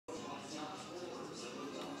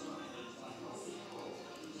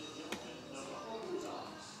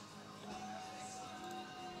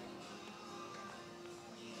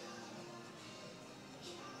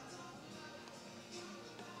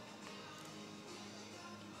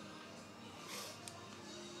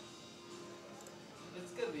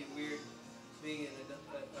gonna be weird being in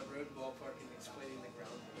a road ballpark and explaining the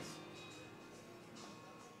ground rules.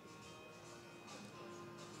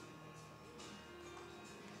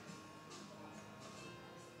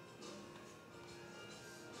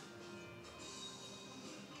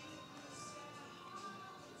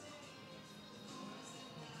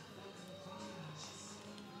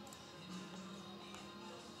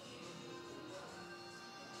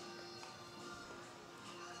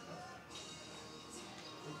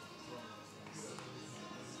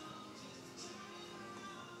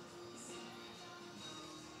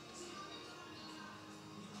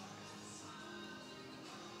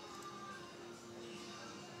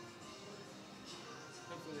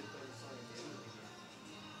 Hopefully they play the song at the end of the game.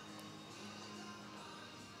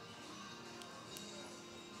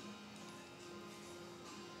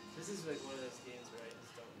 This is like one of those games where I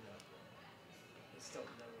just don't know. I just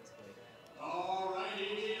don't know what's going on. All right,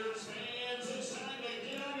 Aviators fans, it's time to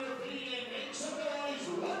get on your feet and make some noise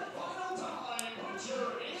one final time. Put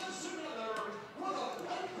your hands together for the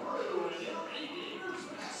play crew and your Aviators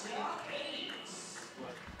mascot, Ace.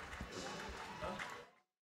 What? Huh?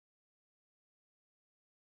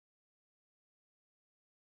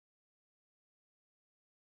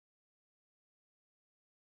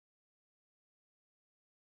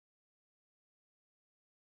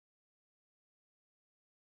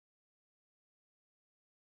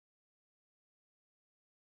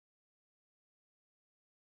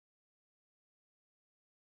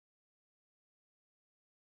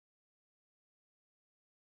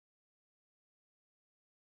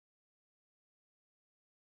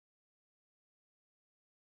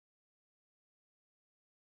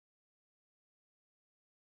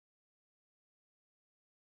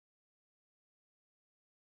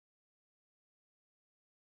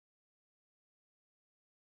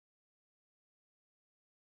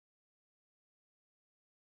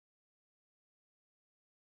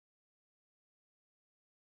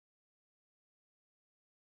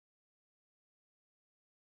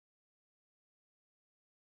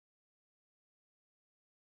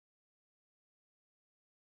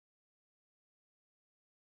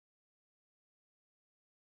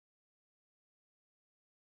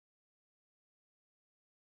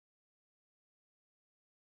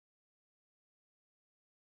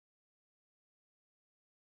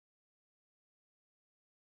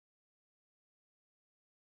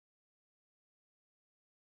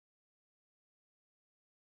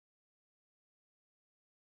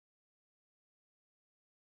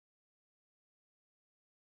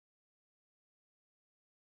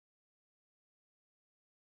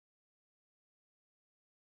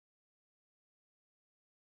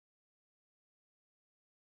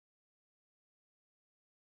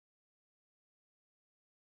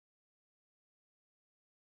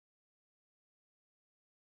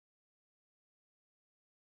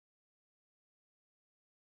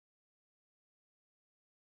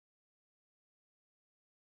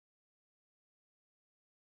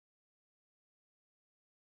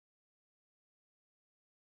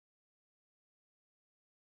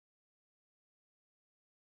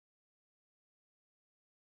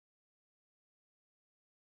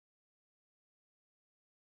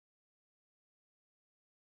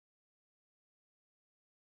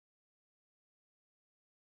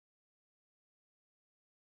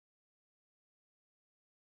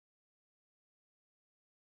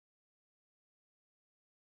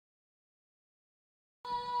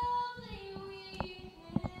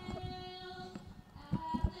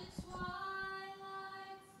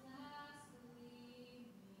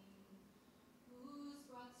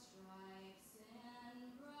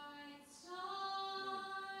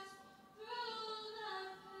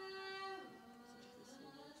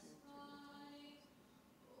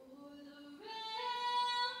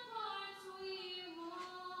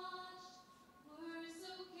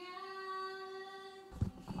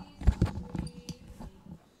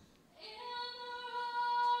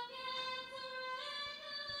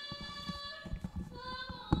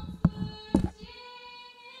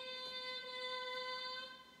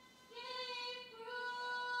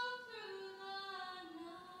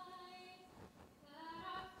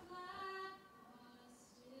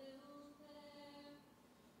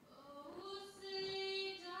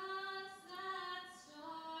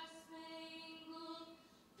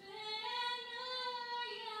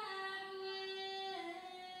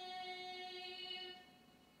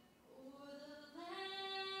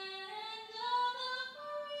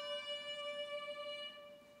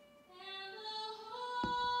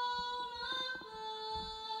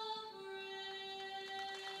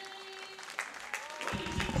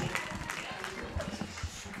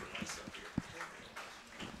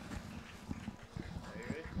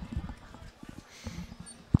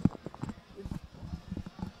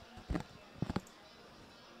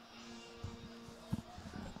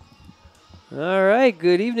 All right,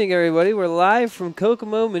 good evening, everybody. We're live from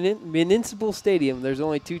Kokomo Municipal Stadium. There's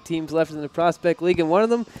only 2 teams left in the Prospect League, and one of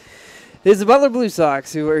them is the Butler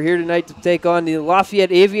BlueSox, who are here tonight to take on the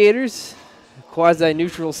Lafayette Aviators.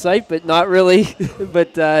 Quasi-neutral site, but not really.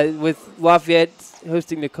 But with Lafayette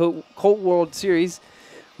hosting the Colt World Series,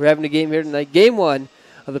 we're having a game here tonight. Game 1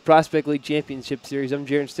 of the Prospect League Championship Series. I'm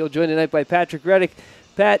Jaron Steele, joined tonight by Patrick Reddick.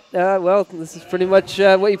 Pat, well, this is pretty much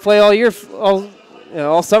what you play all year,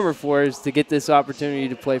 all summer for, is to get this opportunity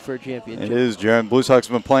to play for a championship. It is, Jaron. BlueSox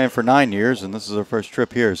have been playing for 9 years, and this is our first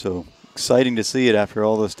trip here, so exciting to see it after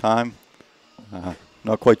all this time.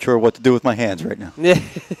 Not quite sure what to do with my hands right now.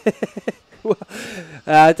 Well,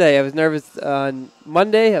 I'll tell you, I was nervous on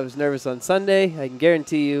Monday. I was nervous on Sunday. I can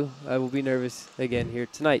guarantee you I will be nervous again here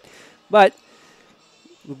tonight. But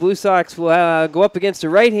the BlueSox will go up against a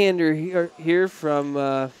right-hander here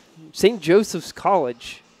from St. Joseph's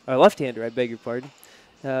College. A left-hander, I beg your pardon.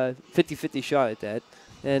 50-50 shot at that.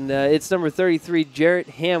 And it's number 33, Jarrett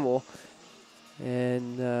Hamill.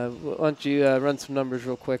 And why don't you run some numbers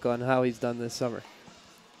real quick on how he's done this summer.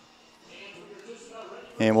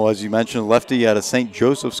 Hamill, as you mentioned, lefty out of St.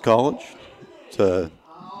 Joseph's College.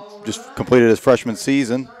 Just completed his freshman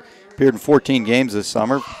season. Appeared in 14 games this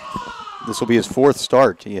summer. This will be his 4th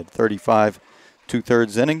start. He had 35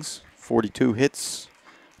 2/3 innings, 42 hits,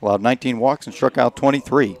 allowed 19 walks, and struck out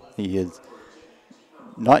 23. He has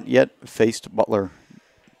not yet faced Butler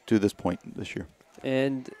to this point this year.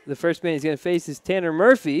 And the first man he's going to face is Tanner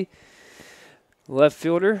Murphy, left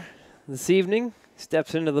fielder this evening.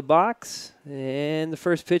 Steps into the box, and the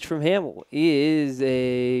first pitch from Hamill is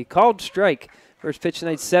a called strike. First pitch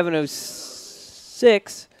tonight,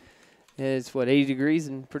 7:06. It's 80 degrees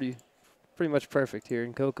and pretty much perfect here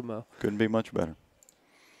in Kokomo. Couldn't be much better.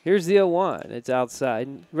 Here's the 0-1. It's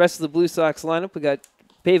outside. Rest of the BlueSox lineup, we got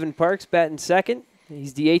Paven Parks batting second.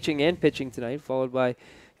 He's DHing and pitching tonight, followed by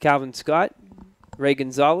Calvin Scott, Ray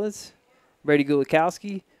Gonzalez, Brady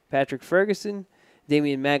Gulikowski, Patrick Ferguson,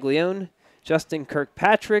 Damian Maglione, Justin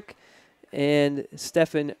Kirkpatrick, and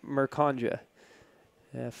Stefan Merconja.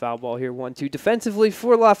 Foul ball here, 1-2. Defensively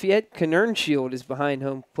for Lafayette, Knernshield is behind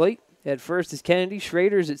home plate. At first is Kennedy,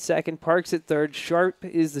 Schrader's at second, Parks at third, Sharp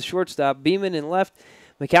is the shortstop, Beeman in left,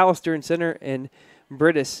 McAllister in center, and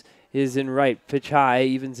Brittis is in right. Pitch high,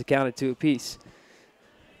 evens the count at 2 apiece.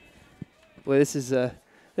 Boy, this is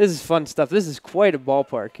fun stuff. This is quite a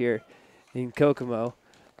ballpark here in Kokomo.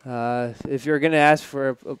 If you're going to ask for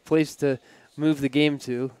a place to move the game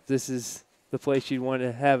to, this is the place you'd want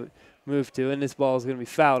to have it moved to. And this ball is going to be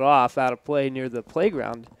fouled off out of play near the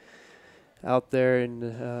playground out there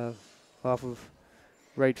in off of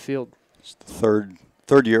right field. It's the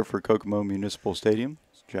third year for Kokomo Municipal Stadium.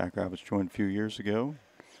 Jackrabbits joined a few years ago.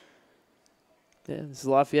 Yeah, this is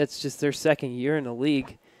Lafayette's just their 2nd year in the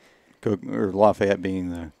league. Lafayette being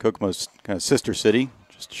the Kokomo's kind of sister city,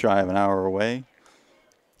 just shy of an hour away.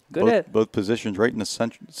 Both positions right in the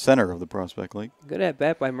center of the Prospect League. Good at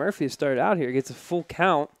bat by Murphy to start out here. Gets a full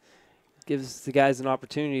count. Gives the guys an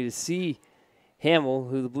opportunity to see Hamill,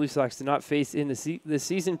 who the BlueSox did not face in this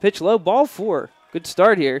season. Pitch low, ball 4. Good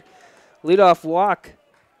start here. Leadoff walk.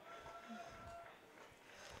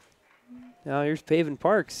 Now here's Paven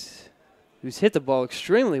Parks, who's hit the ball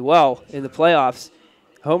extremely well in the playoffs.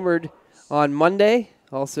 Homered on Monday.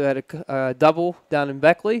 Also had a double down in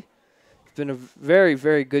Beckley. Been a very,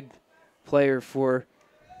 very good player for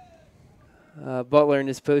Butler in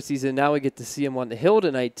this postseason. Now we get to see him on the hill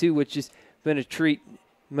tonight, too, which has been a treat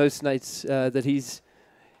most nights that he's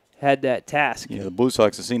had that task. Yeah, the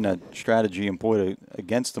BlueSox have seen that strategy employed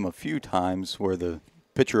against them a few times where the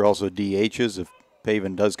pitcher also DHs. If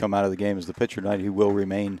Paven does come out of the game as the pitcher tonight, he will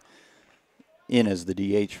remain in as the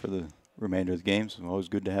DH for the remainder of the game. So always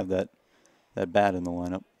good to have that bat in the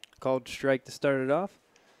lineup. Called strike to start it off.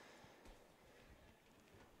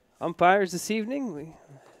 Umpires this evening.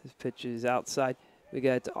 This pitch is outside. We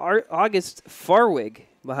got August Farwig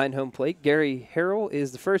behind home plate. Gary Harrell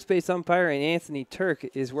is the first base umpire, and Anthony Turk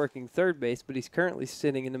is working third base, but he's currently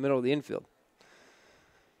sitting in the middle of the infield.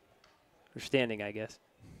 Or standing, I guess.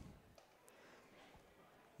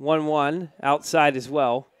 1-1 outside as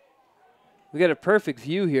well. We got a perfect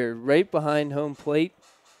view here right behind home plate.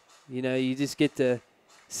 You know, you just get to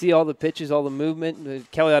see all the pitches, all the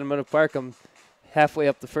movement. Kelly Automotive Park, I'm halfway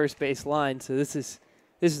up the first base line, so this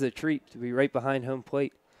is a treat to be right behind home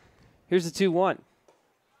plate. Here's the 2-1.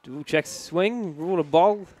 Checks swing, ruled a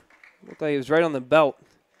ball. Looked like it was right on the belt.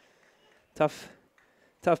 Tough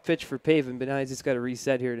pitch for Paven, but now he's just got to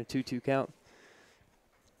reset here in a 2-2 count.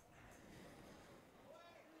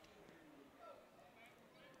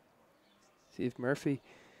 See if Murphy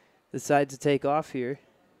decides to take off here.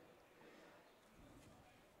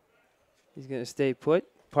 He's going to stay put.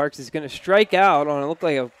 Parks is going to strike out on it looked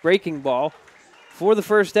like a breaking ball for the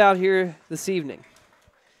first out here this evening.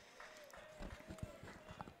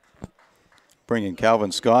 Bringing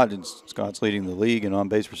Calvin Scott, and Scott's leading the league in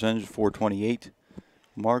on-base percentage, 428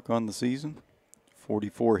 mark on the season.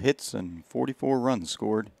 44 hits and 44 runs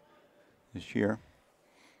scored this year.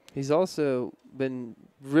 He's also been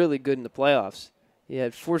really good in the playoffs. He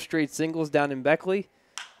had 4 straight singles down in Beckley.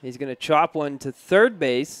 He's going to chop one to third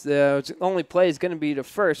base. The only play is going to be to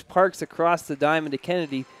first. Parks across the diamond to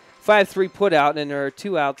Kennedy. 5-3 put out, and there are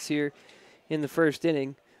 2 outs here in the first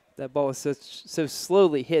inning. That ball was so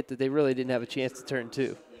slowly hit that they really didn't have a chance to turn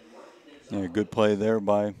 2. Yeah, good play there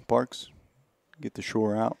by Parks. Get the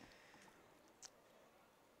shore out.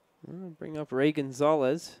 Bring up Ray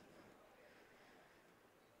Gonzalez.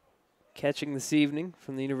 Catching this evening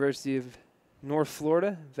from the University of North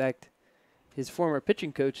Florida. In fact, his former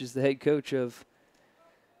pitching coach is the head coach of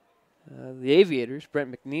the Aviators,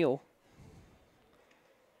 Brent McNeil.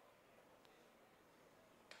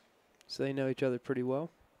 So they know each other pretty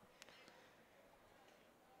well.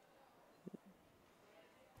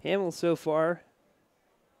 Hamill so far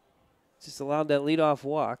just allowed that leadoff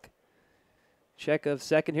walk. Chekhov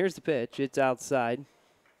second. Here's the pitch. It's outside.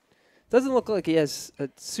 Doesn't look like he has a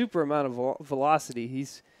super amount of velocity.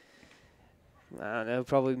 He's, I don't know,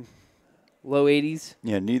 probably low 80s.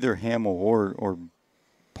 Yeah, neither Hamill or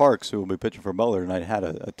Parks, who will be pitching for Butler tonight, had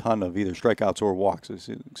a ton of either strikeouts or walks.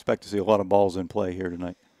 So expect to see a lot of balls in play here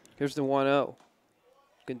tonight. Here's the 1-0.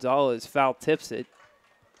 Gonzalez foul tips it.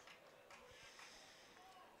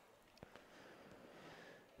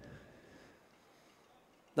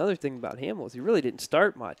 Another thing about Hamill is he really didn't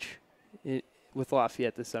start much with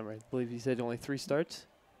Lafayette this summer. I believe he said only 3 starts.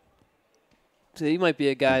 So he might be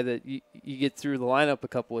a guy that you get through the lineup a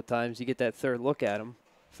couple of times. You get that third look at him.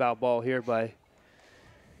 Foul ball here by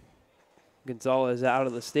Gonzalez out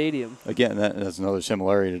of the stadium. Again, that's another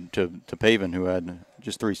similarity to Pavin, who had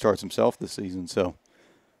just 3 starts himself this season. So,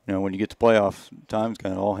 you know, when you get to playoff times,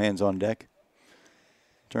 kind of all hands on deck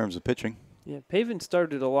in terms of pitching. Yeah, Pavin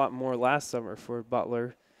started a lot more last summer for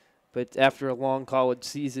Butler, but after a long college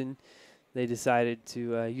season, they decided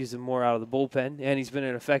to use him more out of the bullpen, and he's been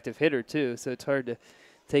an effective hitter too, so it's hard to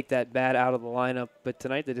take that bat out of the lineup. But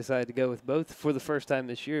tonight they decided to go with both for the first time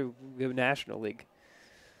this year, go National League.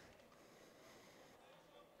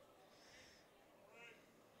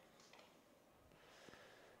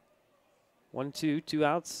 One, two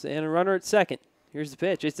outs, and a runner at second. Here's the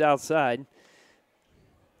pitch. It's outside.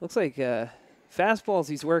 Looks like fastballs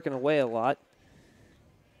he's working away a lot.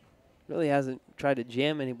 Really hasn't tried to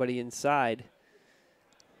jam anybody inside.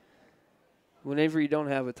 Whenever you don't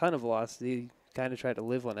have a ton of velocity, you kind of try to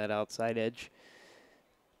live on that outside edge.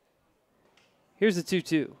 Here's the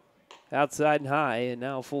 2-2. Outside and high, and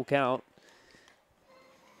now full count.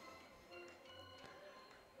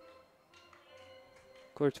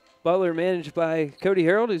 Of course, Butler managed by Cody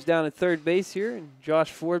Harold, who's down at third base here, and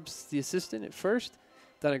Josh Forbes, the assistant, at first.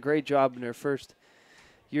 Done a great job in their first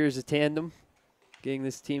year as a tandem, getting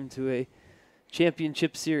this team to a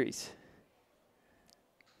championship series.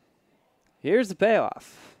 Here's the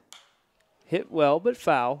payoff. Hit well, but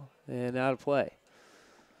foul, and out of play.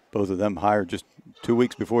 Both of them hired just 2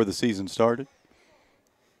 weeks before the season started.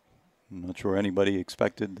 I'm not sure anybody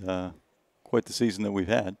expected quite the season that we've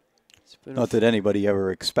had. Not that anybody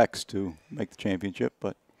ever expects to make the championship,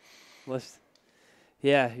 but.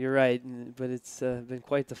 Yeah, you're right, but it's been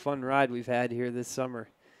quite the fun ride we've had here this summer.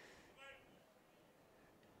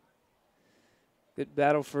 Good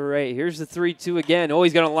battle for Ray. Here's the 3-2 again. Oh,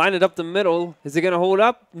 he's going to line it up the middle. Is it going to hold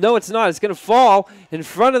up? No, it's not. It's going to fall in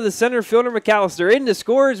front of the center fielder, McAllister. In to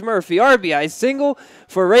score is Murphy. RBI single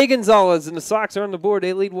for Ray Gonzalez, and the Sox are on the board.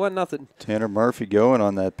 They lead 1-0. Tanner Murphy going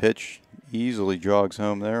on that pitch. Easily jogs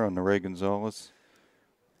home there on the Ray Gonzalez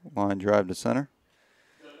line drive to center.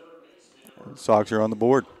 Sox are on the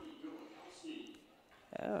board.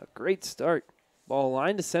 Yeah, great start. Ball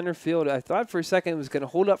line to center field. I thought for a second it was going to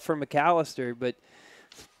hold up for McAllister, but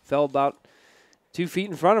fell about 2 feet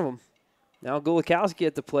in front of him. Now Golikowski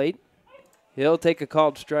at the plate. He'll take a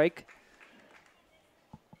called strike.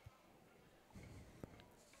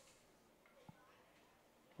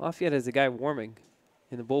 Lafayette has a guy warming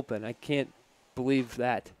in the bullpen. I can't believe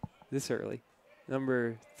that this early.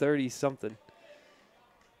 Number 30-something.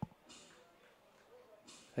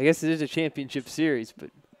 I guess it is a championship series, but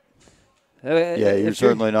yeah, you're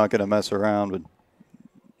certainly not going to mess around with.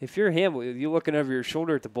 If you're Hamill, you're looking over your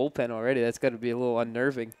shoulder at the bullpen already. That's got to be a little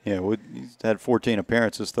unnerving. Yeah, well, he's had 14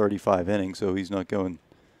 appearances, 35 innings, so he's not going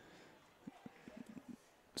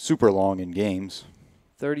super long in games.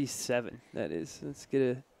 37, that is. Let's get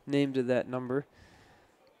a name to that number.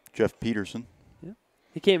 Jeff Peterson. Yeah.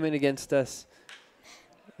 He came in against us.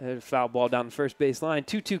 A foul ball down the first base line.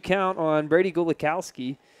 2-2 count on Brady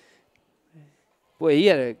Gulikowski. Boy, he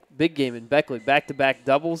had a big game in Beckley. Back-to-back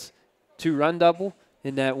doubles, 2-run double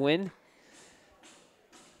in that win.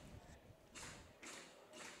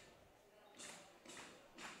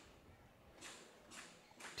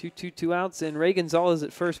 Two outs, and Ray Gonzalez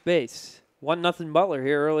at first base. 1-0 Butler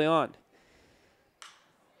here early on.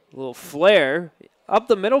 A little flare. Up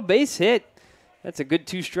the middle, base hit. That's a good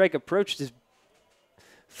two-strike approach. Just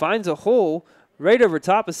finds a hole right over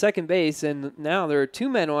top of second base, and now there are 2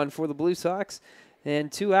 men on for the Blue Sox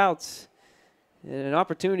and 2 outs. And an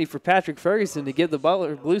opportunity for Patrick Ferguson to give the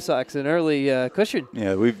Butler Blue Sox an early cushion.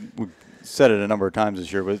 Yeah, we've said it a number of times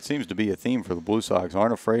this year, but it seems to be a theme for the Blue Sox.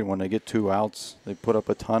 Aren't afraid when they get 2 outs. They put up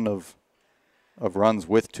a ton of runs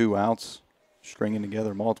with 2 outs, stringing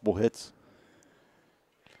together multiple hits.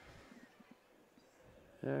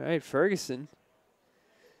 All right, Ferguson.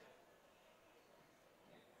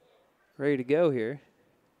 Ready to go here.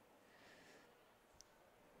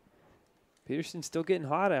 Peterson's still getting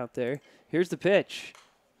hot out there. Here's the pitch.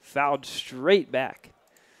 Fouled straight back.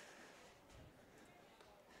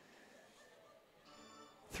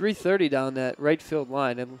 330 down that right field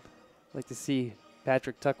line. I'd like to see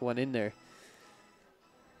Patrick tuck one in there.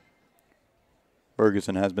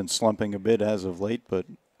 Ferguson has been slumping a bit as of late, but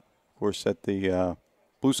of course set the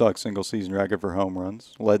Blue Sox single-season record for home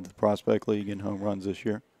runs. Led the Prospect League in home runs this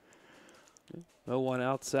year. 0-1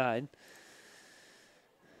 outside.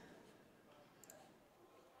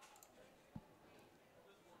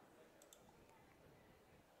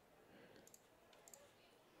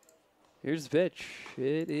 Here's the pitch.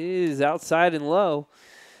 It is outside and low.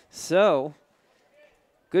 So,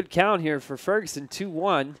 good count here for Ferguson,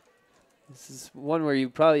 2-1. This is one where you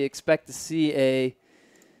probably expect to see a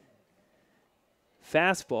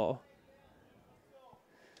fastball.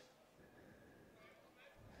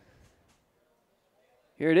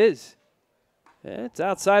 Here it is. It's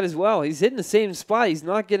outside as well. He's hitting the same spot. He's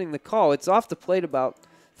not getting the call. It's off the plate about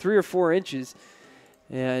 3 or 4 inches.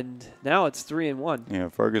 And now it's 3-1. Yeah,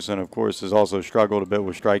 Ferguson, of course, has also struggled a bit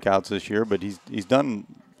with strikeouts this year, but he's done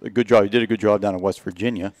a good job. He did a good job down in West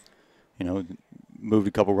Virginia. You know, moved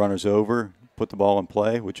a couple runners over, put the ball in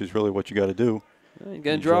play, which is really what you got to do. You're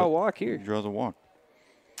going to draw a walk here. He draws a walk.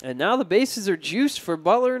 And now the bases are juiced for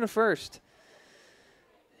Butler in the first.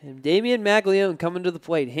 And Damian Maglione coming to the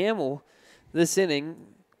plate. Hamill, this inning,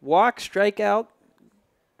 walk, strikeout,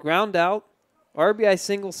 ground out, RBI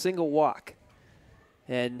single, walk.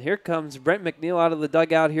 And here comes Brent McNeil out of the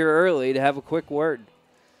dugout here early to have a quick word.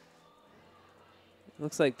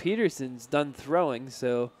 Looks like Peterson's done throwing,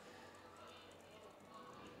 so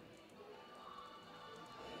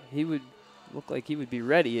he would look like he would be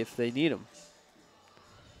ready if they need him.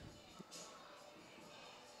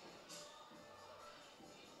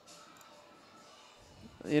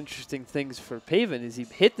 Interesting things for Pavin is he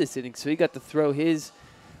hit this inning, so he got to throw his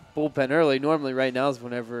bullpen early. Normally right now is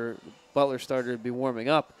whenever Butler started to be warming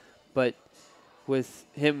up, but with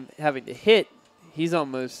him having to hit, he's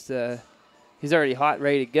almost he's already hot,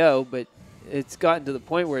 ready to go, but it's gotten to the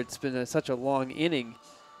point where it's been such a long inning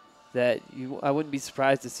that I wouldn't be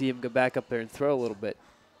surprised to see him go back up there and throw a little bit.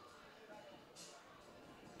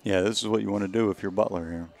 Yeah, this is what you want to do if you're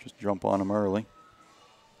Butler here. Just jump on him early.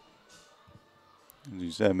 As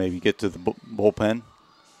you said, maybe get to the bullpen.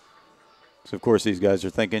 So, of course, these guys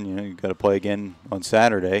are thinking, you know, you've got to play again on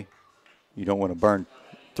Saturday. You don't want to burn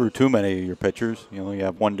through too many of your pitchers. You only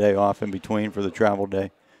have 1 day off in between for the travel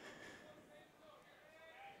day.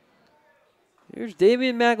 Here's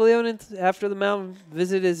Damian Maglione after the mound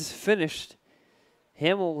visit is finished.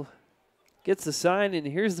 Hamill gets the sign, and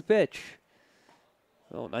here's the pitch.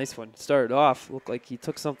 Oh, nice one. Started off. Looked like he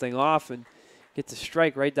took something off and gets a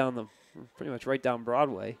strike right down the, pretty much right down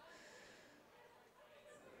Broadway.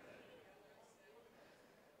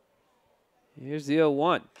 Here's the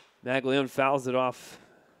 0-1. Maglione fouls it off.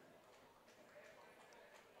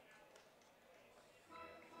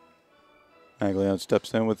 Maglione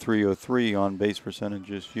steps in with 303 on base percentage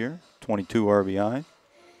this year, 22 RBI,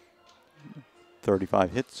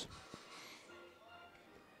 35 hits.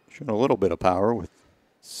 Showing a little bit of power with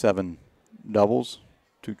 7 doubles,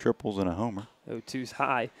 2 triples, and a homer. 0-2's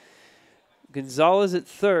high. Gonzalez at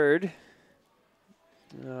third.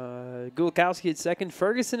 Gulikowski at second.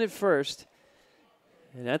 Ferguson at first.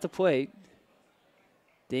 And at the plate,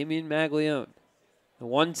 Damian Maglione. The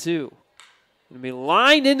 1-2. Going to be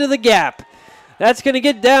lined into the gap. That's going to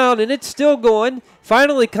get down, and it's still going.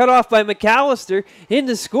 Finally cut off by McAllister.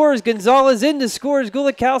 Into scores. Gonzalez into scores.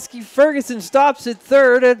 Gulikowski. Ferguson stops at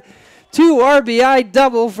third. And 2 RBI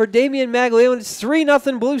double for Damian Maglione. It's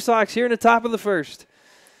 3-0 Blue Sox here in the top of the first.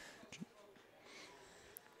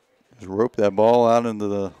 Just rope that ball out into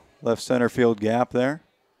the left center field gap there.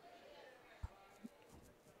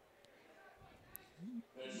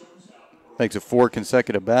 Makes it 4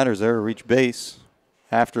 consecutive batters there to reach base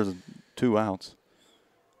after the 2 outs.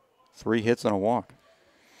 3 hits and a walk.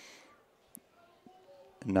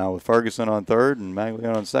 And now with Ferguson on third and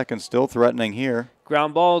Maglione on second, still threatening here.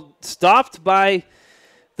 Ground ball stopped by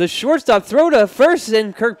the shortstop. Throw to first,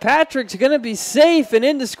 and Kirkpatrick's going to be safe. And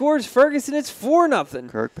into scores Ferguson. It's 4-0.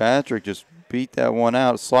 Kirkpatrick just beat that one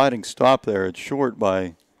out. Sliding stop there at short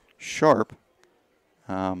by Sharp.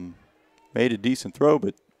 Made a decent throw,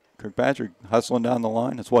 but Kirkpatrick hustling down the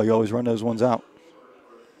line. That's why you always run those ones out.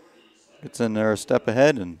 Gets in there a step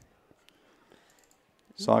ahead, and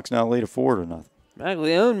Sox now lead a 4-0.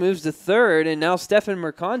 Maglione moves to third, and now Stefan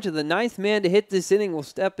Mercanja, the 9th man to hit this inning, will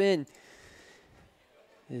step in.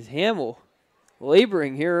 Is Hamill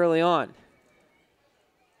laboring here early on.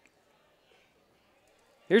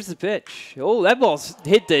 Here's the pitch. Oh, that ball's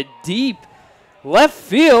hit the deep left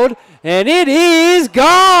field, and it is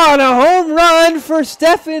gone. A home run for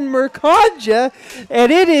Stefan Mercanja,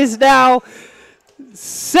 and it is now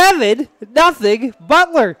 7-0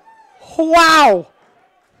 Butler. Wow.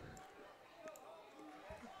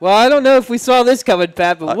 Well, I don't know if we saw this coming,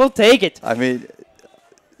 Pat, but we'll take it. I mean,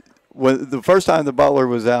 when the first time the Butler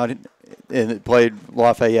was out and it played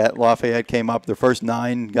Lafayette came up. The first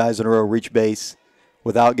 9 guys in a row reached base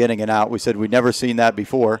without getting an out. We said we'd never seen that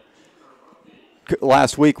before.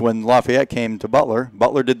 Last week when Lafayette came to Butler,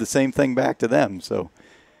 Butler did the same thing back to them. So,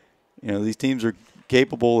 you know, these teams are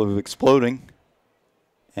capable of exploding,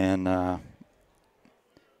 and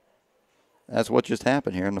that's what just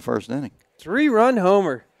happened here in the first inning. 3-run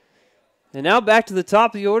homer. And now back to the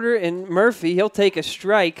top of the order, and Murphy, he'll take a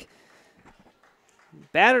strike.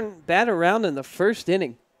 Bat around in the first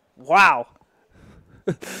inning. Wow.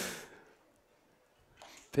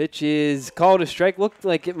 Pitch is called a strike. Looked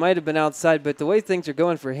like it might have been outside, but the way things are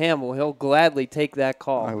going for Hamill, he'll gladly take that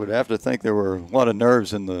call. I would have to think there were a lot of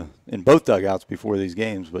nerves in both dugouts before these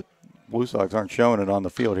games, but Blue Sox aren't showing it on the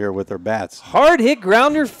field here with their bats. Hard hit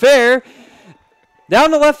grounder fair.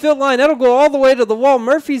 Down the left field line. That'll go all the way to the wall.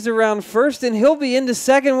 Murphy's around first, and he'll be into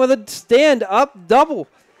second with a stand-up double.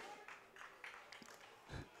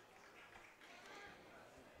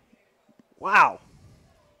 Wow.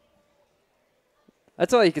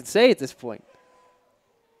 That's all you can say at this point.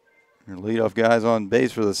 Your leadoff guy's on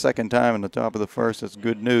base for the second time in the top of the first. That's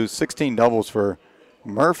good news. 16 doubles for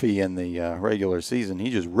Murphy in the regular season. He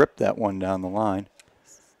just ripped that one down the line.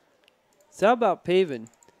 So how about Pavin?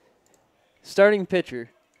 Starting pitcher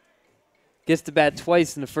gets to bat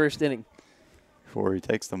twice in the first inning. Before he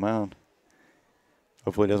takes the mound.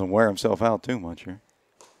 Hopefully he doesn't wear himself out too much here.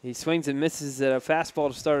 He swings and misses at a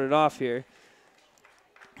fastball to start it off here.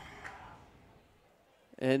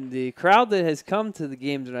 And the crowd that has come to the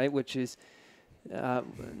game tonight, which is,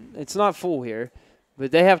 it's not full here, but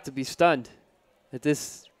they have to be stunned at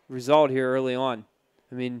this result here early on.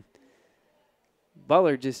 I mean,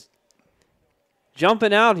 Butler just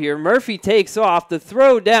jumping out here. Murphy takes off, the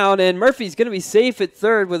throw down, and Murphy's going to be safe at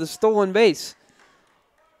third with a stolen base.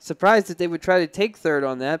 Surprised that they would try to take third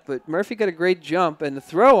on that, but Murphy got a great jump, and the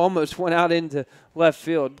throw almost went out into left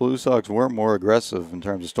field. Blue Sox were more aggressive in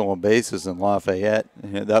terms of stolen bases than Lafayette.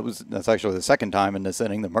 And that's actually the second time in this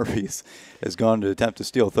inning that Murphy has gone to attempt to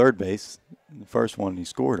steal third base. The first one he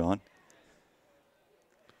scored on.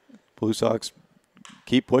 Blue Sox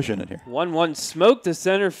keep pushing it here. 1-1 smoke to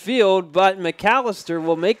center field, but McAllister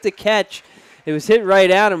will make the catch. It was hit right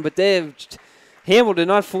at him, but Hamill did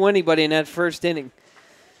not fool anybody in that first inning.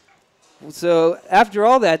 So after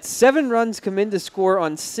all that, 7 runs come in to score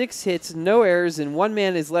on 6 hits, no errors, and 1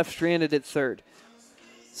 man is left stranded at third.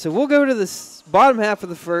 So we'll go to the bottom half of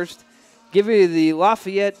the first, give you the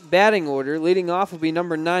Lafayette batting order. Leading off will be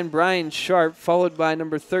number 9, Brian Sharp, followed by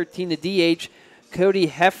number 13, the DH, Cody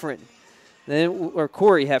Heffron. Or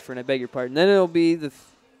Corey Heffron, I beg your pardon. Then it'll be the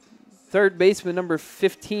third baseman, number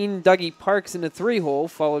 15, Dougie Parks in the 3-hole,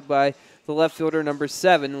 followed by the left fielder, number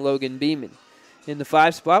 7, Logan Beeman. In the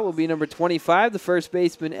 5 spot will be number 25, the first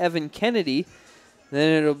baseman, Evan Kennedy.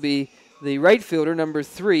 Then it'll be the right fielder, number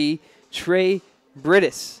 3, Trey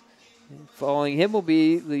Brittis. Following him will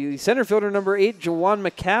be the center fielder, number 8, Jawan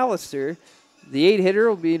McAllister. The 8-hitter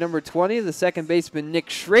will be number 20, the second baseman, Nick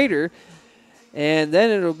Schrader. And then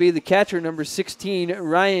it'll be the catcher, number 16,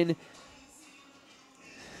 Ryan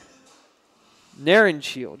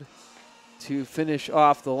Narenshield to finish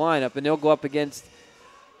off the lineup. And they'll go up against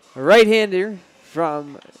a right-hander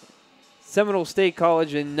from Seminole State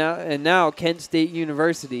College and now Kent State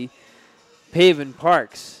University, Paven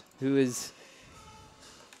Parks, who is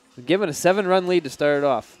given a 7-run lead to start it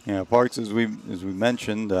off. Yeah, Parks, as we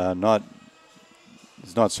mentioned, has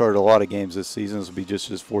not started a lot of games this season. This will be just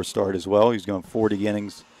his 4th start as well. He's gone 40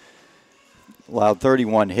 innings, allowed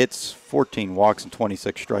 31 hits, 14 walks, and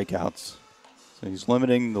 26 strikeouts. So he's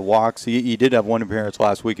limiting the walks. He did have one appearance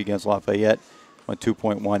last week against Lafayette, went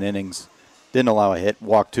 2.1 innings, didn't allow a hit,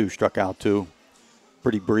 walked 2, struck out 2.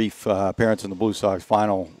 Pretty brief appearance in the BlueSox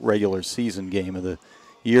final regular season game of the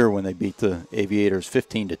year when they beat the Aviators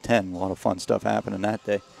 15-10. A lot of fun stuff happening that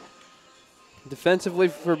day. Defensively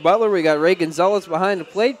for Butler, we got Ray Gonzalez behind the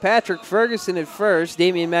plate, Patrick Ferguson at first,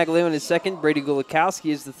 Damian Magaleon at second, Brady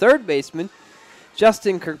Gulikowski is the third baseman.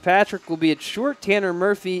 Justin Kirkpatrick will be at short, Tanner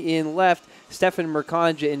Murphy in left, Stefan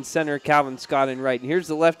Mercanja in center, Calvin Scott in right. And here's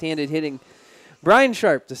the left-handed hitting Brian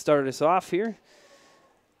Sharp to start us off here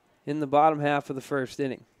in the bottom half of the first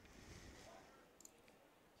inning.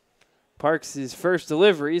 Parks' first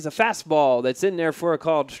delivery is a fastball that's in there for a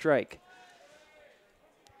called strike.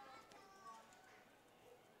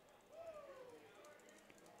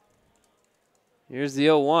 Here's the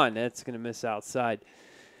 0-1. That's going to miss outside.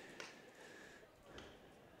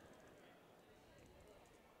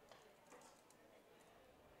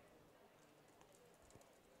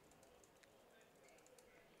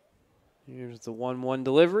 Here's the 1-1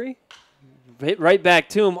 delivery. Hit right back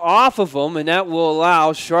to him, off of him, and that will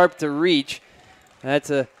allow Sharp to reach. That's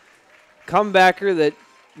a comebacker that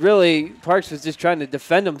really Parks was just trying to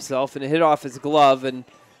defend himself, and it hit off his glove, and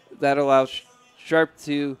that allows Sharp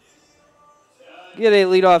to get a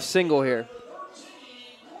leadoff single here.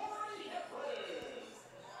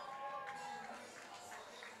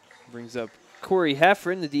 Brings up Corey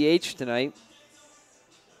Heffron, the DH tonight.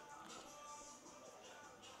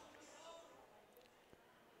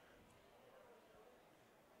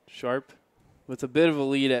 Sharp with a bit of a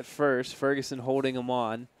lead at first. Ferguson holding him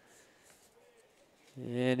on.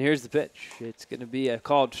 And here's the pitch. It's going to be a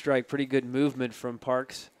called strike. Pretty good movement from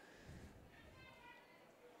Parks.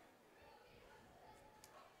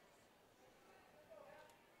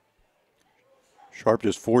 Sharp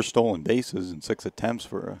just 4 stolen bases and 6 attempts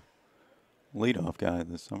for a leadoff guy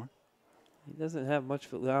this summer. He doesn't have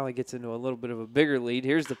much, but now he gets into a little bit of a bigger lead.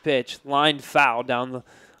 Here's the pitch. Lined foul down the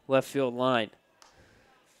left field line.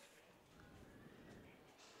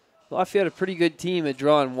 Lafayette had a pretty good team at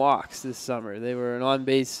drawing walks this summer. They were an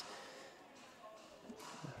on-base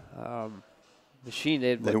machine.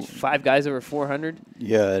 They had 5 guys over 400.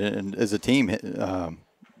 Yeah, and as a team, their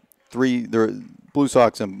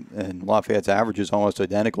BlueSox and Lafayette's average is almost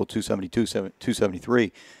identical, 272,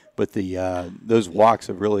 273. But those walks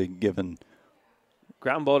have really given.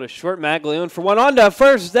 Ground ball to short. Magaleon for one on to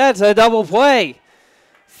first. That's a double play.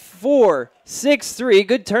 4-6-3.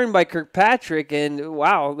 Good turn by Kirkpatrick, and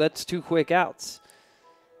wow, that's 2 quick outs.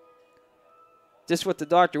 Just what the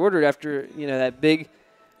doctor ordered after that big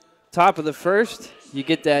top of the first. You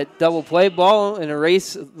get that double play ball and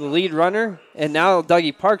erase the lead runner, and now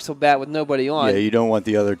Dougie Parks will bat with nobody on. Yeah, you don't want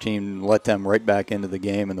the other team to let them right back into the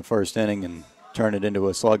game in the first inning and turn it into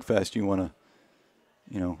a slugfest. You want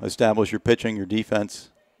to, establish your pitching, your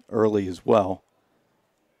defense early as well,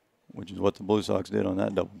 which is what the BlueSox did on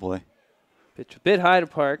that double play. Pitch a bit high to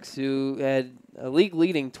Parks, who had a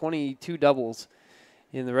league-leading 22 doubles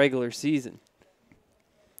in the regular season.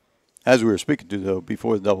 As we were speaking to, though,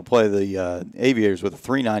 before the double play, the Aviators with a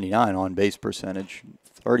 .399 on-base percentage,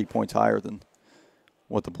 30 points higher than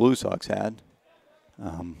what the BlueSox had.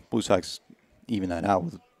 BlueSox even that out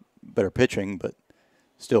with better pitching, but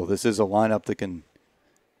still, this is a lineup that can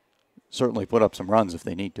certainly put up some runs if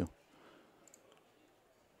they need to.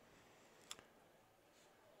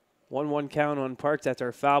 1-1 count on Parks after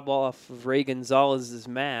a foul ball off of Ray Gonzalez's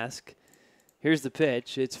mask. Here's the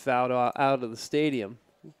pitch. It's fouled out of the stadium,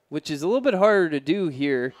 which is a little bit harder to do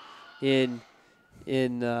here in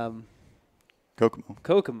Kokomo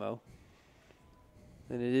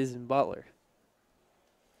than it is in Butler.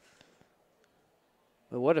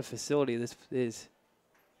 But what a facility this is.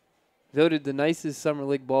 Voted the nicest summer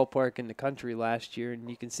league ballpark in the country last year, and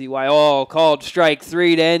you can see why. Oh, called strike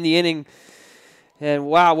 3 to end the inning. And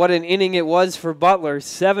wow, what an inning it was for Butler.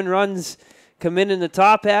 7 runs come in the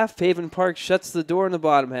top half. Paven Park shuts the door in the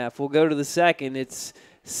bottom half. We'll go to the second. It's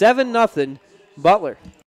 7-0 Butler.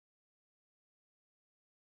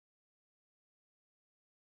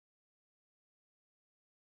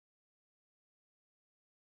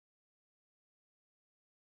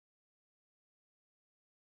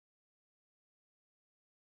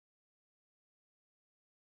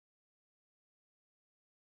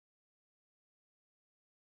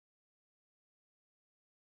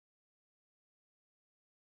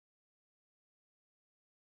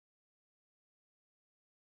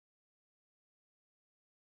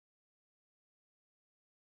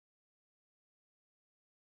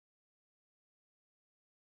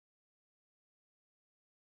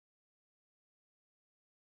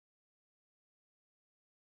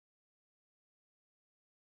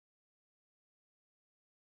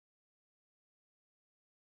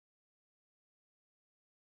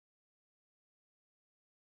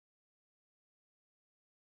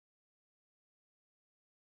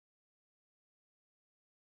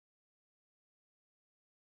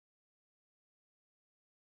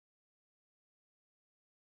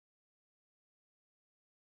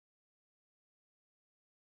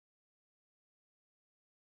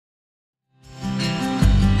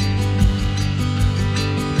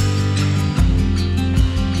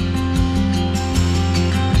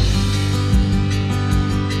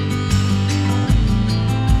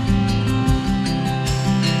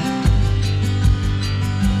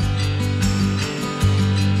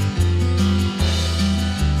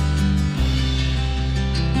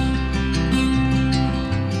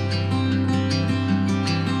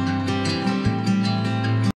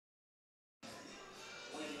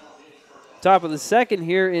 Top of the second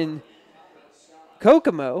here in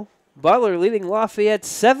Kokomo. Butler leading Lafayette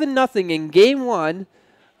 7-0 in Game 1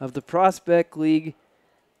 of the Prospect League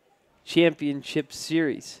Championship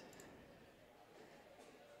Series.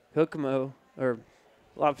 Kokomo, or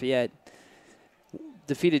Lafayette,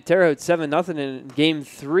 defeated Terre Haute 7-0 in Game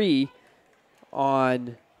 3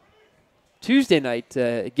 on Tuesday night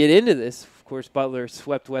to get into this. Of course, Butler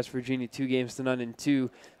swept West Virginia 2-0 in 2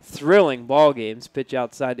 thrilling ball games. Pitch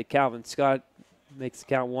outside to Calvin Scott makes the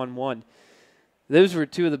count 1-1. Those were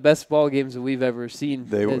 2 of the best ball games that we've ever seen.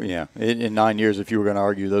 They were, yeah. In 9 years, if you were going to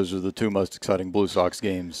argue, those are the 2 most exciting Blue Sox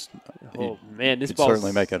games. Oh, man, this ball certainly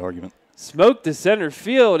ball's make that argument. Smoked to center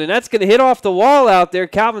field, and that's going to hit off the wall out there.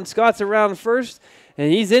 Calvin Scott's around first,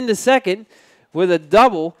 and he's into second with a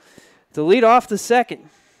double to lead off the second.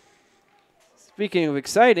 Speaking of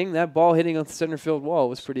exciting, that ball hitting on the center field wall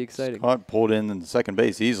was pretty exciting. Scott pulled in the second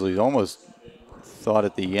base easily. He almost thought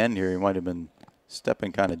at the end here he might have been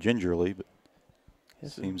stepping kind of gingerly, but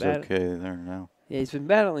seems okay there now. Yeah, he's been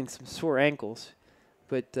battling some sore ankles,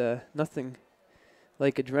 but nothing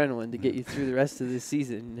like adrenaline to get you through the rest of the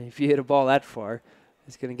season. If you hit a ball that far,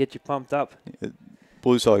 it's going to get you pumped up.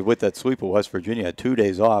 Blue Sox with that sweep of West Virginia had 2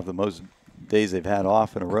 days off, the most days they've had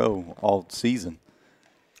off in a row all season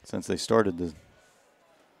since they started the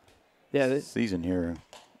season here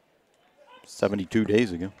 72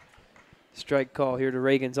 days ago. Strike call here to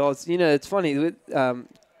Reagan's. You know, it's funny.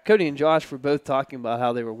 Cody and Josh were both talking about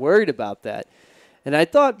how they were worried about that. And I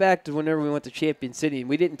thought back to whenever we went to Champion City, and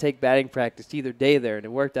we didn't take batting practice either day there, and it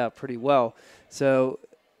worked out pretty well. So,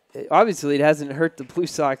 obviously, it hasn't hurt the Blue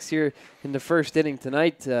Sox here in the first inning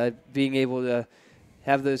tonight, being able to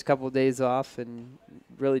have those couple of days off and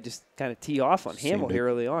really just kind of tee off on Hamill here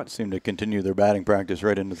early on. Seem to continue their batting practice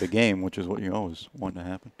right into the game, which is what you always want to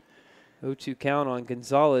happen. 0-2 count on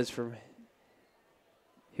Gonzalez from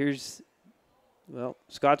well,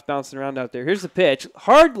 Scott's bouncing around out there. Here's the pitch.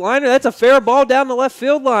 Hard liner. That's a fair ball down the left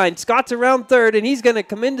field line. Scott's around third, and he's going to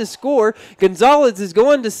come in to score. Gonzalez is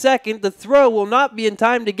going to second. The throw will not be in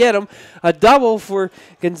time to get him. A double for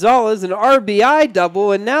Gonzalez, an RBI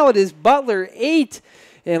double, and now it is Butler 8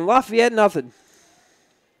 and Lafayette nothing.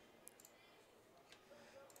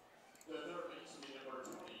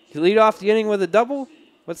 You lead off the inning with a double.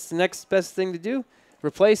 What's the next best thing to do?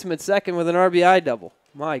 Replace him at second with an RBI double.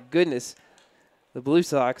 My goodness. The Blue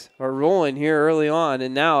Sox are rolling here early on,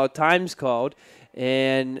 and now time's called.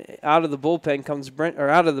 And out of the bullpen comes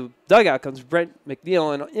out of the dugout comes Brent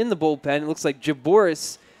McNeil, and in the bullpen it looks like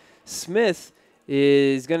Jaboris Smith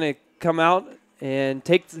is going to come out and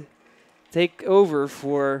take over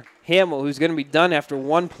for Hamill, who's going to be done after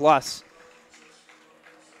 1+.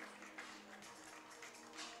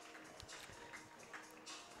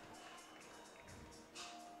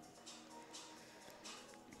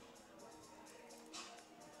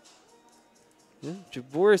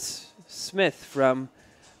 Jaboris Smith from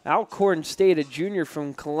Alcorn State, a junior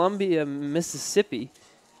from Columbia, Mississippi,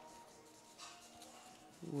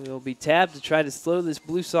 will be tabbed to try to slow this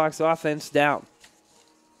Blue Sox offense down.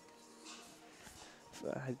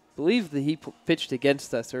 I believe that he pitched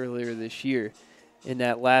against us earlier this year in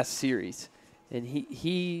that last series, and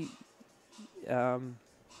he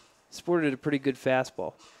sported a pretty good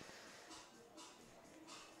fastball.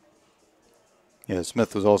 Yeah,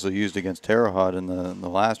 Smith was also used against Terre Haute in the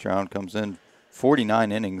last round. Comes in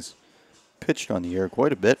 49 innings, pitched on the year,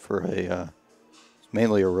 quite a bit for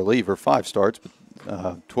mainly a reliever. 5 starts,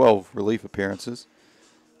 but 12 relief appearances.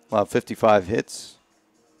 Allowed 55 hits,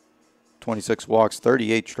 26 walks,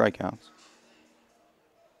 38 strikeouts.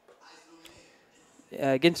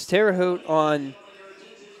 Against Terre Haute on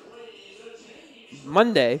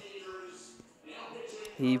Monday,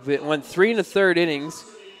 he went 3 1/3 innings.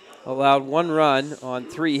 Allowed 1 run on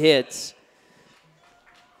 3 hits,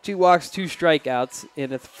 2 walks, 2 strikeouts,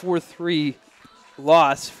 and a 4-3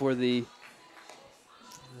 loss for the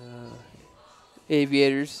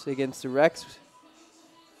Aviators against the Rex.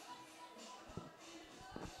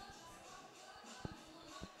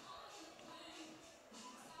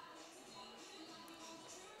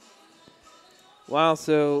 Wow,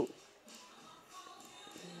 so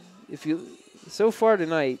so far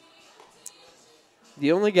tonight,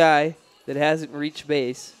 the only guy that hasn't reached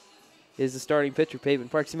base is the starting pitcher, Pavin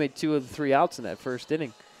Parks. He made 2 of the 3 outs in that first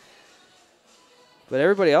inning. But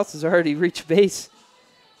everybody else has already reached base.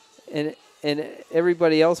 And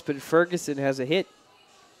everybody else but Ferguson has a hit.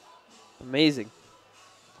 Amazing.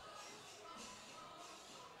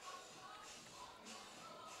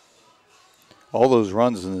 All those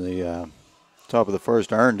runs in the top of the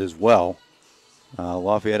first earned as well.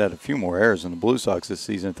 Lafayette had a few more errors in the Blue Sox this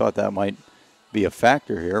season. Thought that might be a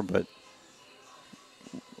factor here, but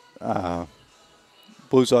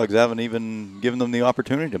Blue Sox haven't even given them the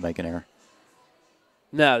opportunity to make an error.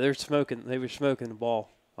 No, they're smoking. They were smoking the ball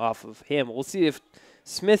off of Hamill. We'll see if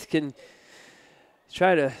Smith can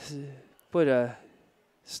try to put a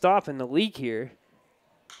stop in the leak here.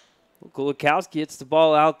 Kulikowski hits the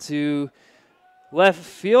ball out to left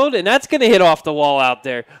field, and that's going to hit off the wall out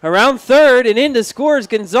there. Around third, and into scores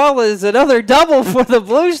Gonzalez, another double for the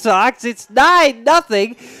Blue Sox. It's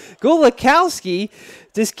 9-0. Kulikowski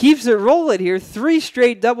just keeps it rolling here. 3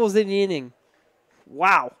 straight doubles in the inning.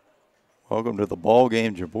 Wow. Welcome to the ball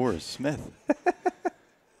game, Jabor Smith.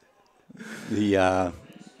 The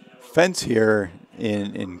fence here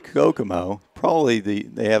in Kokomo, probably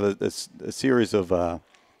they have a series of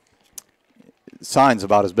signs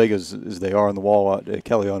about as big as they are on the wall at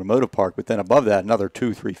Kelly Automotive Park, but then above that, another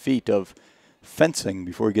 2-3 feet of fencing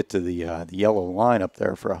before we get to the yellow line up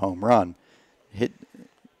there for a home run. Hit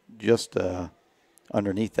just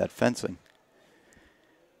underneath that fencing.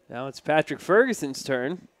 Now it's Patrick Ferguson's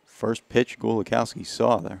turn. First pitch Kulikowski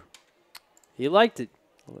saw there. He liked it.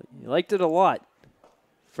 He liked it a lot.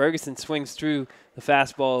 Ferguson swings through the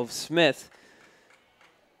fastball of Smith.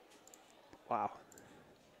 Wow.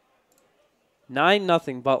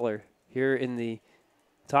 9-0 Butler here in the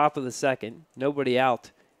top of the second. Nobody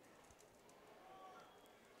out.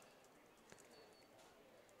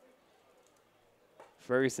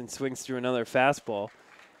 Ferguson swings through another fastball.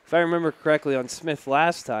 If I remember correctly on Smith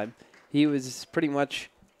last time, he was pretty much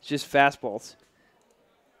just fastballs.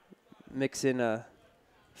 Mix in a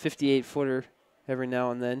 58-footer every now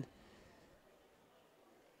and then.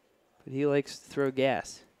 But he likes to throw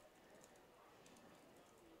gas.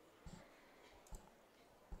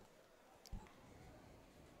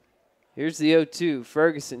 Here's the 0-2.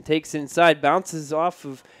 Ferguson takes inside, bounces off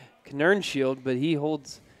of Knurnshield, but he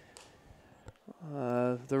holds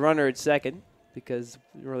the runner at second because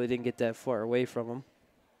he really didn't get that far away from him.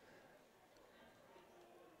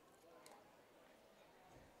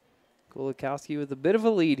 Kulikowski with a bit of a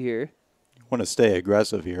lead here. You want to stay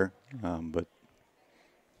aggressive here, but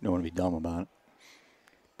you don't want to be dumb about it.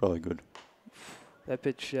 Probably good. That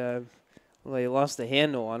pitch, well, he lost the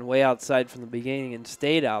handle on way outside from the beginning and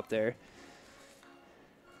stayed out there.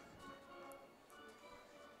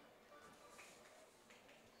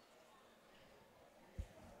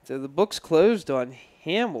 So the book's closed on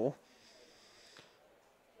Hamill.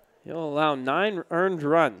 He'll allow 9 earned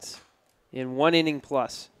runs in 1 inning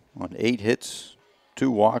plus. On 8 hits,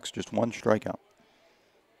 2 walks, just 1 strikeout.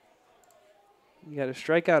 You got a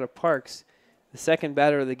strikeout of Parks, the second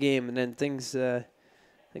batter of the game, and then things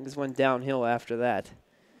went downhill after that.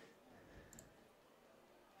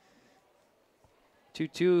 2-2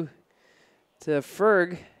 to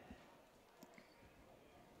Ferg.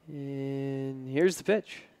 And here's the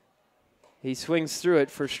pitch. He swings through it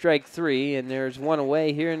for strike 3, and there's 1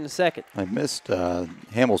 away here in the second. I missed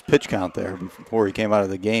Hamill's pitch count there before he came out of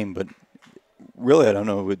the game, but really I don't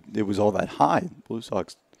know if it was all that high. Blue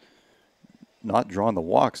Sox not drawing the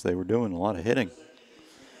walks. They were doing a lot of hitting.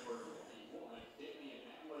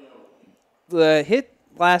 The hit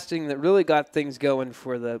lasting that really got things going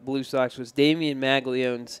for the Blue Sox was Damian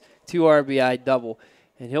Maglione's 2 RBI double,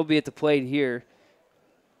 and he'll be at the plate here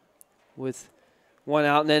with 1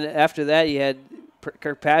 out. And then after that, you had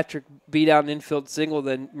Kirkpatrick beat out an infield single,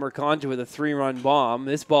 then Mercanja with a 3-run bomb.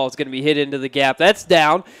 This ball is going to be hit into the gap. That's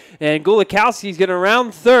down, and Kulikowski's going to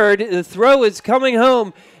round third. The throw is coming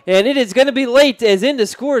home, and it is going to be late as into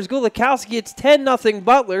scores. Kulikowski, it's 10-0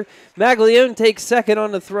 Butler. Maglione takes second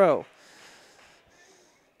on the throw.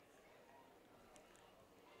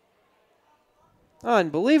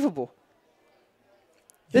 Unbelievable.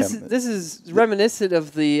 This is reminiscent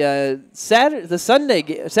of the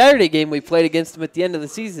Saturday game we played against them at the end of the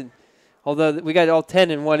season. Although we got all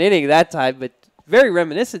 10 in 1 inning that time, but very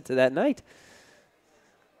reminiscent to that night.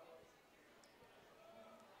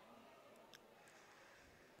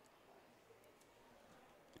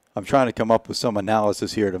 I'm trying to come up with some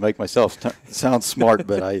analysis here to make myself sound smart,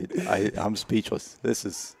 but I'm speechless. This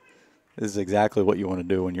is exactly what you want to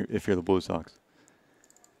do if you're the Blue Sox.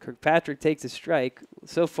 Kirkpatrick takes a strike.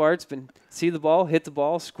 So far, it's been see the ball, hit the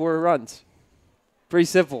ball, score runs. Pretty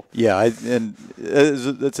simple. Yeah, and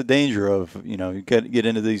it's a danger of, you get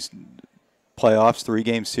into these playoffs,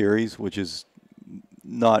 3-game series, which is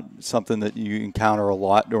not something that you encounter a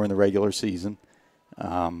lot during the regular season.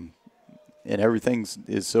 And everything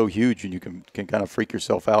is so huge, and you can kind of freak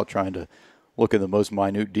yourself out trying to look at the most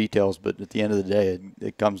minute details. But at the end of the day,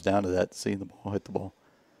 it comes down to that, seeing the ball hit the ball.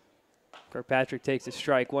 Kirkpatrick takes a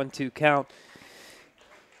strike, 1-2 count.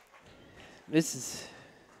 This is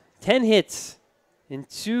 10 hits in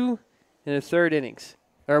 2 1/3 innings.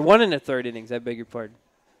 Or 1 1/3 innings, I beg your pardon.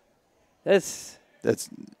 That's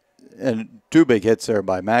and 2 big hits there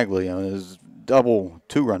by Maglio. It was double,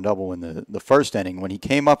 2-run double in the first inning. When he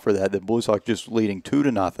came up for that, the Blue Sox just leading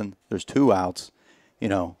 2-0. There's 2 outs. You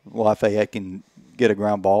know, Lafayette can get a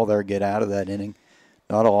ground ball there, get out of that inning.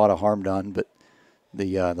 Not a lot of harm done, but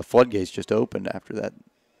the floodgates just opened after that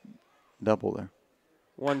double there.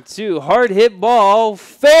 1-2. Hard hit ball.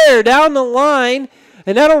 Fair down the line.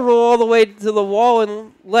 And that'll roll all the way to the wall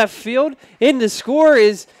in left field. In to score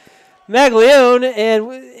is Maglione.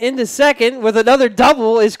 And into second with another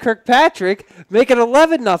double is Kirkpatrick, making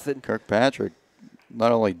 11-0. Kirkpatrick,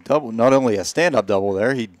 not only a stand-up double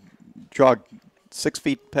there, he jogged 6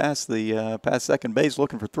 feet past the past second base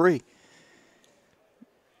looking for 3.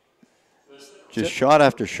 Just shot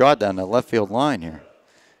after shot down the left field line here.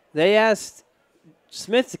 They asked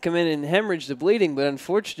Smith to come in and hemorrhage the bleeding, but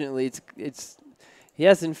unfortunately, it's he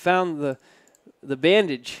hasn't found the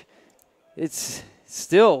bandage. It's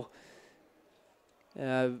still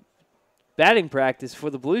batting practice for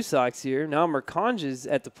the Blue Sox here. Now Mercanja's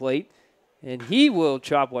at the plate, and he will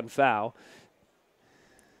chop one foul.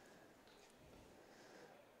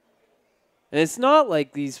 And it's not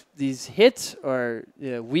like these hits are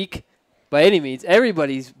weak by any means.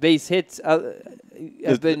 Everybody's base hits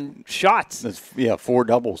have been shots. 4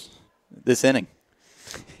 doubles this inning.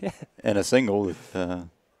 And a single that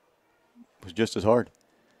was just as hard.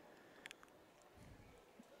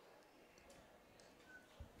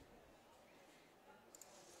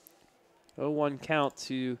 Oh, 1 count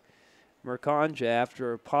to Mercanja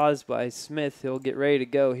after a pause by Smith. He'll get ready to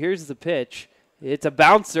go. Here's the pitch. It's a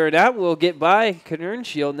bouncer, and that will get by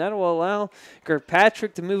Kernenshield, and that will allow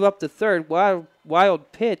Kirkpatrick to move up to third.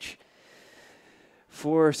 Wild pitch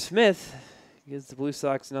for Smith. Gives the Blue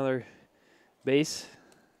Sox another base.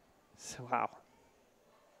 So, wow.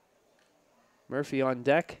 Murphy on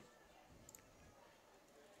deck.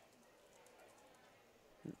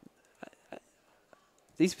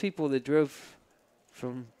 These people that drove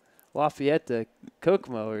from Lafayette to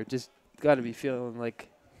Kokomo are just got to be feeling like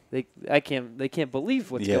they can't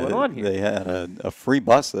believe what's going on here. They had a free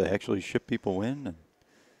bus. They actually shipped people in. And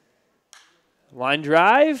line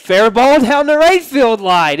drive, fair ball down the right field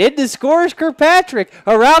line. Into scores Kirkpatrick.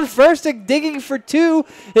 Around first and digging for 2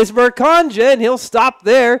 is Mercanja, and he'll stop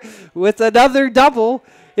there with another double.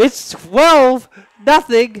 It's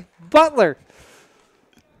 12-0 Butler.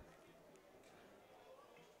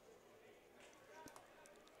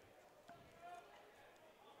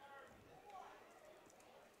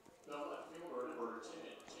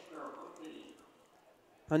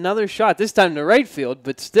 Another shot, this time to right field,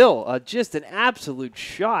 but still just an absolute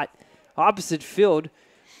shot opposite field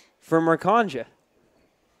for Mercanja.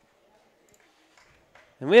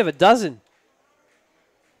 And we have a dozen.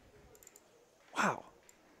 Wow.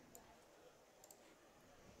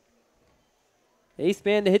 8th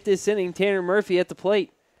man to hit this inning, Tanner Murphy at the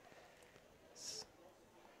plate.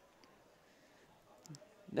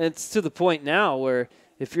 And it's to the point now where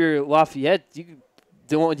if you're Lafayette, do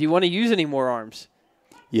you want to use any more arms?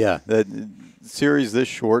 yeah, that series this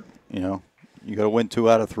short, you got to win 2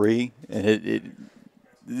 out of 3, and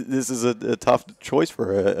this is a tough choice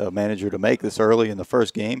for a manager to make this early in the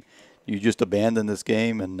first game. You just abandon this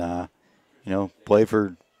game and play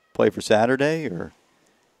for Saturday, or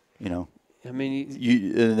I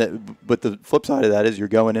mean, but the flip side of that is you're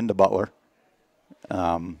going into Butler. There's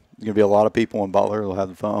going to be a lot of people in Butler who'll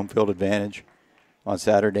have the home field advantage on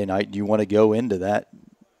Saturday night. Do you want to go into that,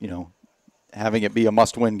 having it be a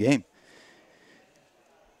must-win game?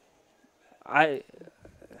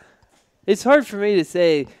 It's hard for me to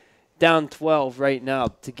say down 12 right now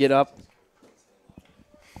to get up.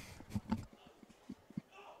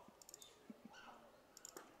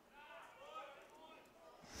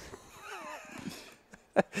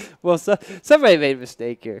 Well, somebody made a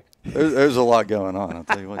mistake here. There's a lot going on, I'll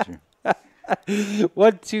tell you what.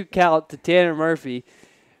 1-2 count to Tanner Murphy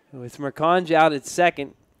with Mercanja out at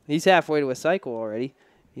second. He's halfway to a cycle already.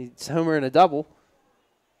 He's homer and a double.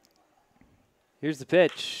 Here's the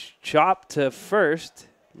pitch. Chop to first.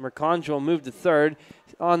 Mercanja will move to third.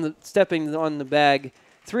 Stepping on the bag,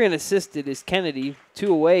 3 unassisted is Kennedy.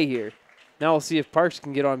 2 away here. Now we'll see if Parks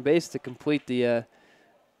can get on base to complete the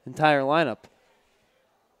entire lineup.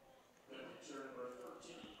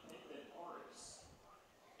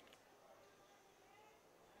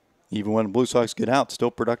 Even when the Blue Sox get out, still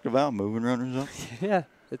productive out, moving runners up. Yeah,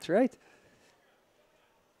 that's right.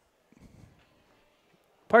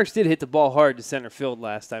 Parks did hit the ball hard to center field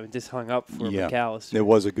last time. It just hung up for McAllister. It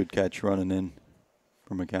was a good catch running in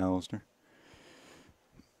for McAllister.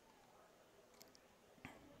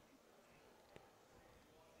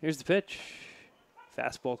 Here's the pitch.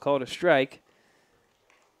 Fastball called a strike.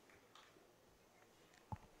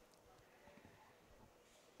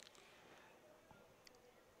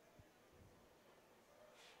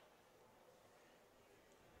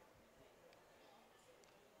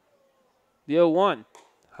 The 0-1.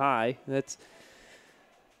 High. That's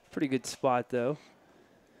a pretty good spot, though.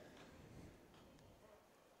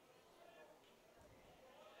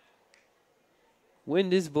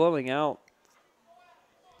 Wind is blowing out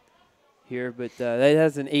here, but that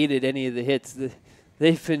hasn't aided any of the hits.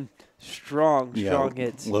 They've been strong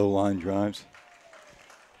hits. Low line drives.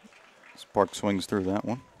 Spark swings through that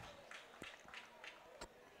one.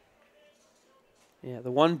 Yeah,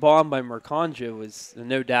 the one bomb by Mercanja was a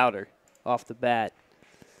no-doubter off the bat.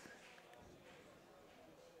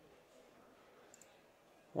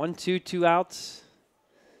 1-2, 2 outs.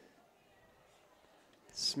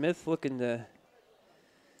 Smith looking to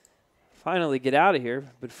finally get out of here,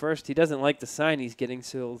 but first he doesn't like the sign he's getting,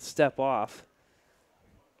 so he'll step off.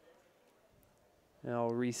 Now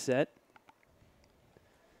we'll reset.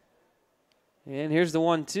 And here's the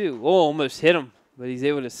 1-2. Oh, almost hit him, but he's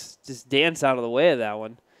able to just dance out of the way of that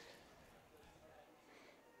one.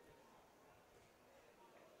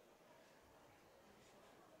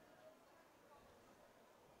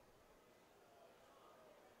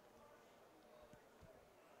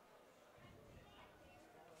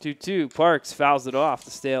 Two. Parks fouls it off to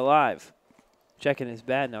stay alive. Checking his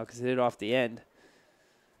bat now because it hit off the end.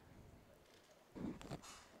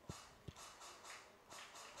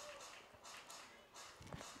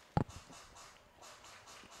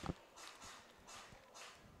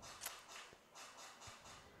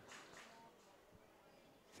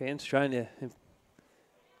 Fans trying to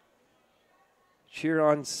cheer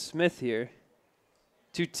on Smith here.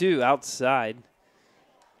 2-2 outside.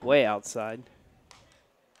 Way outside.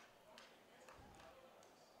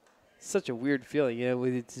 Such a weird feeling, you know,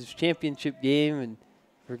 with it's his championship game and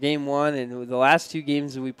for game one, and with the last two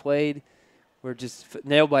games that we played were just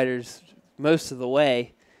nail biters most of the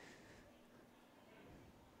way.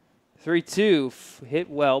 3-2 hit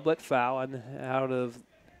well but foul and out of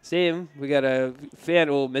stadium. We got a fan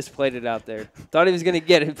who misplayed it out there. Thought he was going to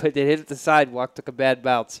get it, but it hit the sidewalk, took a bad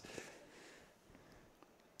bounce.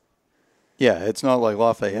 Yeah, it's not like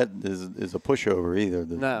Lafayette is a pushover either.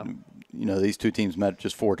 No. You know, these two teams met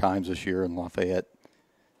just 4 times this year, and Lafayette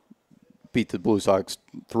beat the BlueSox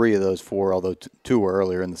 3 of those 4, although 2 were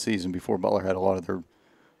earlier in the season before Butler had a lot of their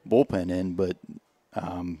bullpen in. But,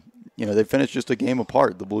 you know, they finished just a game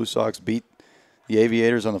apart. The BlueSox beat the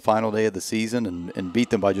Aviators on the final day of the season and beat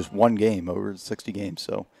them by just 1 game over 60 games.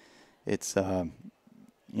 So it's,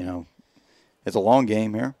 you know, it's a long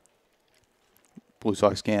game here.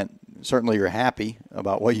 BlueSox can't – certainly you're happy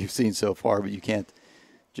about what you've seen so far, but you can't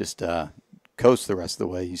just coast the rest of the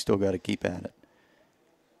way. You still got to keep at it.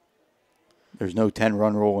 There's no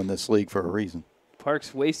 10-run rule in this league for a reason.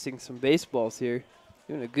 Park's wasting some baseballs here.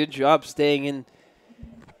 Doing a good job staying in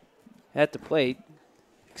at the plate.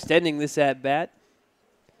 Extending this at-bat.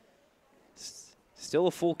 Still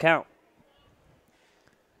a full count.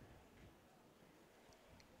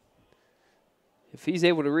 If he's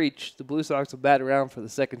able to reach, the BlueSox will bat around for the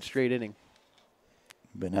second straight inning.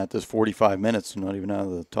 Been at this 45 minutes, not even out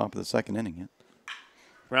of the top of the second inning yet.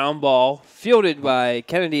 Ground ball, fielded by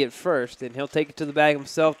Kennedy at first, and he'll take it to the bag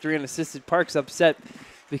himself. 3 unassisted. Park's upset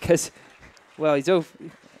because, well,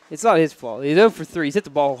 it's not his fault. He's 0 for 3. He's hit the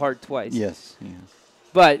ball hard twice. Yes.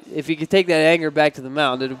 But if he could take that anger back to the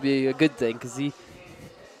mound, it'll be a good thing because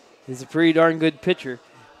he's a pretty darn good pitcher.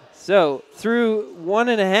 So through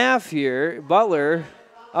 1.5 here, Butler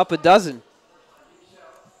up a dozen.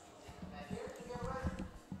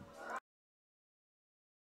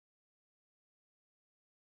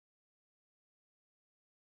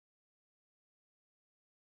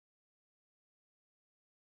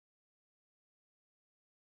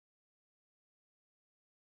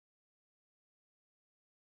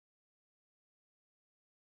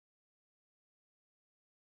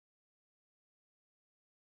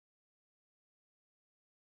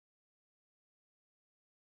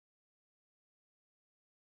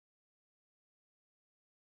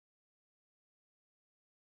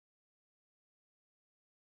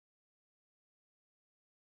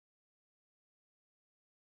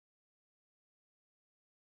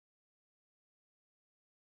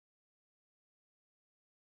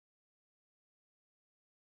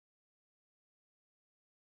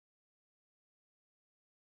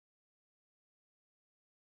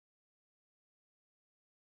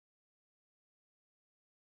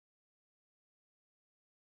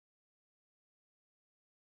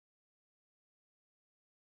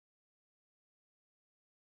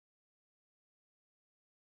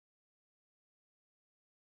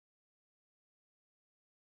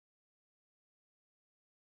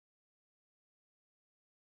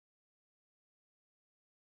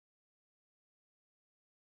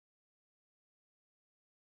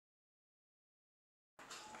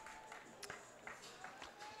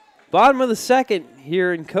 Bottom of the second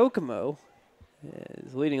here in Kokomo.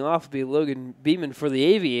 Leading off will be Logan Beeman for the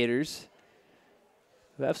Aviators.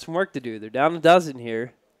 We have some work to do. They're down a dozen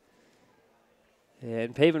here.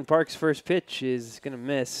 And Pavin Park's first pitch is going to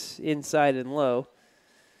miss inside and low.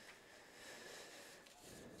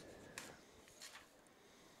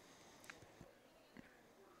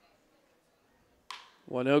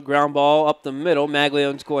 1-0 ground ball up the middle.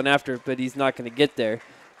 Maglione's going after it, but he's not going to get there.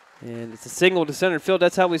 And it's a single to center field.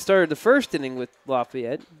 That's how we started the first inning with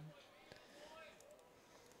Lafayette.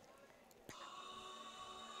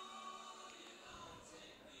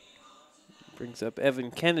 Brings up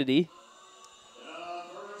Evan Kennedy.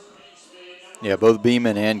 Yeah, both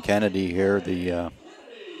Beeman and Kennedy here, the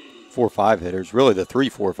 4-5 hitters. Really the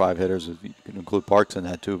 3-4-5 hitters, if you can include Parks in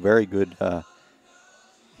that too. Very good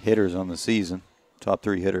hitters on the season. Top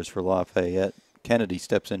 3 hitters for Lafayette. Kennedy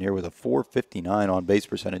steps in here with a .459 on base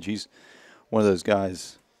percentage. He's one of those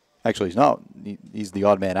guys. Actually, he's not. He's the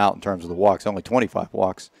odd man out in terms of the walks. Only 25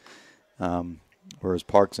 walks, whereas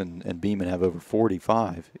Parks and Beeman have over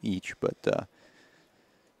 45 each. But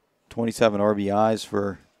 27 RBIs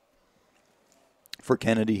for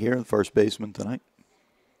Kennedy here, the first baseman tonight.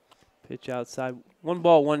 Pitch outside. 1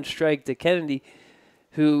 ball, 1 strike to Kennedy,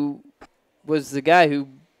 who was the guy who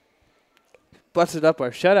busted up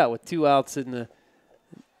our shutout with 2 outs in the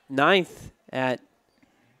 9th at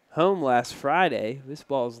home last Friday. This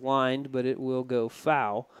ball is lined, but it will go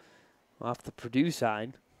foul off the Purdue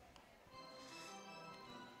side.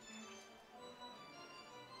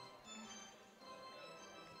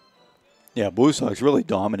 Yeah, BlueSox really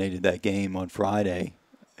dominated that game on Friday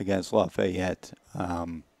against Lafayette.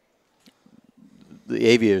 The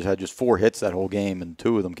Aviators had just 4 hits that whole game, and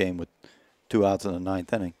 2 of them came with 2 outs in the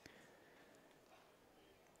 9th inning.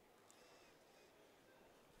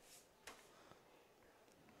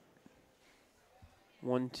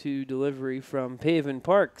 1-2 delivery from Pavin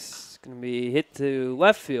Parks. Going to be hit to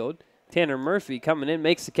left field. Tanner Murphy coming in,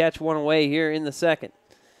 makes the catch 1 away here in the second.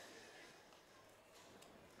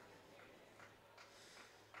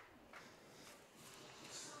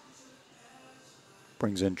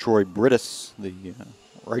 Brings in Troy Brittis, the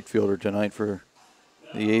right fielder tonight for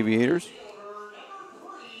the Aviators.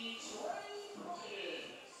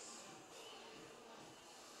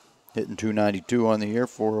 Hitting .292 on the year,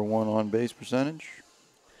 401 on base percentage.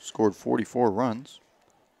 Scored 44 runs.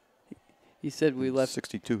 He said we left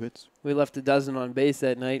 62 hits. We left a dozen on base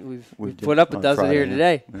that night. We've did put up a on dozen Friday, here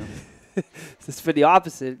today. Yeah. This is for the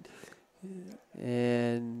opposite,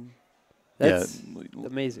 and that's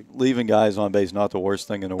amazing. Leaving guys on base, not the worst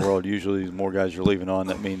thing in the world. Usually, the more guys you're leaving on,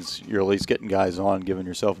 that means you're at least getting guys on, giving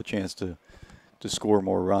yourself a chance to score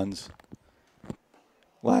more runs.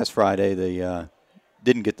 Last Friday, they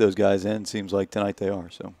didn't get those guys in. Seems like tonight they are.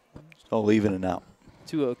 So it's all even and out.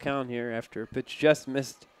 2-0 count here after a pitch just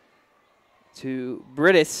missed to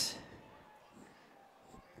Brittis.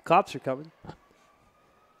 Cops are coming.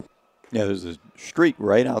 Yeah, there's a street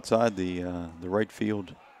right outside the right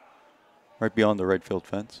field, right beyond the right field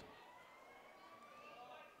fence.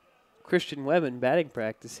 Christian Webb in batting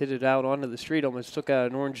practice hit it out onto the street, almost took out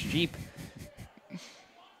an orange Jeep.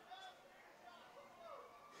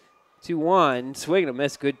 2-1, swing and a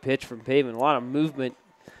miss, good pitch from Pavin. A lot of movement.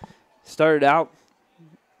 Started out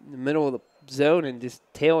in the middle of the zone and just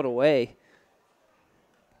tailed away.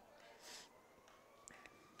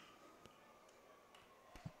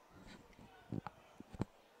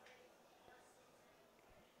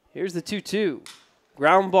 Here's the 2-2.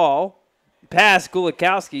 Ground ball. Pass,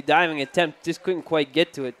 Gulikowski, diving attempt, just couldn't quite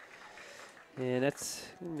get to it. And that's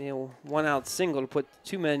a 1-out single to put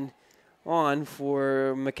 2 men on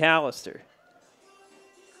for McAllister.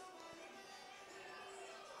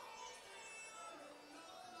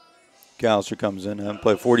 McAllister comes in and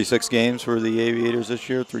played 46 games for the Aviators this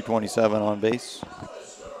year, 327 on base,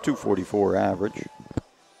 244 average,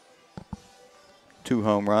 2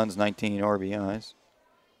 home runs, 19 RBIs.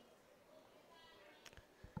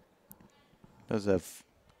 Does have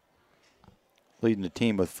leading the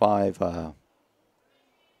team with 5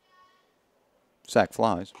 sac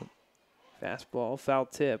flies. Fastball, foul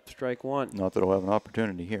tip, strike 1. Not that he'll have an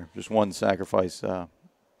opportunity here. Just 1 sacrifice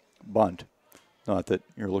bunt. Not that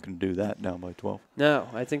you're looking to do that down by 12. No,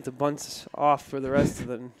 I think the bunt's off for the rest of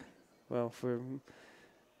them. Well,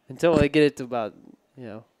 until they get it to about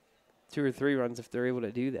 2 or 3 runs, if they're able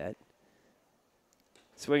to do that.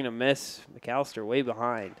 Swing and a miss. McAllister way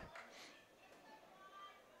behind.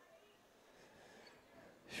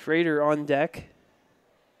 Schrader on deck.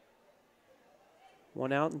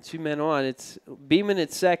 1 out and 2 men on. It's Beeman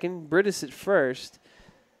at second, Brittis at first.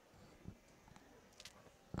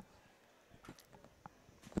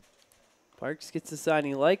 Parks gets the sign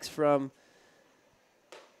he likes from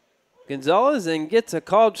Gonzalez and gets a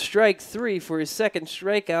called strike 3 for his second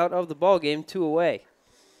strikeout of the ballgame, 2 away.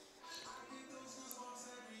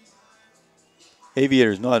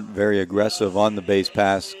 Aviators not very aggressive on the base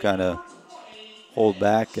pass, kind of hold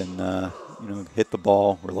back and hit the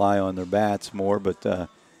ball, rely on their bats more. But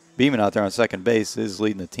Beeman out there on second base is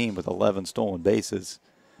leading the team with 11 stolen bases.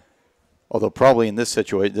 Although probably in this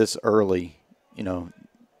situation, this early,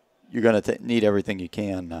 you're going to need everything you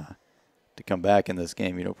can to come back in this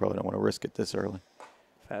game. Probably don't want to risk it this early.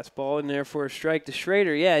 Fastball in there for a strike to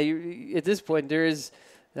Schrader. Yeah, at this point,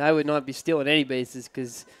 I would not be stealing any bases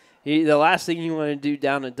because the last thing you want to do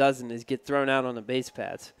down a dozen is get thrown out on the base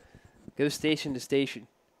paths. Go station to station.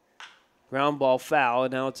 Ground ball foul,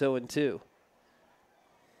 and now it's 0-2.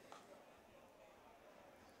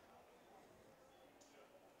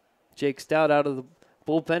 Jake Stout out of the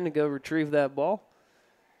bullpen to go retrieve that ball.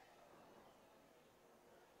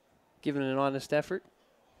 Giving an honest effort.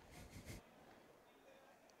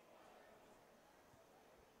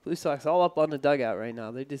 Blue Sox all up on the dugout right now.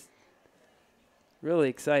 They're just really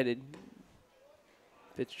excited.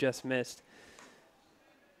 Pitch just missed.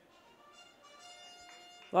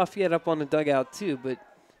 Lafayette up on the dugout too, but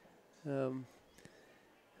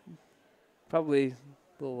probably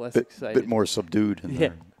a little less excited. A bit more subdued in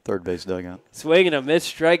their third base dugout. Swing and a miss,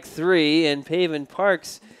 strike 3, and Pavin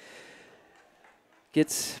Parks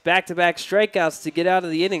gets back-to-back strikeouts to get out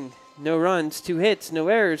of the inning. No runs, 2 hits, no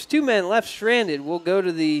errors. 2 men left stranded. We'll go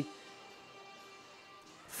to the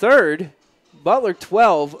third. Butler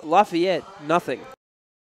 12, Lafayette nothing.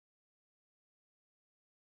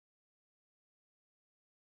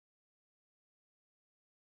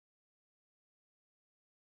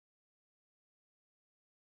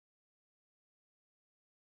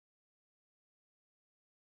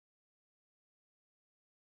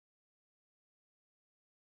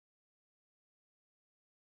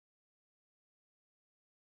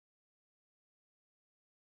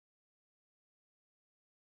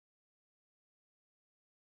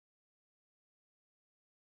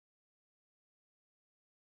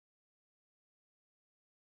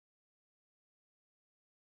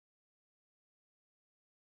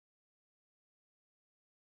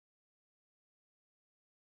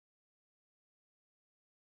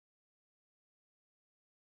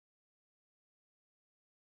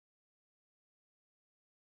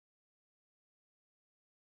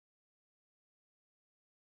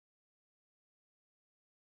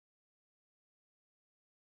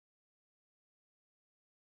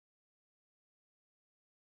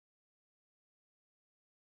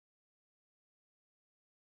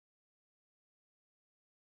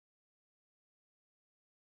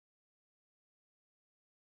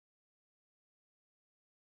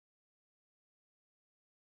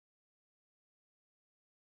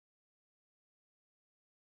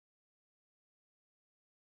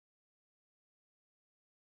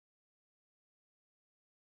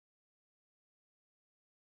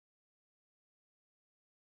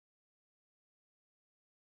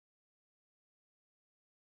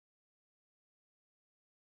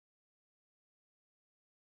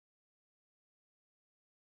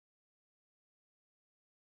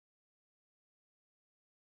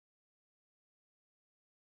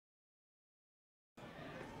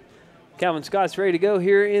 Calvin Scott's ready to go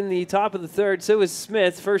here in the top of the third. So is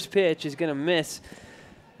Smith. First pitch is going to miss.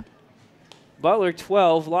 Butler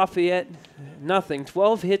 12, Lafayette nothing.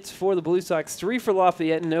 12 hits for the Blue Sox, 3 for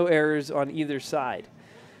Lafayette, no errors on either side.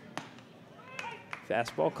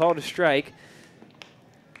 Fastball called a strike.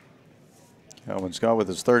 Calvin Scott with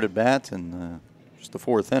his third at bat and just the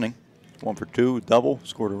 4th inning. 1 for 2, double,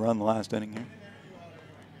 scored a run the last inning here.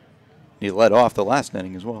 He led off the last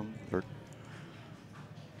inning as well.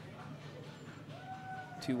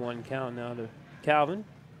 2-1 count now to Calvin.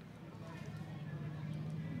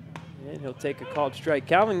 And he'll take a called strike.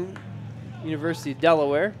 Calvin, University of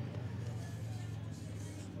Delaware.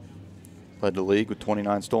 Led the league with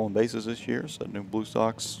 29 stolen bases this year. Set a new Blue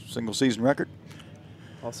Sox single season record.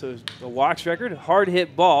 Also a walks record. Hard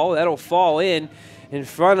hit ball. That'll fall in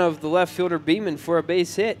front of the left fielder Beeman for a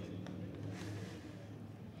base hit.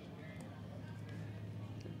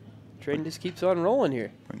 Train just keeps on rolling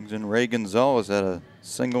here. Brings in Ray Gonzalez at a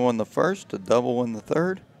single in the first, a double in the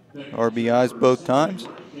third. RBIs both times.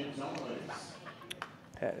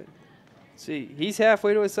 See, he's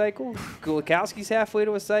halfway to a cycle. Kulikowski's halfway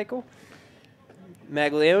to a cycle.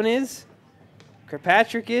 Maglione is.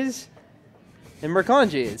 Kirkpatrick is. And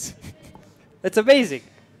Mercanje is. That's amazing.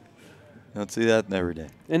 Don't see that every day.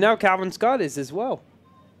 And now Calvin Scott is as well.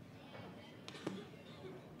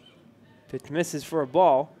 Pitch misses for a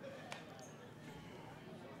ball.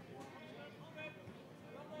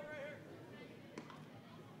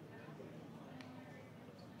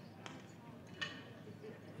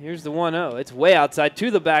 Here's the 1-0. It's way outside to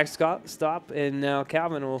the backstop, and now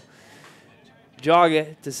Calvin will jog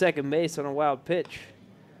it to second base on a wild pitch.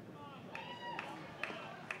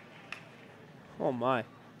 Oh, my.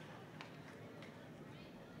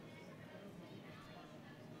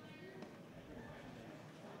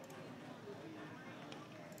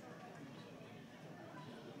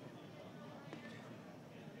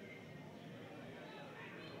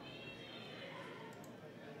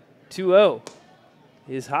 (2-0)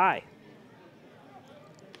 is high.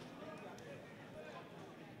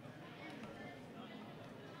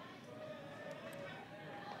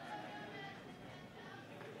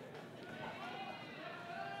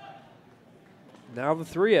 Now the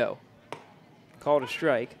 3-0. Called a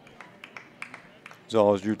strike.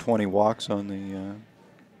 Gonzalez drew 20 walks on the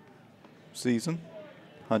season,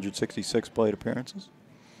 166 plate appearances.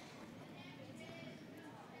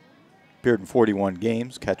 Appeared in 41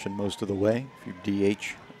 games, catching most of the way. A few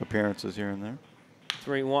DH appearances here and there.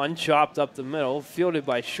 3-1, chopped up the middle, fielded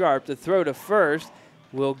by Sharp. The throw to first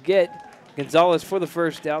will get Gonzalez for the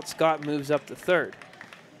first out. Scott moves up to third.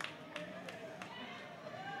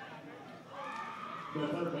 The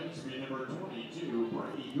third baseman, number 22,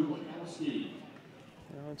 Brady Gulakowski.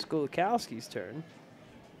 Now it's Gulakowski's turn.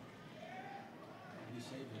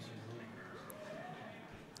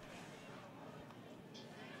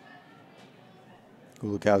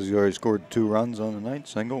 Gulakowski already scored 2 runs on the night,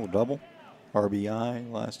 single, double,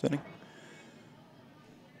 RBI last inning.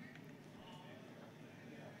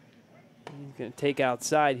 He's going to take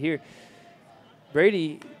outside here.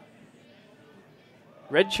 Brady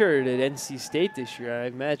redshirted at NC State this year. I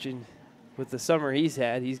imagine with the summer he's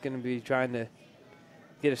had, he's going to be trying to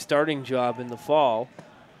get a starting job in the fall.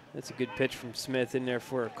 That's a good pitch from Smith in there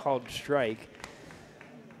for a called strike.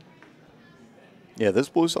 Yeah, this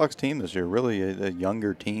Blue Sox team this year, really a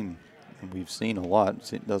younger team. And we've seen a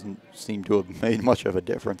lot. It doesn't seem to have made much of a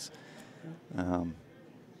difference.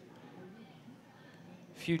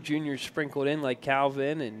 Few juniors sprinkled in like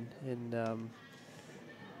Calvin and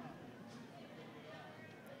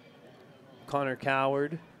Connor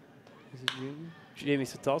Coward. Is it junior? Jamie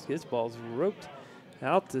Satulski. This ball's roped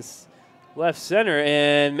out to left center,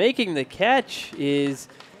 and making the catch is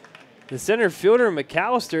the center fielder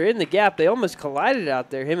McAllister in the gap. They almost collided out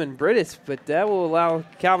there, him and Brittis, but that will allow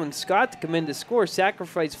Calvin Scott to come in to score.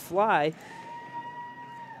 Sacrifice fly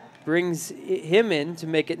brings him in to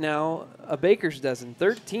make it now a baker's dozen.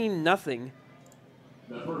 13-0.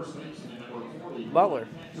 The first baseman, number 40, Butler.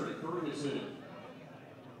 Patrick Ferguson.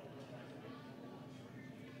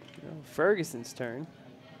 Ferguson's turn.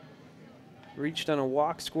 Reached on a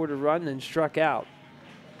walk, scored a run, and struck out.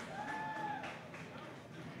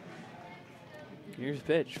 Here's the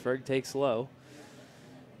pitch. Ferg takes low.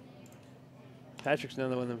 Patrick's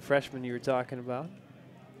another one of them freshmen you were talking about.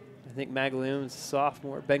 I think Magdalene was a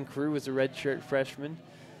sophomore. Ben Crew was a redshirt freshman.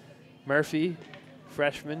 Murphy,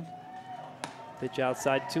 freshman. Pitch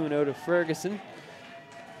outside, 2-0 to Ferguson.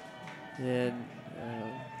 And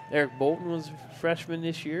Eric Bolton was a freshman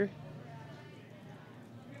this year.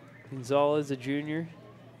 Gonzalez, a junior.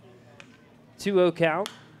 2-0 count.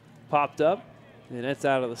 Popped up, and that's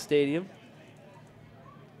out of the stadium.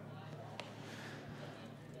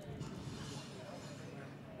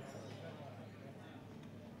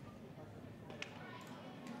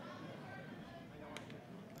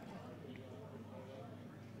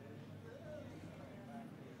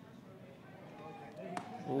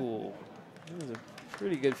 Ooh, that was a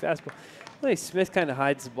pretty good fastball. I think Smith kind of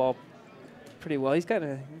hides the ball pretty well. He's kind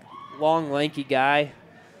of long, lanky guy.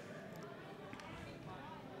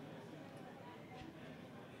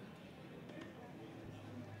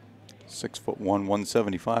 .6'1",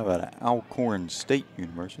 175 out of Alcorn State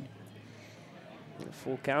University. A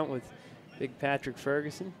full count with big Patrick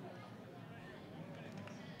Ferguson.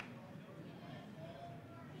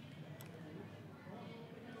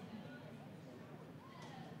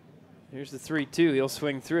 Here's the 3-2. He'll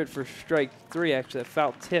swing through it for strike 3. Actually, a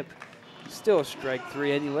foul tip. Still a strike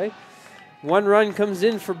 3 anyway. 1 run comes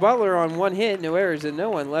in for Butler on 1 hit. No errors and no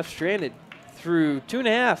one left stranded. Through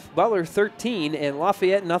 2.5, Butler 13 and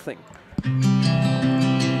Lafayette nothing.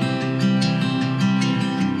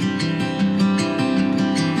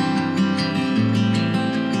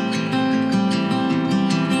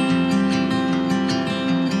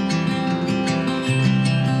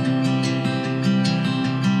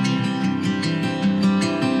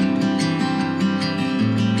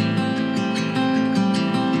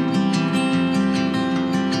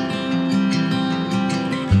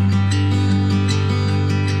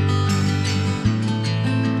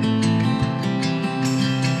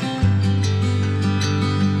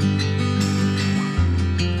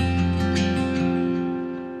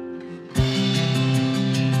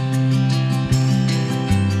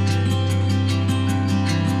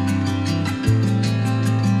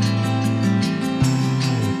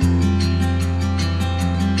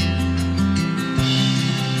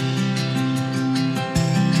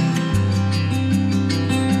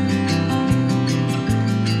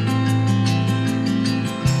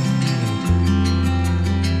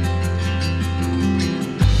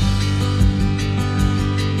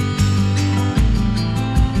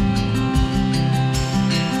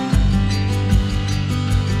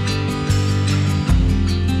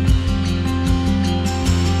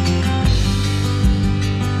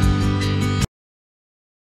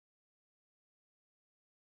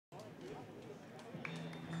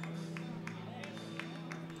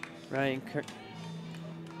 Ryan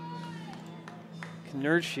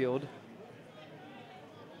Knershield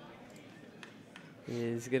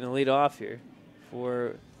is going to lead off here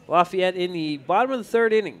for Lafayette in the bottom of the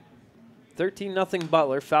third inning. 13-0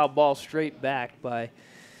 Butler. Foul ball straight back by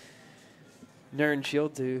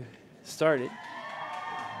Knershield to start it.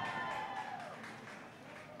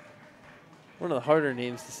 One of the harder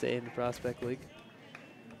names to say in the Prospect League.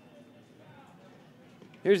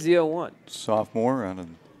 Here's the 0-1. Sophomore out of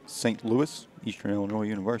St. Louis, Eastern Illinois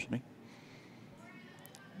University.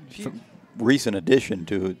 Recent addition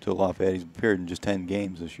to Lafayette. He's appeared in just 10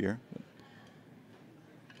 games this year.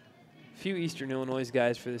 Few Eastern Illinois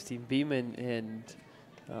guys for this team. Beeman and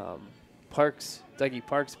Parks, Dougie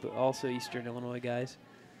Parks, but also Eastern Illinois guys.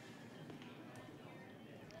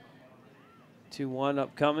 2-1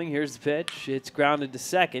 upcoming. Here's the pitch. It's grounded to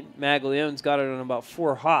second. Maglione's got it on about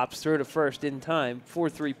 4 hops. Throw to first in time.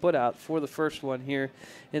 4-3 put out for the first one here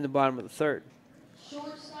in the bottom of the third.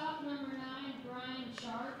 Shortstop number 9, Brian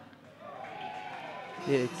Sharp.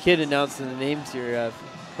 Yeah, kid announcing the names here.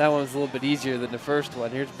 That one was a little bit easier than the first one.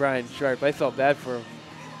 Here's Brian Sharp. I felt bad for him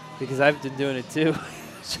because I've been doing it too.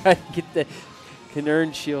 Trying to get the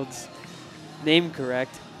Knersshield's name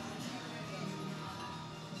correct.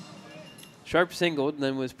 Sharp singled and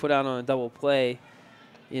then was put out on a double play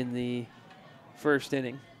in the first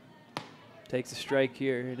inning. Takes a strike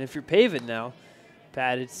here. And if you're paving now,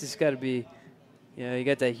 Pat, it's just got to be, you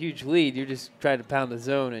got that huge lead. You're just trying to pound the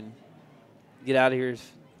zone and get out of here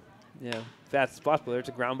as, fast as possible. There's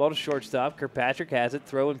a ground ball to shortstop. Kirkpatrick has it.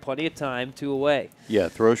 Throw in plenty of time. 2 away. Yeah,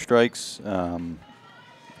 throw strikes.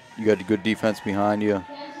 You got good defense behind you.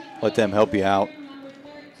 Let them help you out.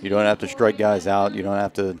 You don't have to strike guys out. You don't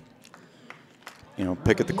have to,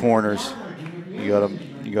 pick at the corners. You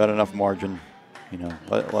got enough margin.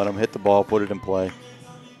 Let them hit the ball, put it in play,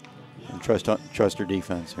 and trust your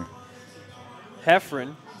defense here.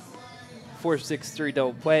 Heffron, 4-6-3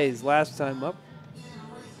 double plays last time up.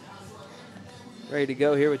 Ready to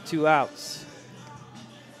go here with 2 outs.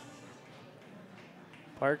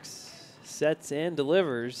 Parks sets and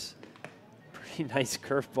delivers. Pretty nice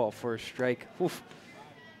curveball for a strike. Oof.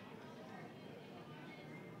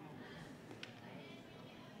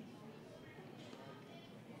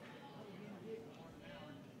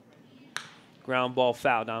 Ground ball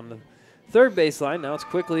foul down the third baseline. Now it's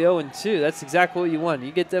quickly 0-2. That's exactly what you want.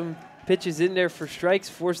 You get them pitches in there for strikes,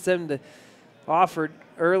 force them to offer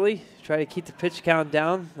early, try to keep the pitch count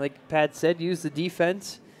down. Like Pat said, use the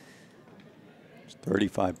defense. There's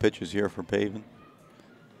 35 pitches here for Pavin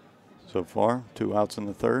so far. 2 outs in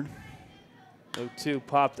the third. 0-2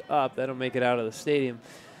 popped up. That'll make it out of the stadium.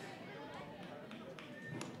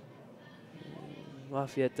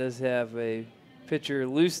 Lafayette does have a pitcher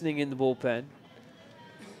loosening in the bullpen.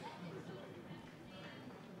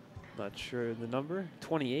 Not sure the number.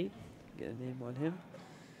 28. Get a name on him.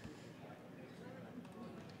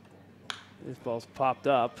 This ball's popped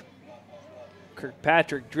up.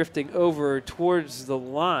 Kirkpatrick drifting over towards the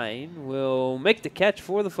line will make the catch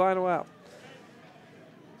for the final out.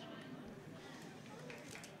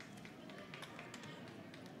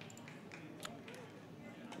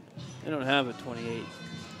 They don't have a 28,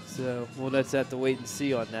 so we'll just have to wait and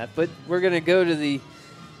see on that. But we're going to go to the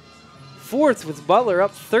fourth with Butler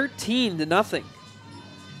up 13-0.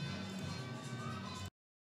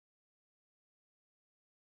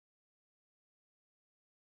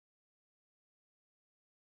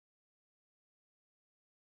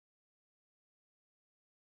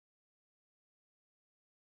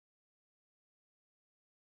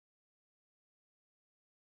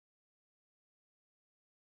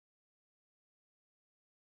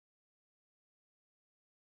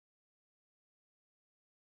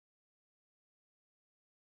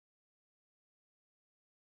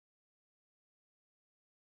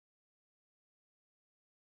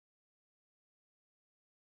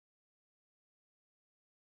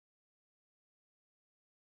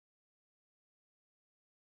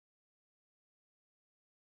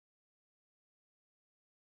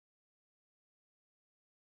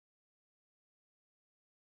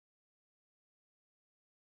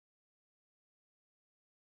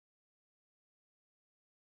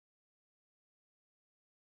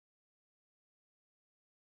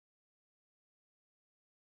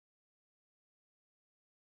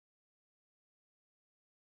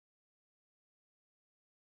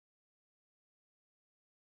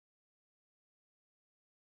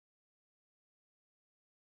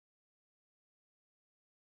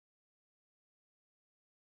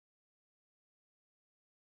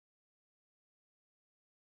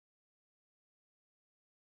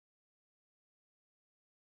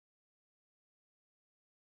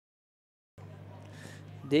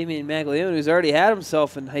 Damian Maglione, who's already had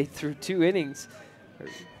himself a night through 2 innings,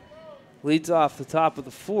 leads off the top of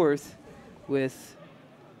the 4th with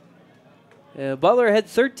Butler had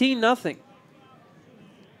 13-0.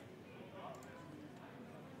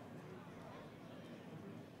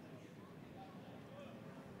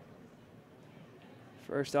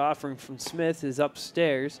 First offering from Smith is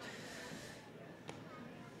upstairs.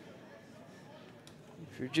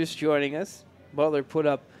 If you're just joining us, Butler put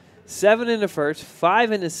up 7 in the first,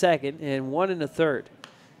 5 in the second, and 1 in the third.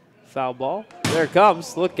 Foul ball. There it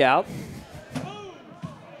comes. Look out.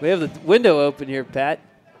 We have the window open here, Pat.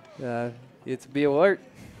 You have to be alert.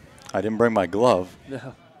 I didn't bring my glove.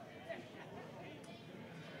 No.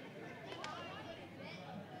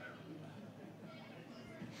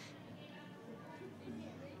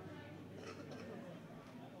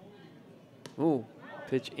 Ooh,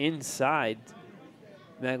 pitch inside.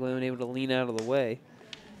 Maglione able to lean out of the way.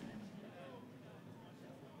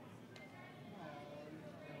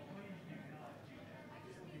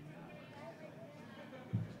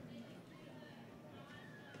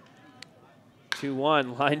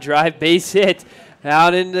 Two-one, line drive, base hit,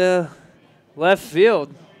 out into left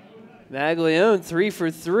field. Maglione 3 for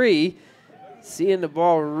 3, seeing the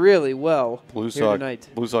ball really well here tonight.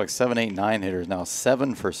 BlueSox 7, 8, 9 hitters now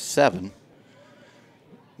 7 for 7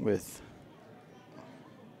 with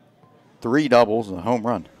 3 doubles and a home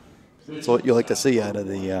run. That's what you like to see out of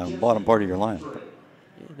the bottom part of your line.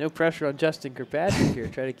 Yeah, no pressure on Justin Kirkpatrick here.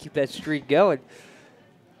 Try to keep that streak going.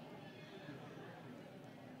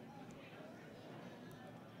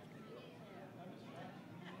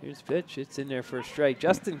 Here's the pitch. It's in there for a strike.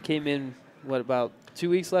 Justin came in, what, about 2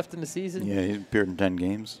 weeks left in the season? Yeah, he's appeared in 10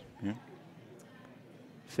 games. Yeah.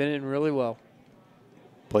 Fitting in really well.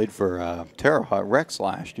 Played for Terre Haute Rex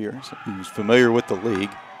last year, so he was familiar with the league.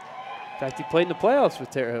 In fact, he played in the playoffs with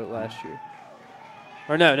Terre Haute last year.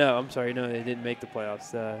 Or no, I'm sorry. No, they didn't make the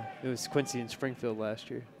playoffs. It was Quincy and Springfield last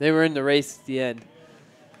year. They were in the race at the end.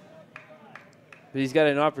 But he's got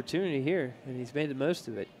an opportunity here, and he's made the most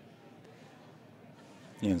of it.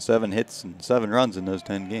 Yeah, and 7 hits and 7 runs in those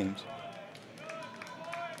 10 games.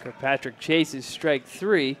 Kirkpatrick chases strike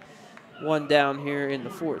 3. 1 down here in the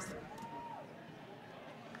 4th.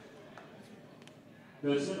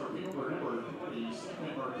 The center fielder, number 20, Stephen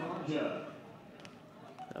Mercanja.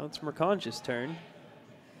 Now it's Mercanja's turn.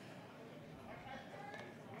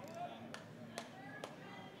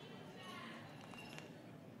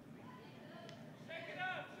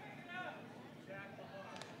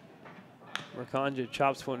 Mercanja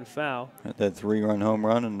chops one foul. Had that 3-run home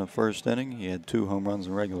run in the first inning. He had 2 home runs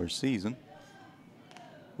in regular season.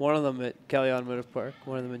 One of them at Kelly Automotive Park,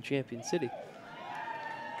 one of them in Champion City.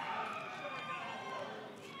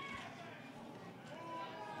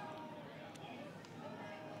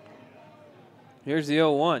 Here's the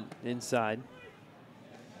 0-1 inside.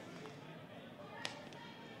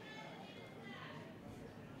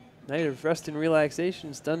 Night of rest and relaxation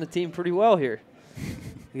has done the team pretty well here.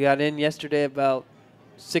 We got in yesterday about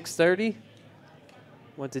 6:30.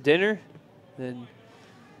 Went to dinner, then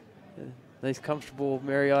a nice comfortable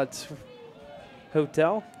Marriott's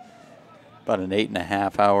hotel. About an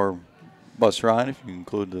 8.5-hour bus ride if you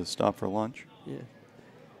include the stop for lunch. Yeah,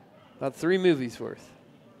 about 3 movies worth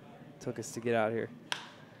took us to get out here.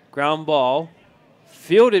 Ground ball,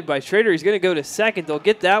 fielded by Schrader. He's going to go to second. They'll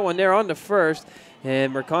get that one there on the first,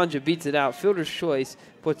 and Mercanja beats it out. Fielder's choice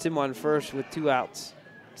puts him on first with 2 outs.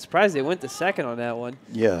 Surprised they went to second on that one.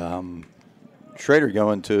 Yeah, Schrader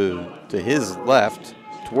going to his left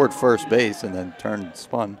toward first base and then turned and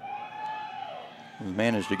spun.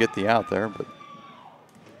 Managed to get the out there, but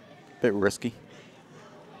a bit risky.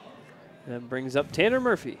 That brings up Tanner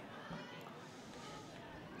Murphy.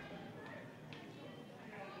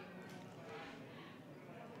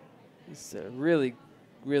 He's a really,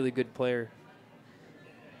 really good player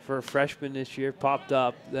for a freshman this year. Popped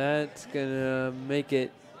up. That's going to make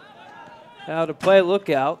it out of play. Look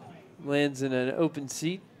out. Lands in an open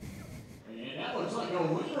seat. And that looks like a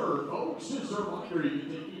winner, folks. Just a reminder, you can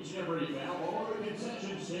take each and every foul ball to the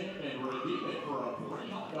concession stand and redeem it for a free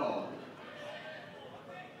hot dog.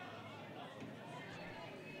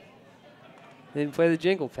 Didn't play the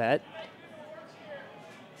jingle, Pat.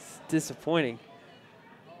 It's disappointing.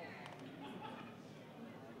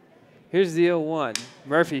 Here's the 0-1.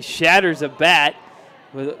 Murphy shatters a bat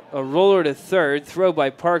with a roller to third. Throw by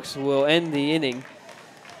Parks will end the inning.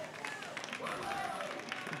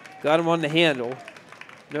 Got him on the handle.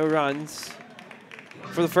 No runs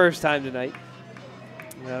for the first time tonight.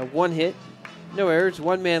 1 hit, no errors,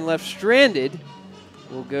 1 man left stranded.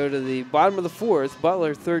 We'll go to the bottom of the 4th.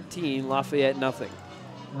 Butler 13, Lafayette nothing.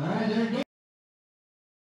 All right,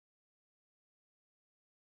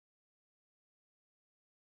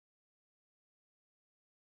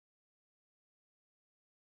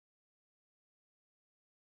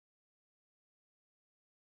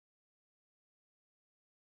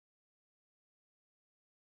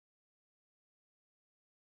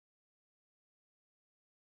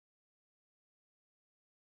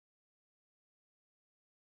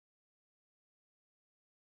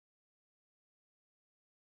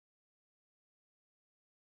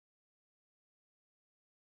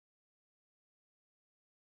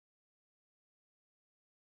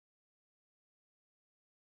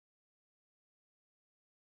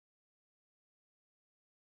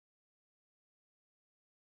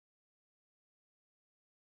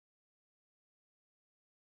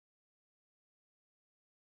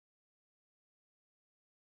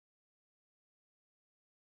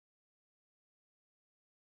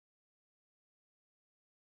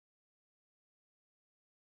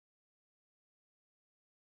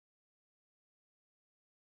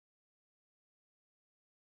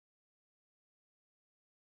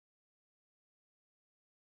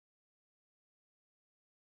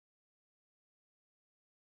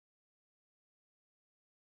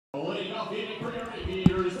 Leading off the inning for your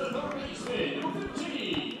Aviators, the third baseman, number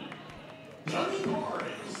 15, Dougie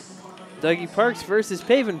Parks. Dougie Parks versus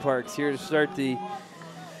Pavin Parks here to start the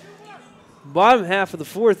bottom half of the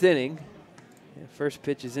fourth inning. First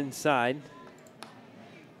pitch is inside.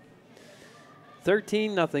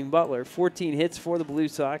 13-0 Butler. 14 hits for the Blue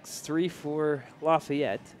Sox, 3 for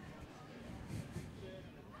Lafayette.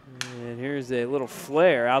 And here's a little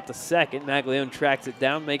flare out to second. Maglione tracks it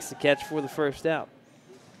down, makes the catch for the first out.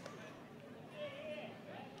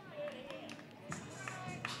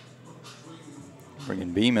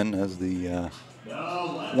 Bringing Beeman as the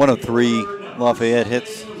one of 3 Lafayette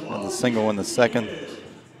hits, and the single in the second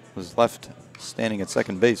was left standing at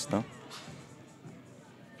second base, though.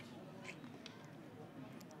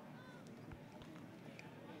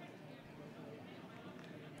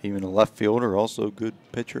 Even a left fielder, also a good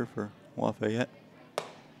pitcher for Lafayette.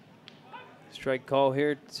 Strike call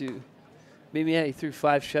here to Beeman. Yeah, he threw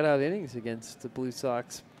 5 shutout innings against the Blue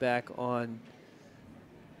Sox back on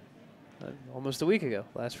almost a week ago,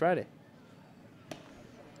 last Friday.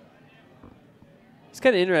 It's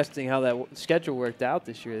kind of interesting how that schedule worked out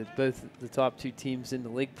this year. Both the top 2 teams in the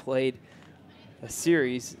league played a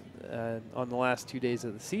series on the last 2 days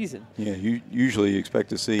of the season. Yeah, you usually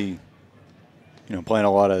expect to see, playing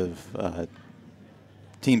a lot of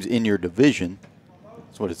teams in your division.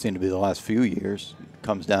 That's what it seemed to be the last few years. It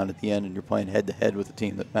comes down at the end and you're playing head-to-head with the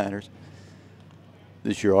team that matters.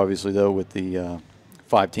 This year, obviously, though, with the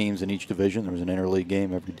 5 teams in each division, there was an interleague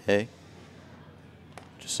game every day.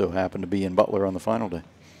 Just so happened to be in Butler on the final day.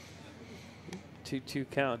 2-2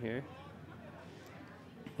 count here.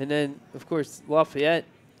 And then, of course, Lafayette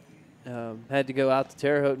had to go out to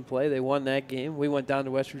Terre Haute and play. They won that game. We went down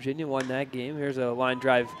to West Virginia, won that game. Here's a line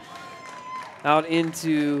drive out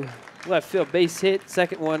into left field. Base hit,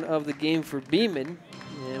 second one of the game for Beeman.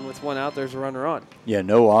 And with 1 out, there's a runner on. Yeah,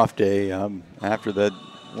 no off day after that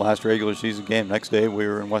last regular season game. Next day, we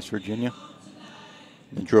were in West Virginia.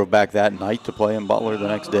 And drove back that night to play in Butler the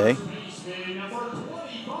next day.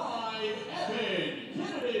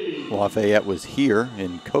 Lafayette was here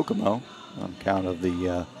in Kokomo on account of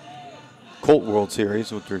the Colt World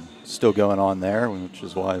Series, which are still going on there, which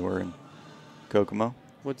is why we're in Kokomo.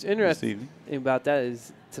 What's interesting about that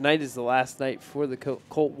is tonight is the last night for the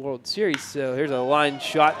Colt World Series. So here's a line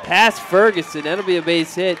shot past Ferguson. That'll be a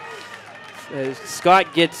base hit.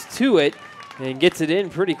 Scott gets to it and gets it in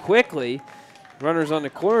pretty quickly. Runners on the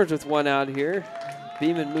corners with 1 out here.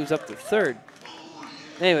 Beeman moves up to third.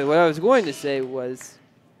 Anyway, what I was going to say was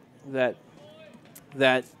that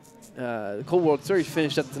the Colt World Series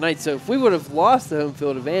finished up tonight. So if we would have lost the home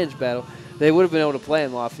field advantage battle, they would have been able to play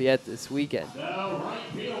in Lafayette this weekend. So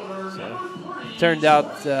turned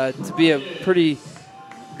out to be a pretty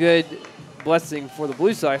good blessing for the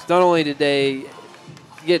Blue Sox. Not only did they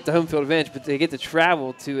get the home field advantage, but they get to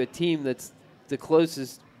travel to a team that's the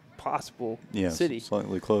closest possible city.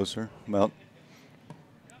 Slightly closer, about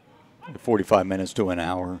 45 minutes to an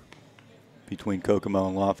hour between Kokomo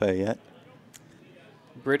and Lafayette.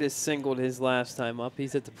 Brittis singled his last time up.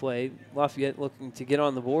 He's at the plate. Lafayette looking to get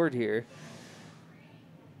on the board here.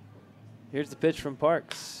 Here's the pitch from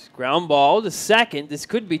Parks. Ground ball to second. This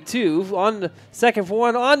could be 2. On the second for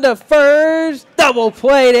 1. On to first. Double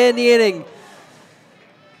play to end the inning.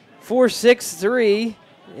 4-6-3.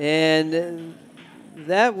 And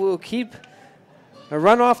that will keep a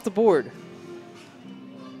run off the board.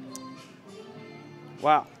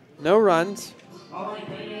 Wow. No runs.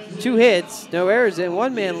 2 hits. No errors. And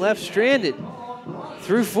 1 man left stranded.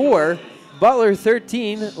 Through 4. Butler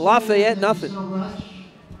 13. Lafayette nothing.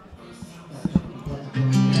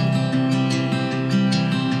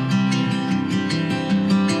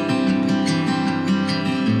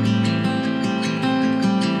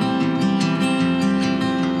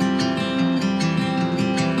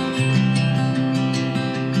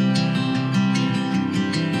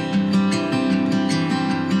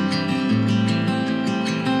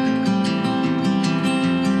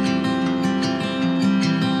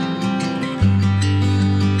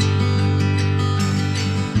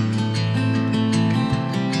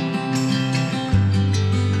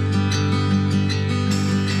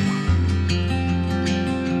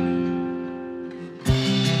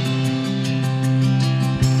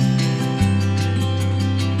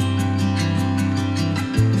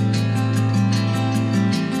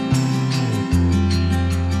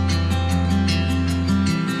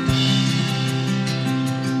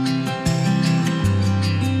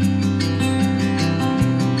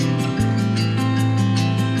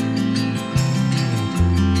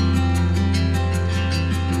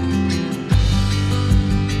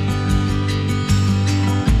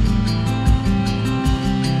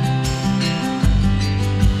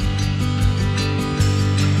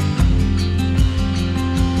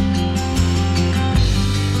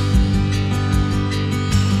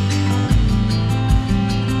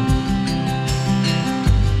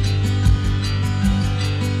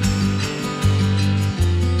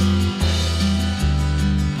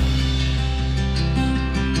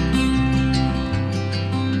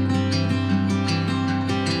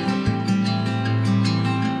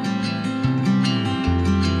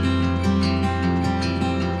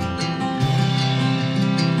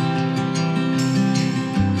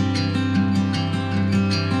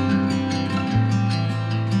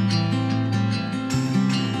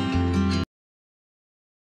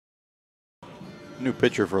 New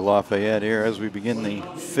pitcher for Lafayette here as we begin the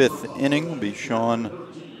 5th inning will be Sean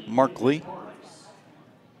Markley.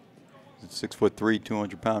 6'3",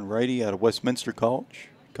 200-pound righty out of Westminster College,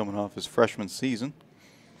 coming off his freshman season.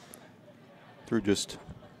 Through just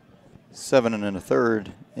 7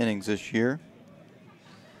 1/3 innings this year.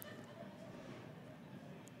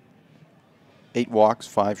 8 walks,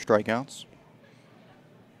 5 strikeouts.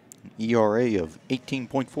 An ERA of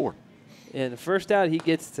 18.4. And the first out he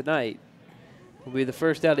gets tonight will be the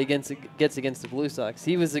first out he gets against the Blue Sox.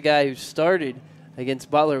 He was the guy who started against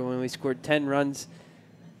Butler when we scored 10 runs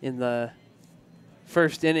in the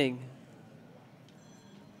first inning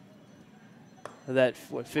of that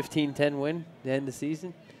 15-10 win, the end of the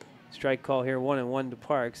season. Strike call here, 1-1 to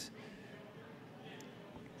Parks.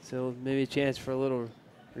 So maybe a chance for a little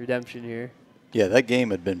redemption here. Yeah, that game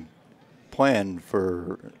had been planned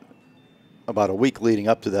for about a week leading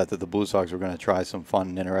up to that the Blue Sox were going to try some fun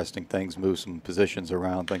and interesting things, move some positions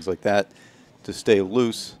around, things like that, to stay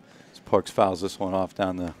loose. As Parks fouls this one off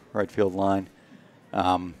down the right field line.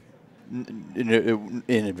 In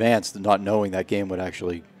advance, not knowing that game would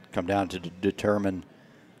actually come down to determine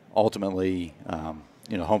ultimately,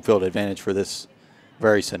 home field advantage for this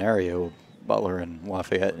very scenario, Butler and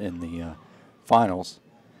Lafayette in the finals.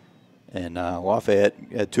 And Lafayette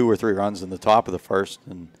had 2 or 3 runs in the top of the first,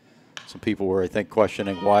 and some people were, I think,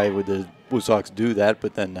 questioning why would the Blue Sox do that.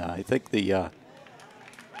 But then I think you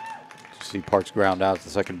see Parks ground out to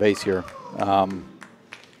second base here.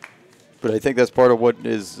 But I think that's part of what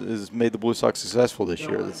is made the Blue Sox successful this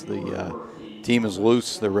year. The team is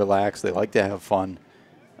loose, they're relaxed, they like to have fun.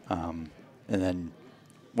 And then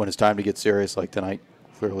when it's time to get serious like tonight,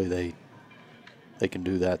 clearly they can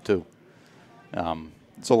do that too.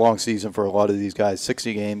 It's a long season for a lot of these guys,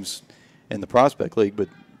 60 games in the Prospect League, but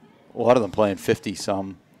a lot of them playing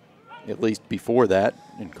 50-some, at least before that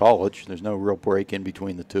in college. There's no real break in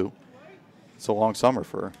between the two. It's a long summer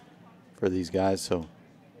for these guys, so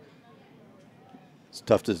it's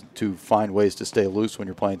tough to find ways to stay loose when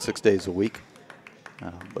you're playing 6 days a week.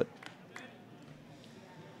 But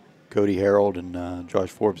Cody Harold and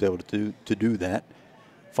Josh Forbes able to do that,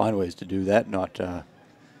 find ways to do that, not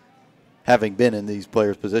having been in these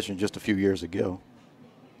players' positions just a few years ago.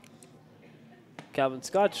 Calvin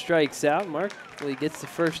Scott strikes out. Markley gets the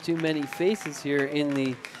first too many faces here in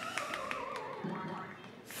the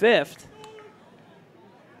 5th.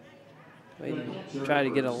 Try to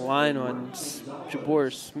get a line on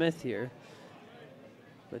Jabor Smith here,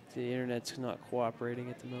 but the internet's not cooperating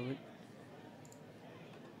at the moment.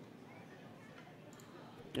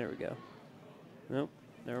 There we go. Nope,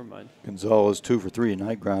 never mind. Gonzalez 2 for 3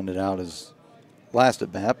 tonight, grounded out his last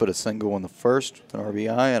at bat, but a single in the first, an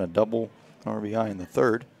RBI, and a double RBI in the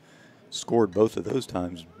third. Scored both of those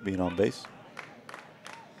times being on base.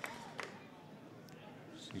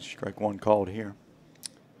 So strike one called here.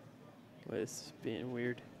 Well, it's being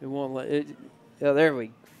weird. It won't let it. Oh, there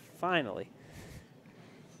we finally.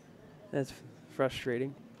 That's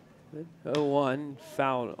frustrating. 0-1,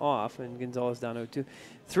 fouled off, and Gonzalez down 0-2.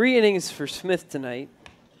 3 innings for Smith tonight.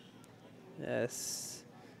 6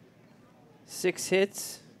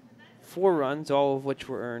 hits, 4 runs, all of which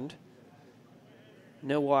were earned.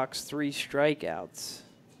 No walks, 3 strikeouts.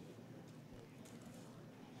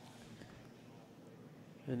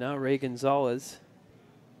 And now Ray Gonzalez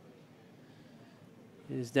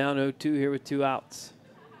is down 0-2 here with 2 outs.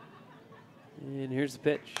 And here's the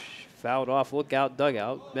pitch. Fouled off, look out,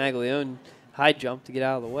 dugout. Maglione high jump to get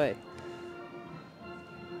out of the way.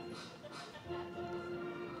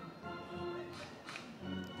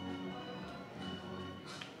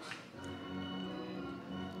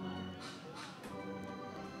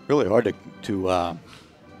 Really hard to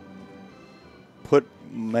put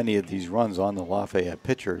many of these runs on the Lafayette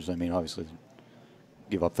pitchers. I mean, obviously,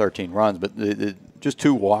 give up 13 runs, but just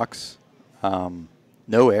 2 walks,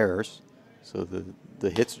 no errors. So the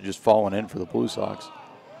hits are just falling in for the Blue Sox.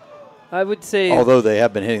 I would say, although they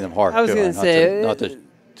have been hitting them hard. I was going to say, not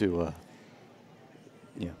to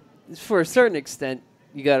for a certain extent,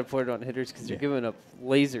 you got to put it on hitters because they're giving up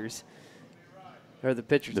lasers, or the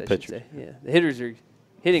pitchers, I should say. Yeah, the hitters are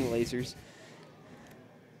hitting lasers.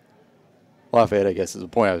 Lafayette, I guess, is the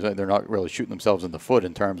point. I was saying they're not really shooting themselves in the foot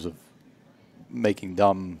in terms of making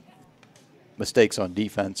dumb mistakes on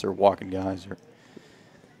defense or walking guys. Or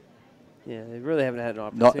yeah, they really haven't had an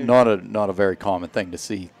opportunity. Not a very common thing to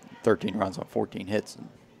see 13 runs on 14 hits and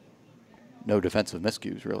no defensive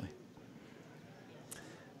miscues, really.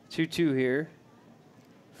 2-2 here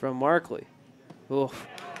from Markley. Oh,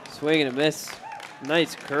 swing and a miss.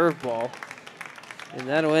 Nice curveball. And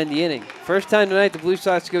that'll end the inning. First time tonight the Blue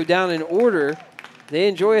Sox go down in order They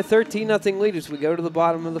enjoy a 13-0 lead as we go to the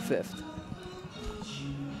bottom of the 5th.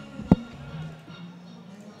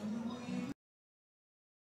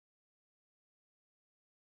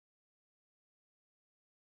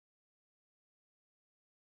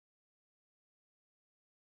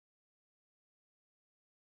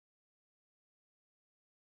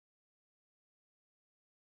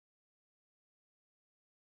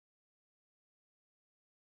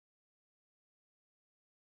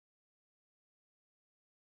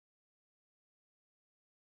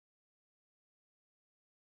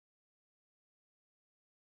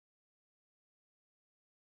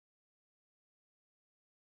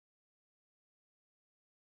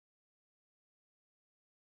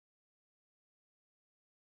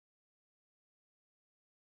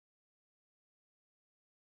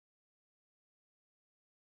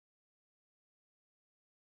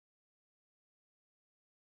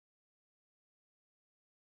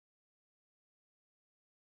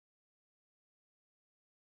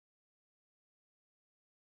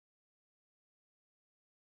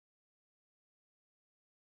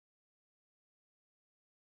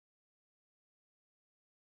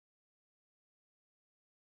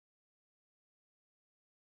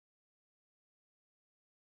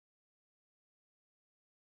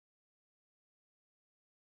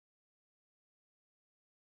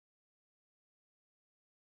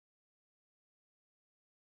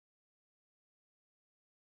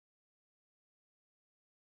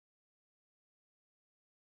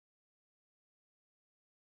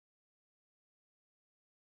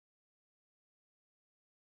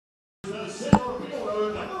 The center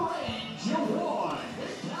fielder, number 8, Juwan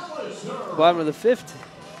McAllister. Bottom of the 5th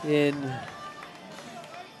in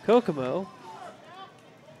Kokomo.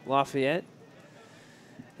 Lafayette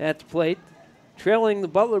at the plate, trailing the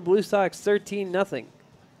Butler BlueSox 13-0.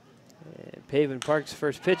 And Pavin Park's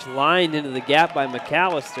first pitch lined into the gap by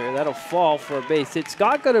McAllister. That'll fall for a base hit.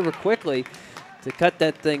 Scott got over quickly to cut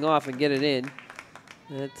that thing off and get it in.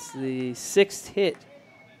 That's the 6th hit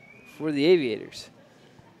for the Aviators.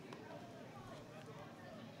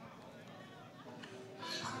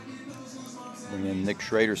 Bring in Nick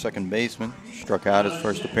Schrader, second baseman. Struck out his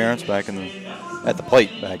first appearance back in at the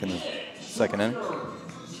plate back in the 2nd inning.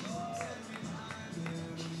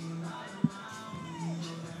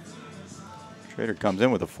 Schrader comes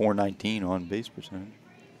in with a .419 on base percentage.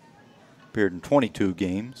 Appeared in 22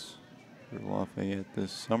 games for Lafayette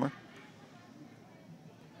this summer.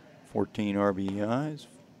 14 RBIs,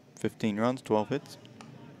 15 runs, 12 hits.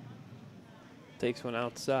 Takes one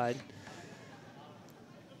outside.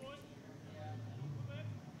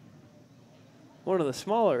 One of the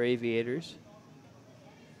smaller Aviators,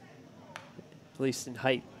 at least in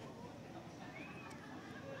height.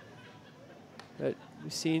 But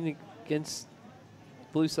we've seen against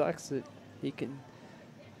BlueSox that he can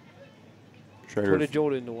Schrader, put a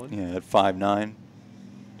jolt into one. yeah, at 5'9".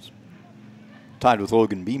 Tied with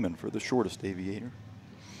Logan Beeman for the shortest Aviator.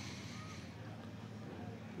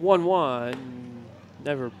 1-1,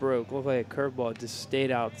 never broke. Looked like a curveball, just stayed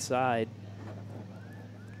outside.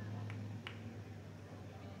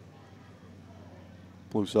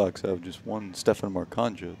 BlueSox have just one. Stefan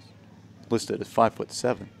Marcanjas, listed as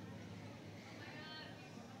 5'7".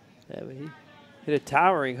 Yeah, but he hit a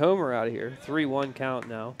towering homer out of here. 3-1 count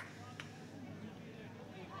now.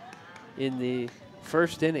 In the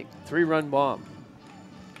 1st inning, 3-run bomb.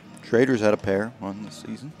 Schrader's had a pair on the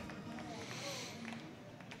season.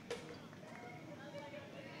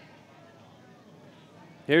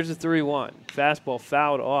 Here's the 3-1. Fastball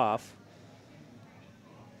fouled off.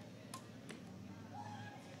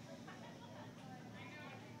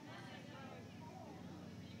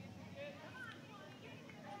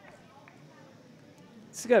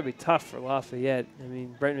 This has got to be tough for Lafayette. I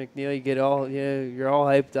mean, Brent McNeil, you get all, you're all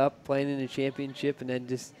hyped up playing in the championship, and then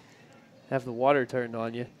just have the water turned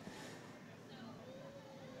on you.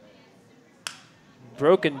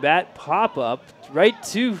 Broken bat pop up right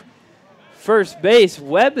to first base.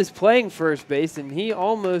 Webb is playing first base, and he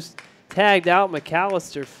almost tagged out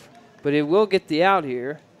McAllister, but it will get the out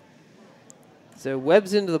here. So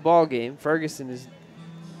Webb's into the ball game. Ferguson is,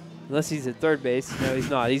 unless he's at third base. No, he's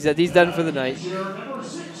not. He's done for the night.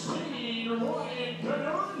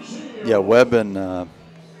 Yeah, Webb and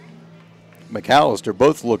McAllister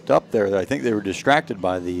both looked up there. I think they were distracted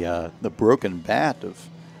by the broken bat of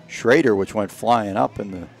Schrader, which went flying up in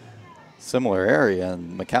the similar area,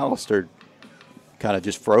 and McAllister kind of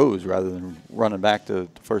just froze rather than running back to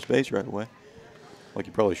first base right away, like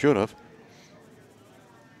he probably should have.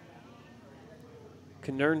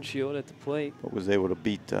 Shield at the plate. But was able to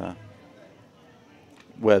beat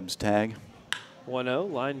Webb's tag.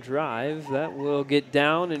 1-0, line drive. That will get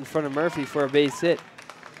down in front of Murphy for a base hit.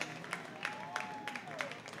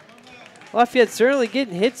 Lafayette certainly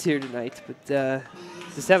getting hits here tonight, but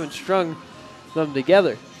just haven't strung them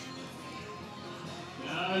together.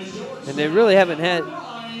 And they really haven't had,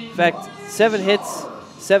 in fact, 7 hits,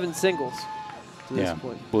 7 singles to this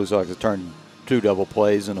point. Blue Sox have turned 2 double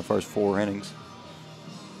plays in the first 4 innings.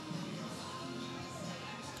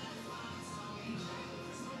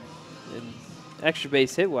 And extra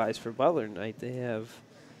base hit wise for Butler tonight, they have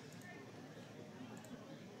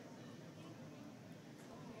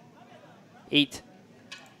 8.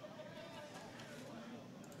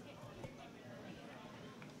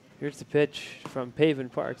 Here's the pitch from Pavin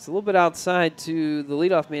Parks. A little bit outside to the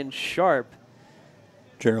leadoff man, Sharp.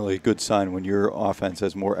 Generally a good sign when your offense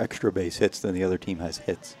has more extra base hits than the other team has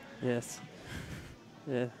hits. Yes.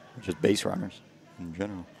 Yeah. Just base runners in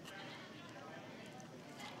general.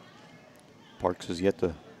 Parks has yet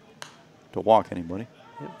to walk anybody.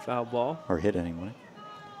 Yep, foul ball. Or hit anybody.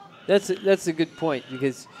 That's a good point,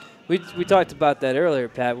 because we talked about that earlier,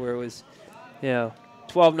 Pat, where it was,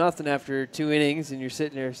 12-0 after 2 innings, and you're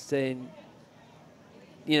sitting there saying,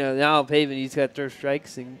 now Pavin, he's got to throw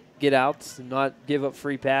strikes and get outs and not give up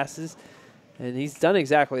free passes. And he's done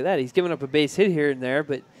exactly that. He's given up a base hit here and there,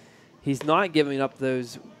 but he's not giving up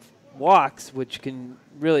those walks, which can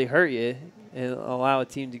really hurt you and allow a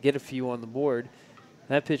team to get a few on the board.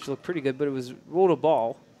 That pitch looked pretty good, but it was rolled a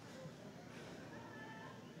ball.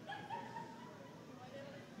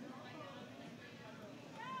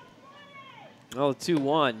 Oh,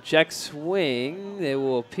 2-1. Check swing. They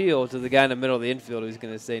will appeal to the guy in the middle of the infield who's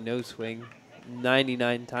going to say no swing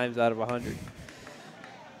 99 times out of 100.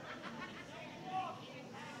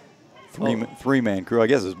 Three-man crew, I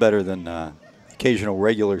guess, is better than occasional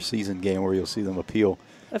regular season game where you'll see them appeal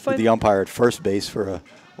to the umpire at first base for a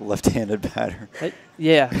left-handed batter.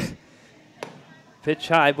 Yeah. Pitch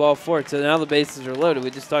high, ball forward. So now the bases are loaded.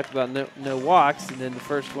 We just talked about no walks, and then the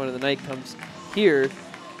first one of the night comes here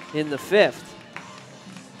in the 5th.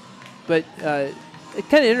 But it's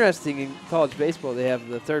kind of interesting in college baseball. They have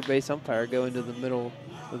the third base umpire go into the middle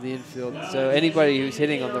of the infield. So anybody who's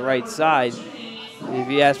hitting on the right side, if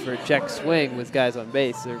you ask for a check swing with guys on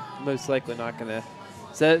base, they're most likely not going to.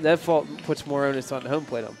 So that fault puts more onus on the home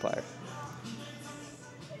plate umpire.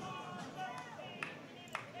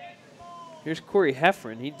 Here's Corey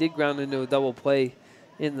Heffron. He did ground into a double play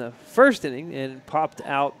in the first inning and popped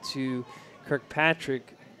out to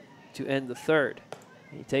Kirkpatrick to end the 3rd.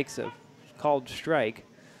 He takes a called strike.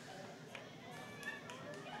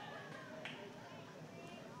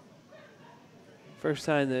 First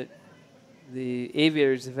time that the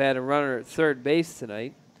Aviators have had a runner at third base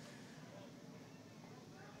tonight.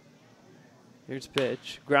 Here's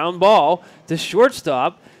pitch. Ground ball to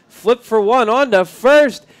shortstop. Flip for one on to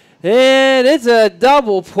first. And it's a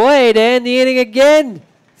double play to end the inning again.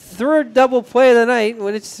 Third double play of the night.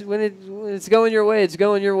 When it's going your way, it's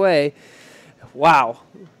going your way. Wow.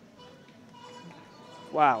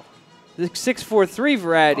 Wow. The 6-4-3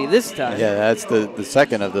 variety this time. Yeah, that's the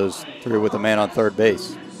second of those 3 with a man on third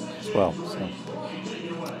base as well. So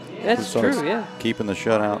that's true, yeah. Keeping the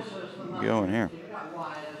shutout going here.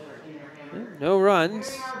 No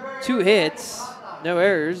runs, 2 hits, no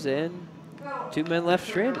errors, and 2 men left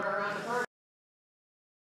stranded.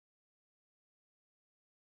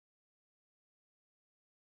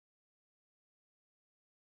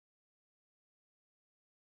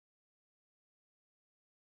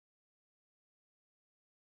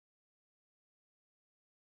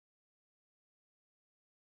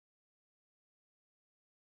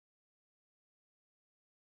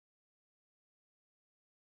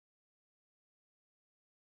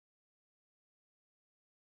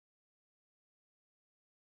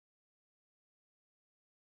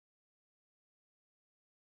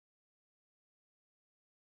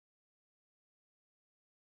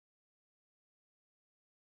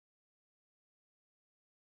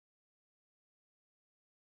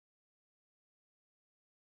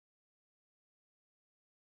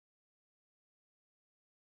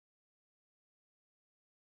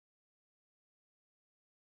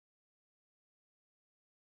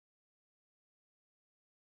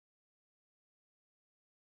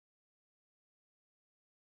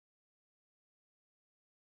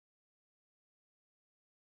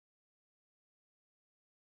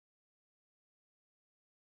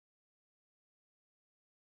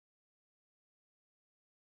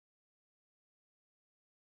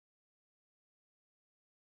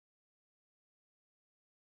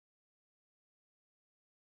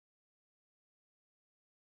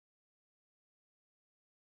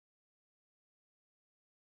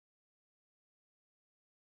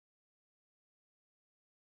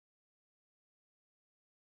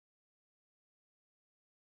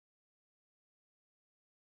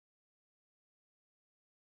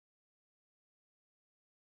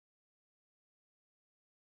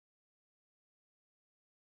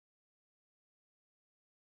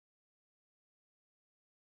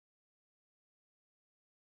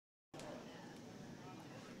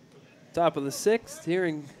 Top of the 6th here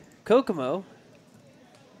in Kokomo,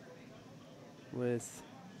 with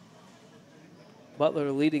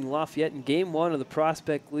Butler leading Lafayette in Game 1 of the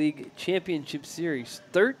Prospect League Championship Series,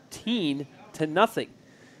 13-0.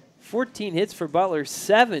 14 hits for Butler,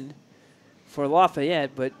 7 for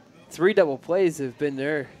Lafayette, but 3 double plays have been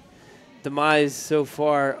their demise so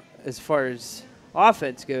far as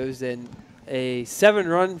offense goes, and a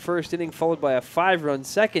 7-run first inning followed by a 5-run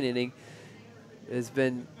second inning has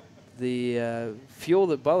been the fuel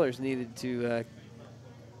that Butler's needed to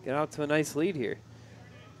get out to a nice lead here.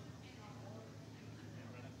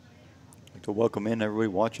 I'd like to welcome in everybody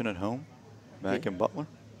watching at home back in Butler.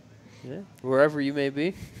 Yeah, wherever you may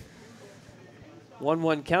be.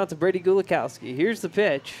 1-1 count to Brady Gulikowski. Here's the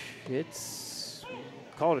pitch. It's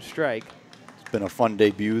called a strike. It's been a fun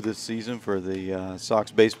debut this season for the Sox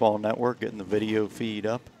Baseball Network, getting the video feed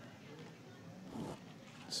up.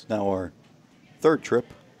 It's now our 3rd trip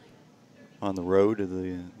on the road of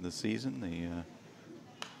the season. It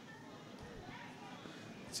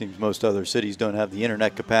seems most other cities don't have the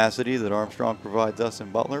internet capacity that Armstrong provides us in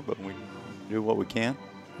Butler, but we do what we can.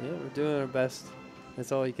 Yeah, we're doing our best.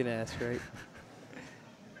 That's all you can ask, right?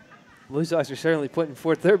 Blue Sox are certainly putting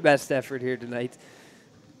forth their best effort here tonight.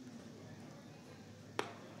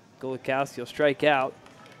 Gulikowski will strike out.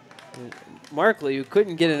 Markley, who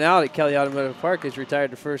couldn't get an out at Kelly Automotive Park, has retired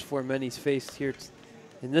the first 4 men he's faced here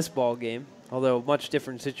in this ball game, although a much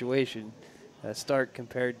different situation start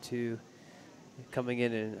compared to coming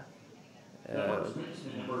in a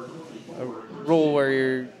role where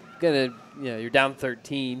you're down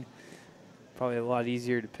 13. Probably a lot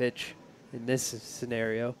easier to pitch in this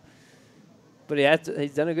scenario. But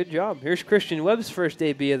he's done a good job. Here's Christian Webb's first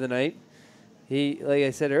debut of the night. He, like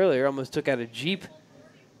I said earlier, almost took out a Jeep.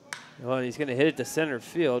 Well, he's going to hit it to center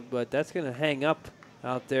field, but that's going to hang up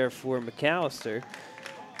out there for McAllister.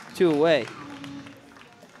 2 away.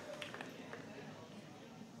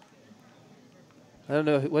 I don't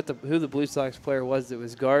know who the Blue Sox player was that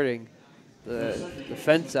was guarding the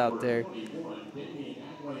fence out there,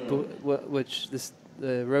 which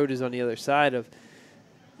the road is on the other side of.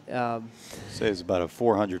 Say it's about a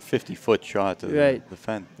 450-foot shot to the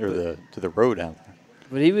fence or to the road out there.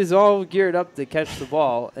 But he was all geared up to catch the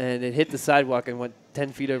ball, and it hit the sidewalk and went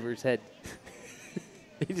 10 feet over his head.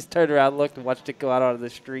 He just turned around, looked, and watched it go out onto the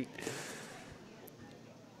street.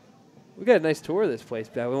 We got a nice tour of this place,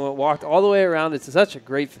 Pat. We walked all the way around. It's such a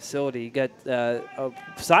great facility. You got a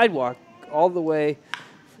sidewalk all the way.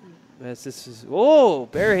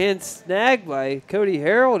 Bare hand snag by Cody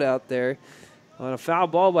Harold out there on a foul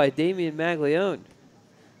ball by Damian Maglione.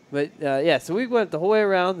 But so we went the whole way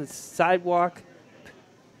around the sidewalk,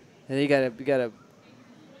 and you got a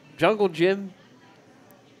jungle gym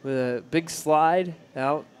with a big slide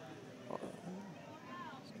out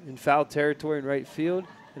in foul territory in right field.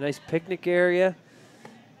 A nice picnic area.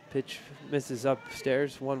 Pitch misses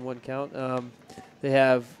upstairs, 1-1 count. They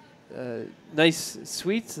have nice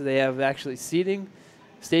suites. They have actually stadium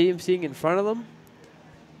seating in front of them.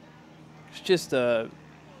 It's just a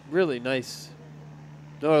really nice,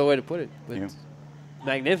 no other way to put it, but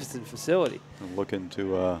magnificent facility. I'm looking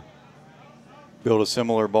to build a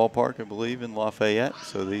similar ballpark, I believe, in Lafayette.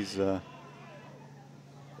 So these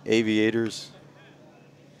Aviators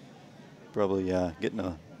probably getting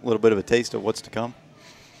a little bit of a taste of what's to come.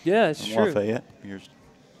 Yeah, it's true. Lafayette.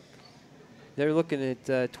 They're looking at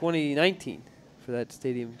 2019 for that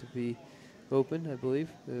stadium to be open, I believe.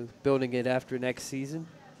 They're building it after next season.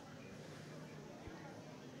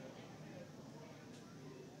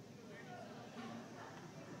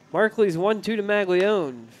 Markley's 1-2 to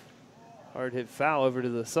Maglione. Hard hit foul over to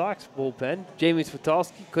the Sox bullpen. Jamie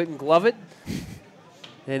Switalski couldn't glove it.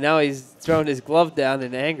 And now he's throwing his glove down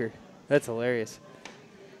in anger. That's hilarious.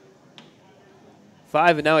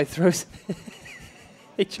 5, and now he throws.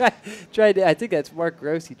 He tried to, I think that's Mark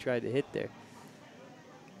Gross he tried to hit there.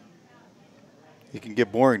 It can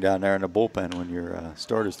get boring down there in the bullpen when your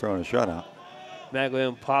starter's throwing a shutout.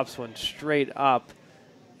 Maglione pops one straight up.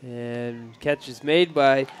 And catch is made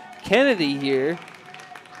by Kennedy here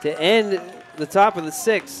to end the top of the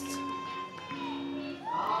 6th.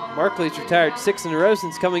 Markley's retired 6 in a row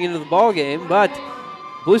since coming into the ball game, but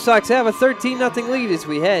Blue Sox have a 13-0 lead as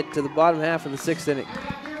we head to the bottom half of the 6th inning.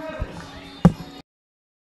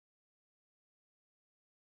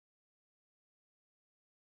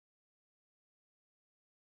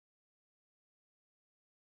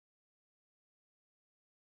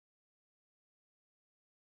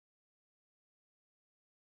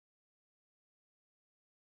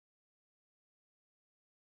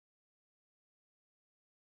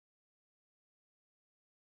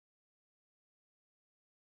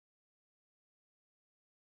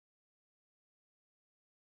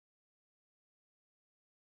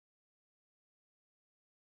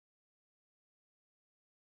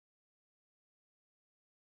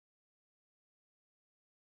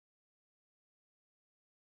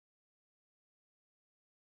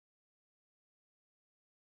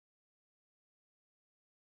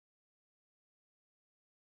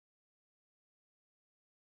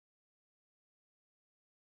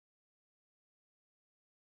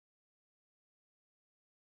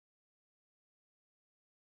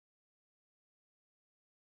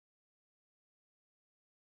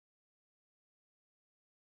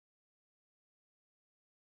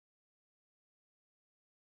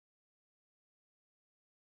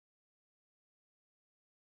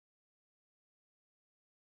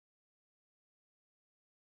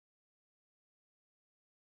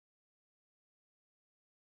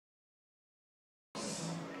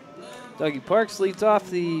 Dougie Parks leads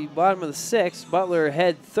off the bottom of the 6th. Butler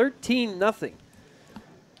ahead 13-0.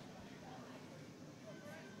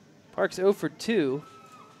 Parks 0 for 2.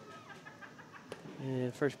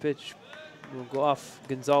 And first pitch will go off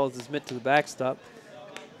Gonzalez's mitt to the backstop.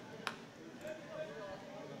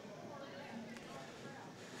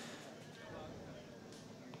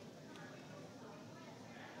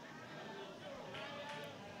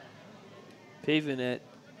 Pavin at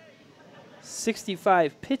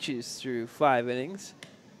 65 pitches through 5 innings.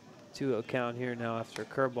 2-0 count here now after a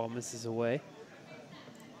curveball misses away.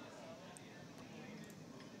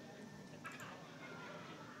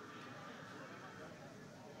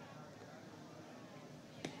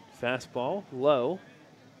 Fastball, low.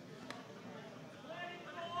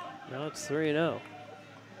 Now it's 3-0.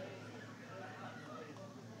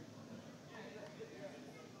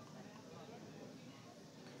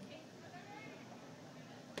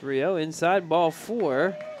 Inside, ball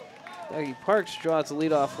 4. Dougie Parks draws a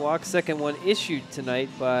leadoff walk. Second one issued tonight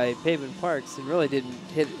by Pavin Parks, and really didn't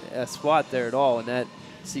hit a spot there at all in that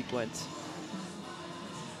sequence,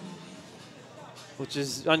 which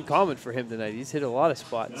is uncommon for him tonight. He's hit a lot of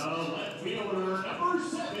spots.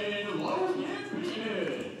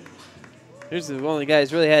 Here's the only guy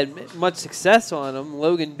who's really had much success on him,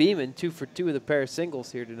 Logan Beeman, 2 for 2 with a pair of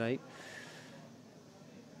singles here tonight.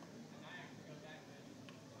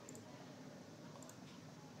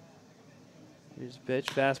 Here's a pitch,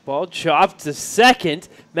 fastball, chopped to second.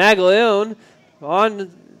 Maglione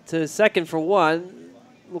on to second for 1.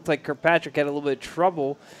 Looked like Kirkpatrick had a little bit of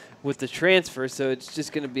trouble with the transfer, so it's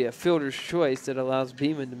just going to be a fielder's choice that allows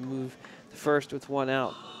Beeman to move to first with 1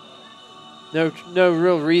 out. No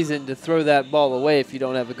real reason to throw that ball away if you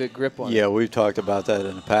don't have a good grip on it. Yeah, we've talked about that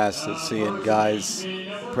in the past, that seeing guys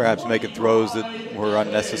perhaps making throws that were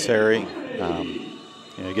unnecessary.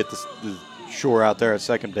 You get the shore out there at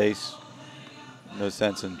second base. No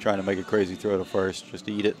sense in trying to make a crazy throw to first. Just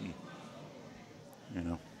eat it,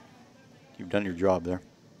 and you've done your job there.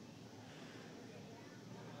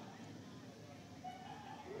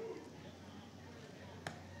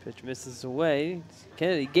 Pitch misses away.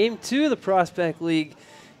 Kennedy, game 2 of the Prospect League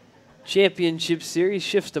Championship Series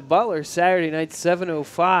shifts to Butler Saturday night,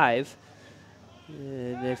 7:05.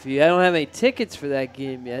 And if you don't have any tickets for that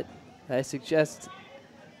game yet, I suggest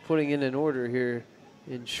putting in an order here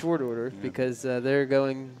in short order, because they're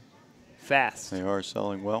going fast. They are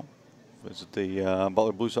selling well. Visit the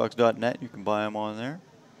ButlerBlueSox.net. You can buy them on there.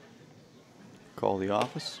 Call the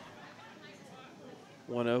office.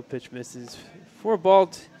 1-0, pitch misses. 4-ball.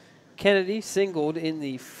 Kennedy singled in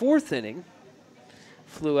the 4th inning.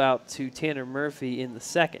 Flew out to Tanner Murphy in the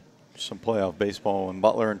 2nd. Some playoff baseball in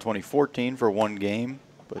Butler in 2014 for 1 game.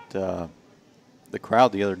 But the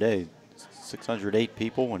crowd the other day, 608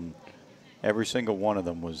 people, and every single one of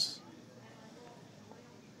them was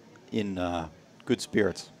in good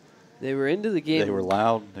spirits. They were into the game. They were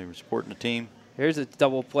loud. They were supporting the team. Here's a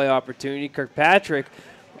double play opportunity. Kirkpatrick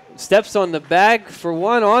steps on the bag for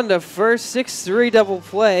 1 on to first. 6-3 double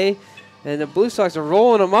play. And the Blue Sox are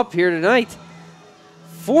rolling them up here tonight.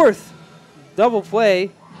 4th double play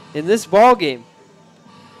in this ball game.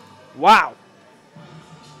 Wow.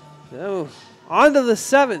 So on to the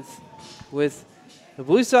 7th with the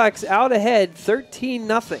Blue Sox out ahead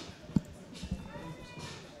 13-0.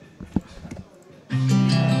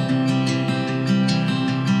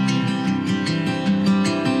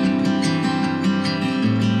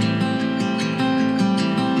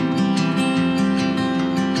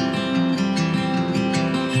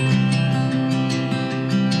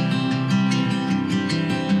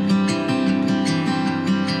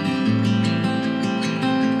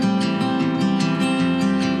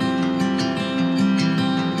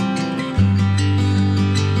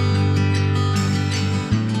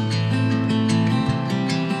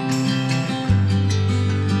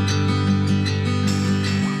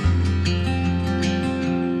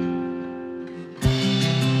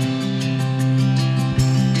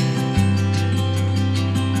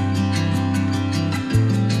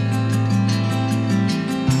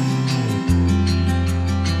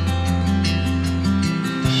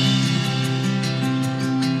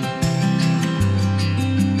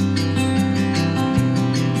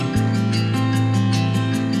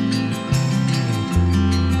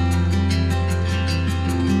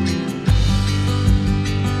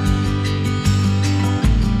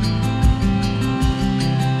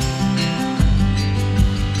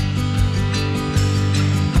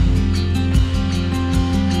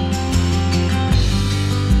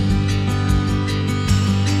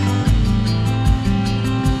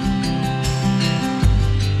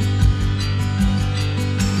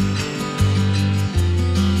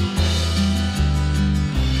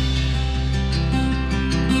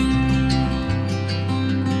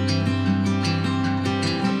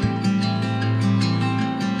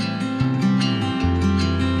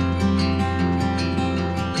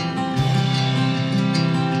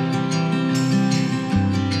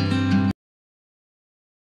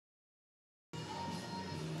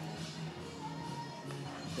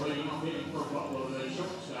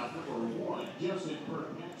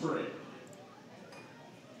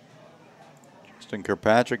 Justin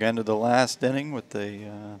Kirkpatrick ended the last inning with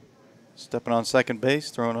a stepping on second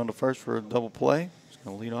base, throwing on to first for a double play. He's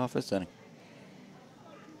going to lead off this inning.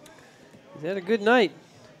 He's had a good night.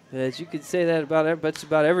 As you could say that about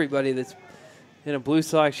everybody that's in a Blue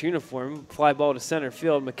Sox uniform. Fly ball to center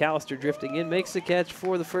field. McAllister drifting in, makes the catch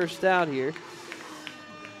for the first out here.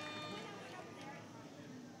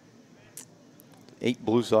 8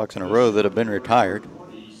 Blue Sox in a row that have been retired.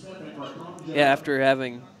 Yeah, after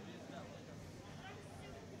having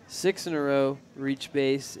 6 in a row reach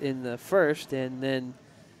base in the first, and then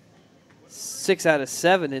 6 out of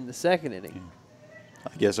 7 in the second inning.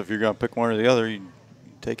 I guess if you're going to pick one or the other, you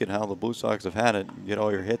take it how the Blue Sox have had it. You get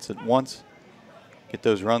all your hits at once, get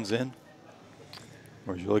those runs in.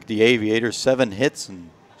 Or you look at the Aviators, 7 hits and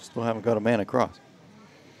still haven't got a man across.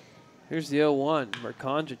 Here's the 0-1.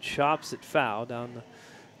 Mercanja chops it foul down the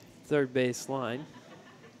third base line.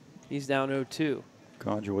 He's down 0-2.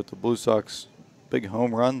 Conjure with the Blue Sox big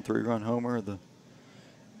home run, 3-run homer of the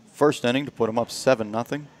first inning to put them up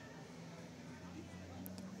 7-0.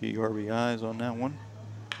 3 RBIs on that one.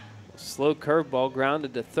 Slow curveball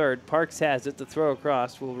grounded to third. Parks has it. The throw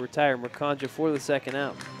across will retire Mercanja for the second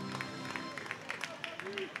out.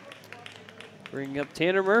 Bringing up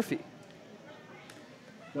Tanner Murphy.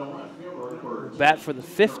 Bat for the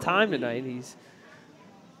 5th time tonight. He's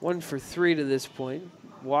 1 for 3 to this point.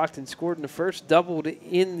 Walked and scored in the first, doubled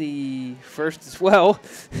in the first as well.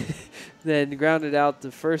 Then grounded out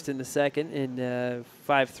the first in the second, and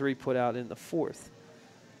 5-3 put out in the fourth.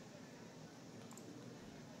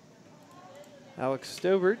 Alex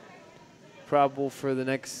Stobert, probable for the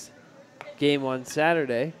next game on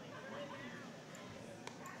Saturday.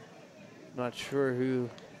 Not sure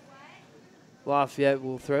who Lafayette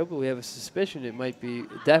will throw, but we have a suspicion it might be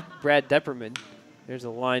Brad Depperman. There's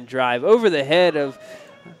a line drive over the head of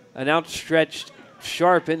an outstretched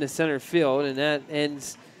Sharp into center field, and that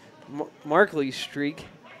ends Markley's streak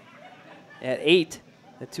at 8,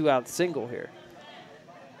 a 2-out single here.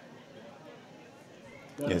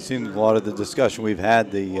 Yeah, it seems a lot of the discussion we've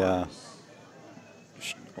had, a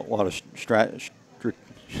lot of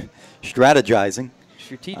strategizing.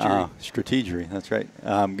 Strategery. That's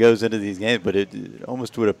right. Goes into these games, but it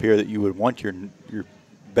almost would appear that you would want your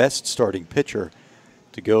best starting pitcher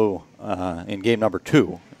to go in game number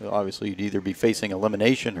 2. Obviously, you'd either be facing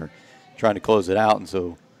elimination or trying to close it out. And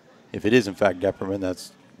so if it is, in fact, Depperman,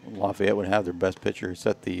 that's Lafayette would have their best pitcher.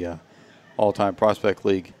 Set the all-time Prospect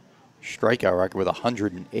League strikeout record with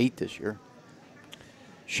 108 this year.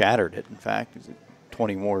 Shattered it, in fact. He's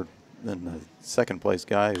 20 more than the second-place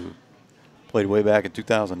guy who played way back in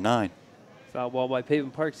 2009. Foul ball by Pavin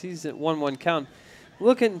Parks. He's at 1-1 count.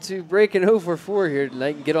 Looking to break an 0-for-4 here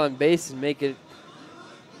tonight and get on base and make it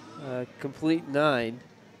a complete 9.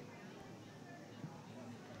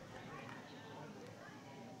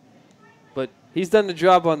 But he's done the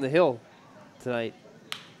job on the hill tonight.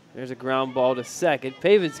 There's a ground ball to second.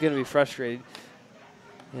 Pavin's going to be frustrated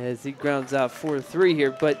as he grounds out 4-3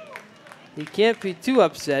 here, but he can't be too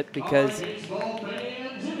upset because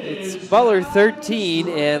it's Butler 13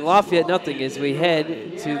 and Lafayette nothing as we head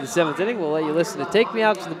to the 7th inning. We'll let you listen to Take Me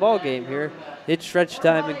Out to the Ball Game here. It's stretch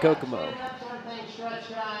time in Kokomo.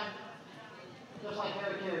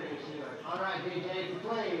 All right, DJ,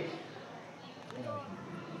 please.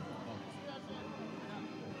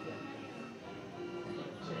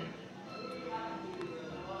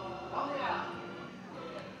 Oh, yeah.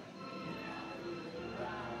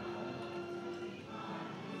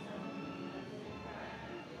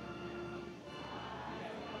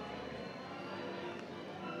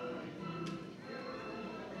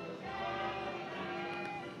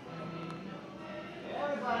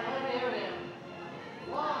 Everybody, let me hear him.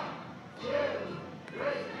 1, 2, 3.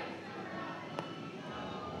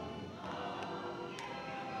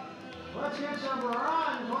 Let's get some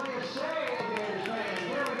runs. What do you say, Aviators fans?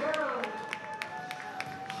 Here we go.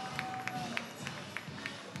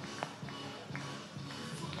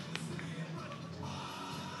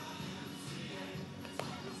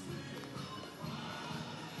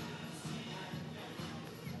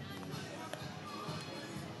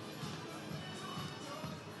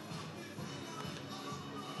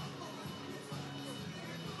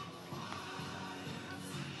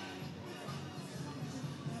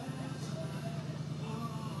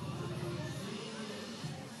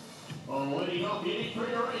 Leading off hitting for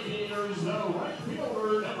your Aviators, the right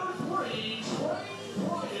fielder, number 3, Trey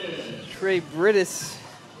Bryant. Trey Brittis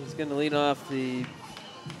is going to lead off the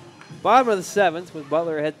bottom of the 7th with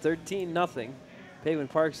Butler ahead 13-0. Pavin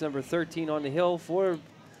Parks, number 13 on the hill for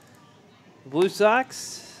the Blue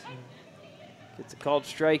Sox. Gets a called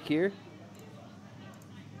strike here.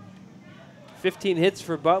 15 hits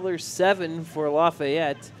for Butler, 7 for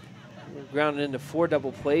Lafayette. We're grounded into 4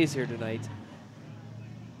 double plays here tonight.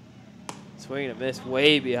 Swing and a miss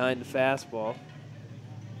way behind the fastball.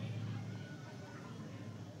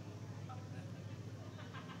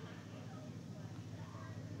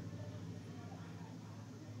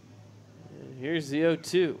 And here's the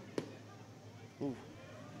 0-2. Ooh,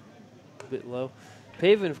 a bit low.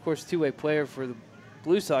 Pavin, of course, two-way player for the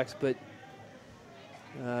BlueSox, but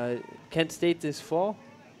Kent State this fall.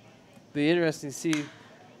 Be interesting to see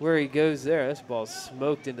where he goes there. This ball's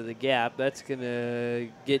smoked into the gap. That's going to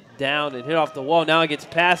get down and hit off the wall. Now it gets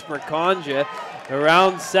past Mercanja.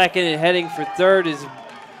 Around second and heading for third is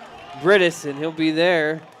Brittis, and he'll be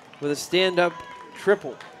there with a stand-up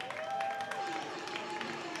triple.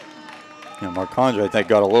 Yeah, Marcandre, I think,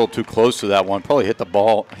 got a little too close to that one. Probably hit the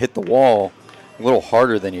wall a little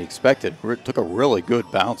harder than he expected. Took a really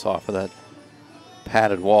good bounce off of that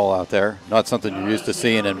padded wall out there. Not something you're used to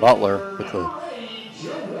seeing in Butler with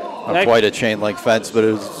not quite a chain link fence, but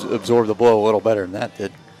it absorbed the blow a little better than that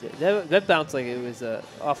did. That bounced like it was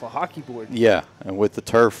off a hockey board. Yeah, and with the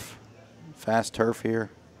turf, fast turf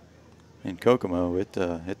here in Kokomo, it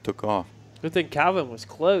took off. Good thing Calvin was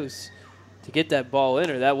close to get that ball in,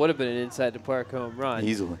 or that would have been an inside the park home run.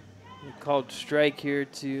 Easily. He called strike here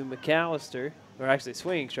to McAllister, or actually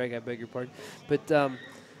swinging strike, I beg your pardon. But as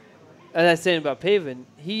I was saying about Pavin,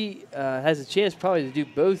 he has a chance probably to do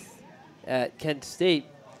both at Kent State.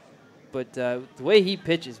 But the way he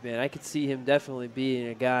pitches, man, I could see him definitely being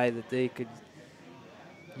a guy that they could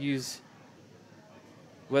use,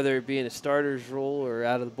 whether it be in a starter's role or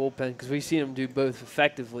out of the bullpen, because we've seen him do both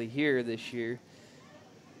effectively here this year.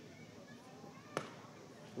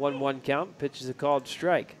 1-1 count, pitch is a called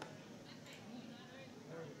strike.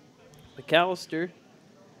 McAllister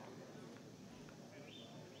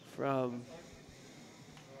from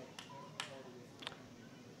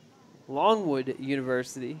Longwood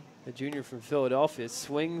University, a junior from Philadelphia,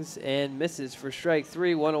 swings and misses for strike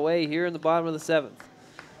 3, 1 away here in the bottom of the 7th.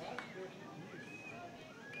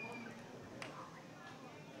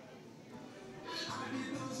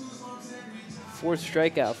 Fourth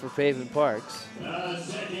strikeout for Pavin Parks.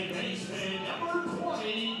 Second baseman, number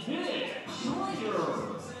 20, Nick Schrader.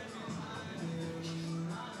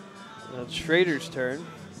 Now it's Schrader's turn.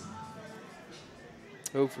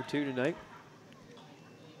 0 for 2 tonight.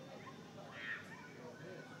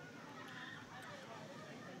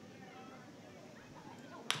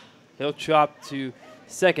 He'll chop to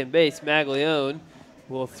second base. Maglione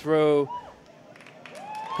will throw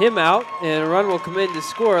him out, and a run will come in to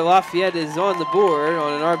score. Lafayette is on the board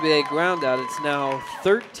on an RBA ground out. It's now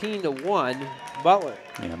 13-1 Butler.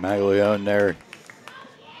 Yeah, Maglione there.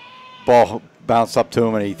 Ball bounced up to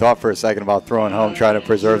him, and he thought for a second about throwing home, trying to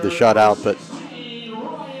preserve the shutout. But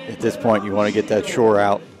at this point, you want to get that shore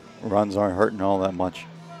out. Runs aren't hurting all that much.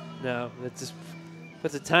 No, that just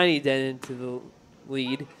puts a tiny dent into the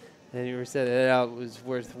lead. And you said that out was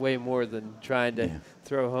worth way more than trying to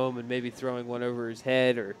throw home and maybe throwing one over his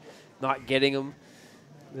head or not getting him.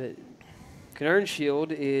 But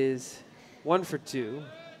Knernshield is 1 for 2.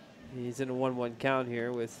 He's in a 1-1 count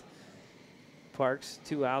here with Parks.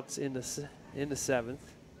 2 outs in the 7th.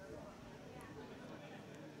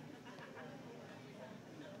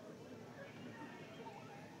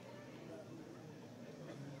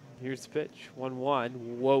 Here's the pitch. 1-1.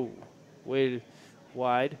 Whoa. Way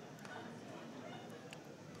wide.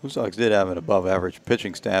 BlueSox did have an above-average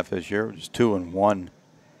pitching staff this year, just 2-1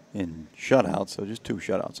 in shutouts, so just 2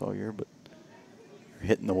 shutouts all year. But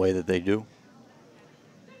hitting the way that they do,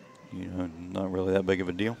 you know, not really that big of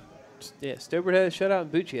a deal. Yeah, Stobart had a shutout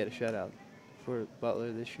and Bucci had a shutout for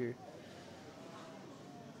Butler this year.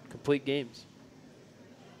 Complete games.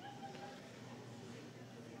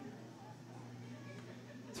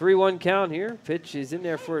 Three 3-1 count here. Pitch is in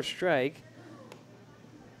there for a strike.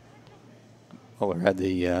 Butler had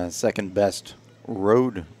the second best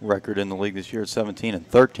road record in the league this year at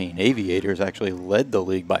 17-13. Aviators actually led the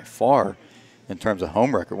league by far in terms of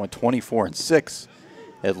home record. Went 24-6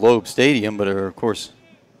 at Loeb Stadium, but are of course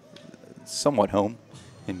somewhat home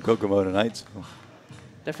in Kokomo tonight. So.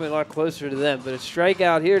 Definitely a lot closer to them, but a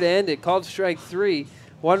strikeout here to end it. Called strike 3.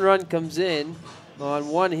 1 run comes in on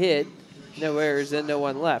 1 hit. No errors and no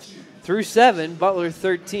one left. Through 7, Butler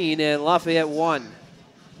 13 and Lafayette 1.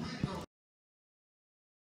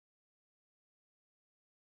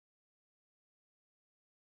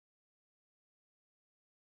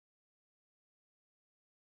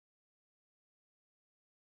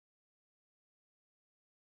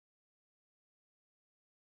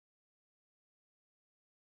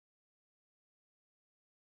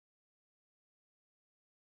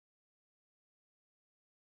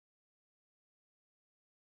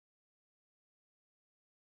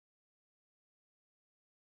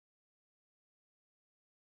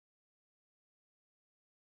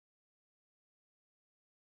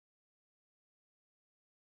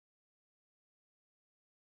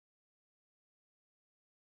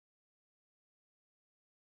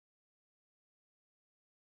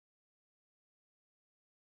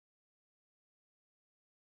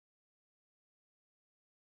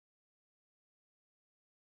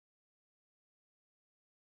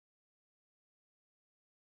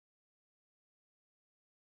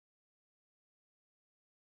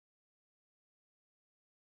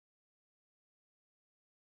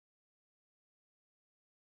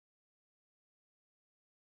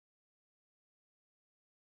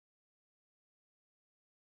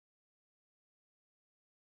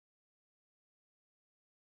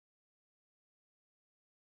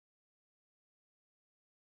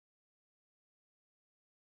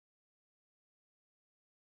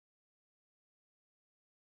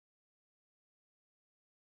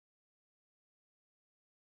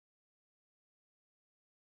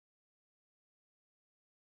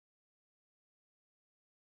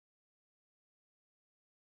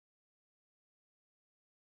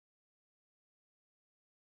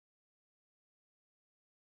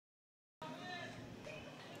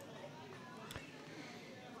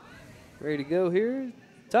 Ready to go here.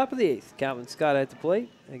 Top of the 8th. Calvin Scott at the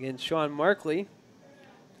plate against Sean Markley.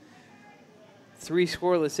 3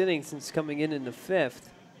 scoreless innings since coming in the 5th.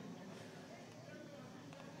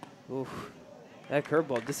 Oof. That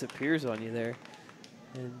curveball disappears on you there.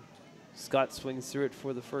 And Scott swings through it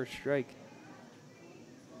for the first strike.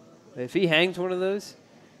 If he hangs one of those,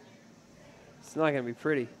 it's not going to be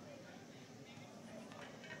pretty.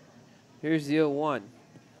 Here's the 0-1.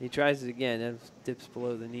 He tries it again. That dips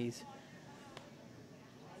below the knees.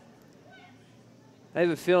 I have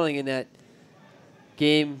a feeling in that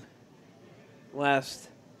game last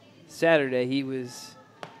Saturday, he was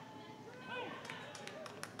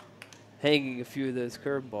hanging a few of those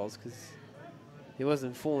curveballs because he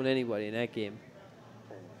wasn't fooling anybody in that game.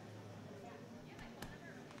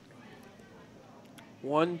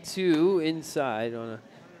 1-2 inside on a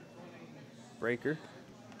breaker.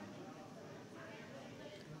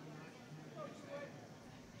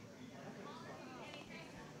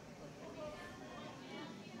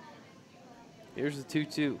 Here's the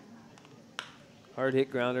 2-2. Hard hit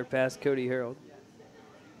grounder past Cody Harold.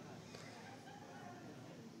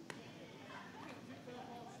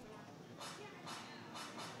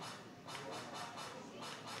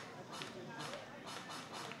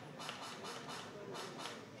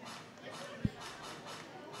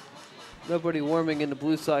 Nobody warming in the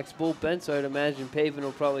Blue Sox bullpen, so I'd imagine Pavin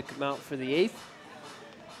will probably come out for the 8th.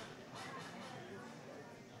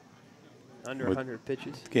 Under 100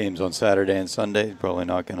 pitches. Games on Saturday and Sunday. Probably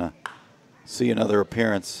not going to see another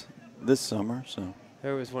appearance this summer. So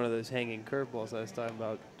There was one of those hanging curveballs I was talking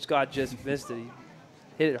about. Scott just missed it. He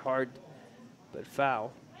hit it hard, but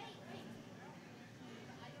foul.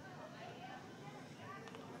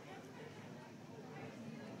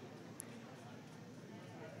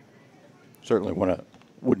 certainly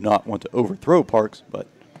would not want to overthrow Parks, but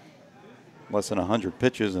less than 100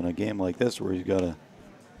 pitches in a game like this where he's got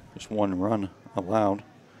just one run allowed.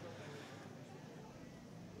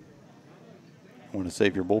 Want to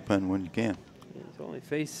save your bullpen when you can. He's only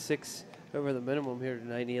faced 6 over the minimum here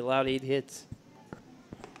tonight. He allowed 8 hits.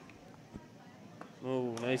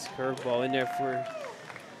 Oh, nice curveball in there for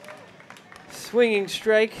swinging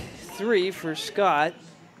strike 3 for Scott.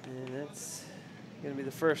 And that's going to be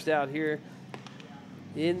the first out here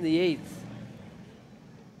in the 8th.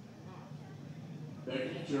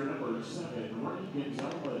 Pitcher number 7, Ray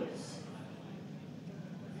Gonzalez.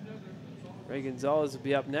 Ray Gonzalez will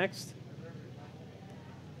be up next.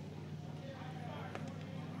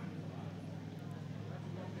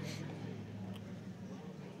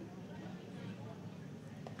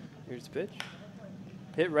 Here's the pitch.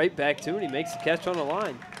 Hit right back to it. He makes the catch on the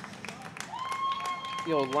line.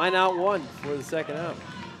 The old line out 1 for the second out.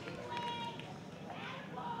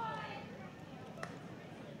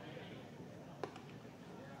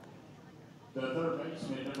 The third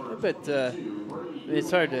baseman number I bet, 22,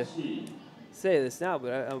 it's hard to say this now,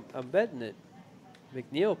 but I'm betting that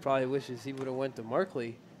McNeil probably wishes he would have went to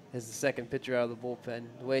Markley as the second pitcher out of the bullpen,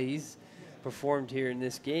 the way he's performed here in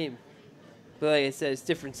this game. But like I said, it's a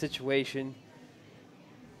different situation.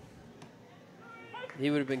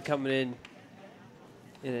 He would have been coming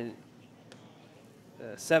in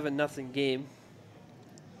a 7-0 game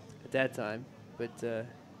at that time, but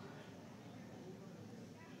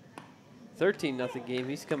 13-0 game.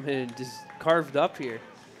 He's come in and just carved up here.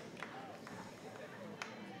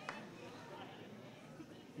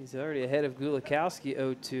 He's already ahead of Gulikowski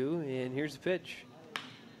 0-2, and here's the pitch.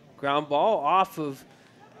 Ground ball off of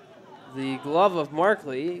the glove of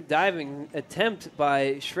Markley. Diving attempt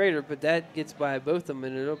by Schrader, but that gets by both of them,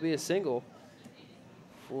 and it'll be a single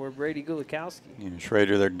for Brady Gulikowski. Yeah,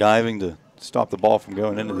 Schrader, they're diving to stop the ball from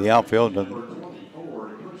going into the outfield.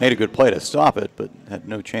 Made a good play to stop it, but had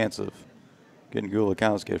no chance of getting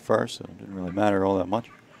Gulikowski at first, so it didn't really matter all that much.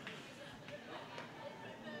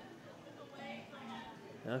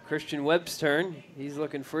 Now Christian Webb's turn. He's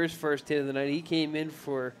looking for his first hit of the night. He came in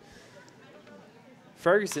for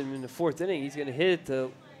Ferguson in the 4th inning. He's going to hit it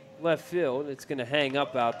to left field. It's going to hang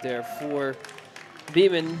up out there for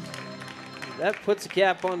Beeman. That puts a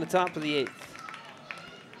cap on the top of the 8th.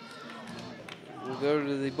 We'll go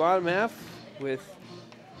to the bottom half with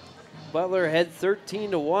Butler ahead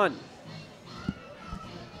 13-1.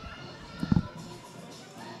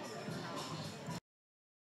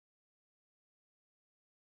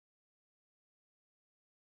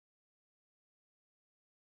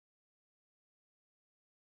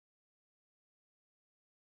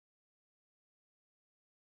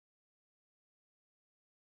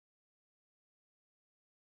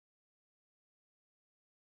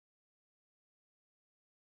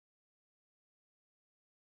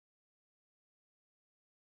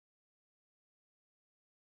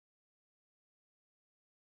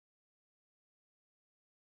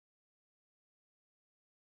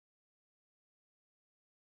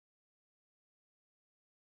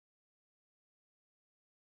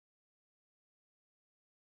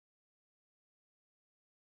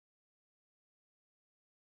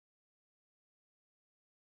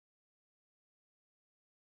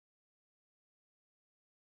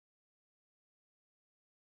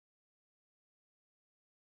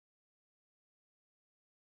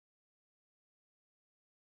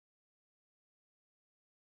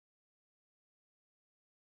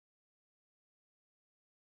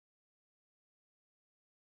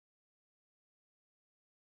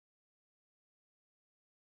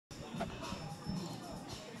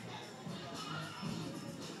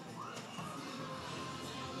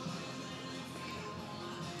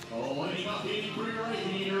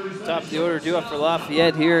 Top of the order due up for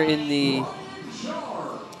Lafayette here in the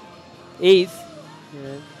 8th.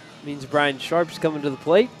 Means Brian Sharp's coming to the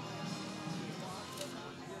plate.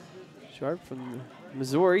 Sharp from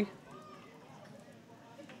Missouri.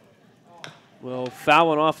 Well,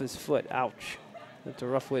 fouling off his foot. Ouch. That's a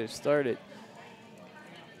rough way to start it.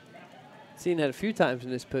 Seen that a few times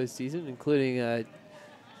in this postseason, including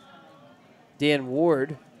Dan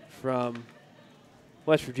Ward from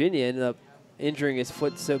West Virginia ended up injuring his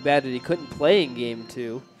foot so bad that he couldn't play in game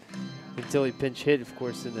 2 until he pinch hit, of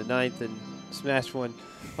course, in the 9th and smashed one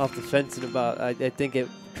off the fence in about, I think it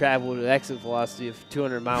traveled at an exit velocity of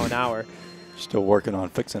 200 mile an hour. Still working on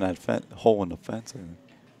fixing that hole in the fence.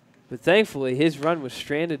 But thankfully, his run was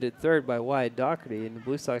stranded at third by Wyatt Doherty, and the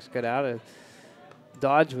Blue Sox got out of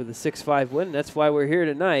Dodge with a 6-5 win. That's why we're here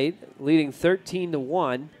tonight, leading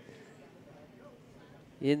 13-1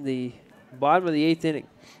 in the bottom of the 8th inning.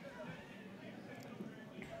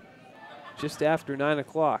 Just after 9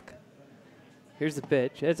 o'clock. Here's the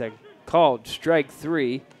pitch. That's a called strike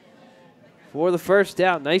 3 for the first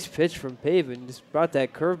out. Nice pitch from Pavin. Just brought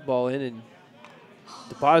that curveball in and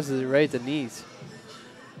deposited it right at the knees.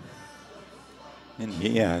 And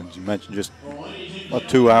yeah, as you mentioned, just about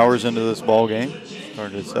 2 hours into this ball game.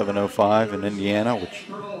 Started at 7:05 in Indiana, which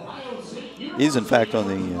is in fact on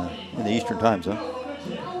the in the Eastern Time Zone.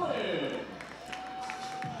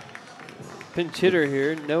 Pinch hitter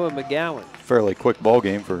here, Noah McGowan. Fairly quick ball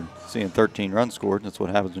game for seeing 13 runs scored. That's what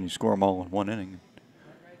happens when you score them all in 1 inning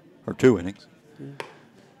or 2 innings. Yeah.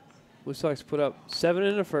 Blue Sox put up 7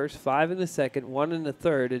 in the first, 5 in the second, 1 in the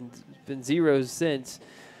third, and it's been zeros since.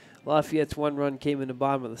 Lafayette's 1 run came in the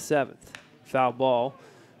bottom of the 7th. Foul ball.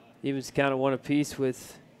 Evens count of 1 apiece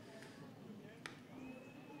with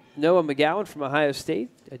Noah McGowan from Ohio State,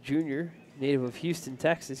 a junior, native of Houston,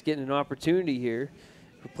 Texas, getting an opportunity here,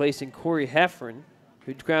 replacing Corey Heffron,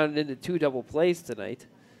 who grounded into 2 double plays tonight.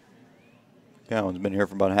 McGowan's been here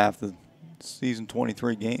for about half the season,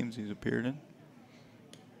 23 games he's appeared in.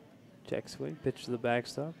 Check swing, pitch to the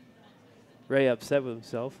backstop. Ray upset with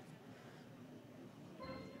himself.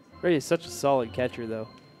 Ray is such a solid catcher, though.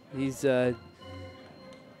 He's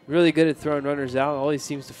really good at throwing runners out. Always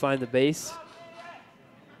seems to find the base.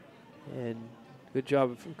 And good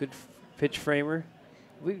job, good pitch framer.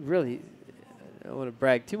 We really, I don't want to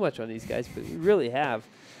brag too much on these guys, but we really have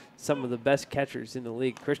some of the best catchers in the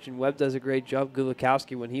league. Christian Webb does a great job.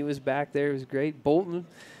 Gulikowski, when he was back there, was great. Bolton,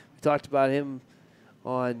 we talked about him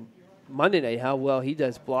on Monday night, how well he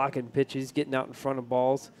does blocking pitches, getting out in front of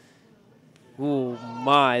balls. Ooh,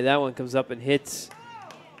 my, that one comes up and hits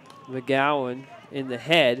McGowan in the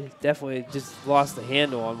head. Definitely just lost the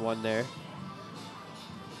handle on one there.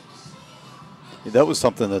 Yeah, that was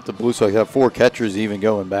something that the Blue Sox have 4 catchers even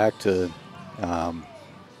going back to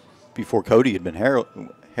before Cody had been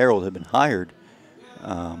Harold had been hired.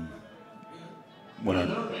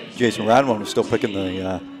 When Jason Radwan was still picking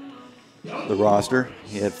the roster,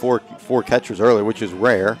 he had four catchers earlier, which is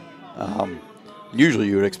rare. Usually,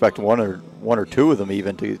 you would expect one or two of them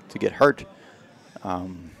even to get hurt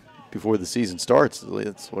before the season starts.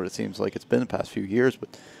 That's what it seems like it's been the past few years,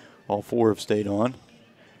 but all 4 have stayed on.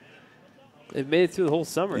 They've made it through the whole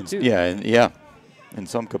summer, too. Yeah, in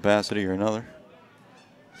some capacity or another.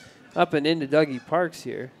 Up and into Dougie Parks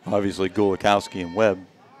here. Obviously, Gulikowski and Webb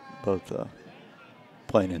both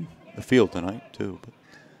playing in the field tonight, too. But.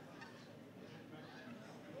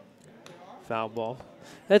 Foul ball.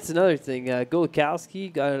 That's another thing.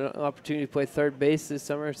 Gulikowski got an opportunity to play third base this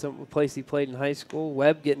summer, some place he played in high school.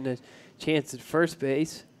 Webb getting a chance at first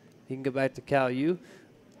base. He can go back to Cal U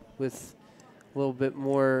with a little bit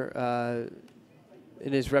more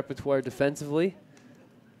in his repertoire defensively.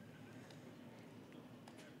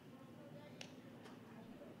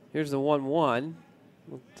 Here's the 1-1.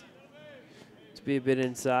 To be a bit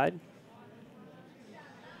inside.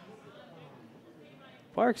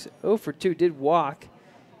 Parks 0 for 2 did walk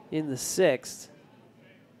in the 6th.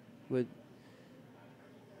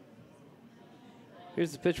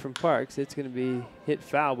 Here's the pitch from Parks. It's going to be hit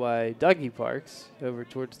foul by Dougie Parks over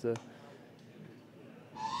towards the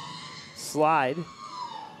slide. A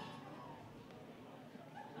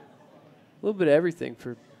little bit of everything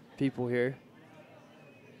for people here.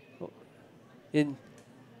 In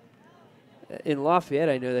Lafayette,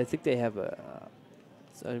 I know, I think they have an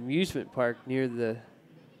amusement park near the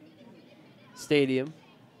stadium.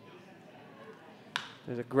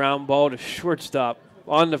 There's a ground ball to shortstop.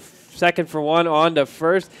 On the second for 1, on to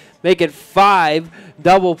first. Make it 5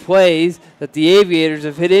 double plays that the Aviators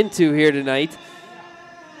have hit into here tonight.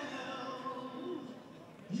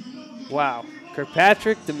 Wow.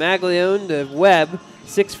 Kirkpatrick, DeMaglione to Webb,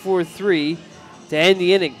 6-4-3. to end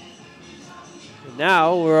the inning. And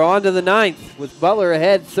now we're on to the 9th with Butler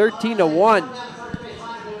ahead 13-1.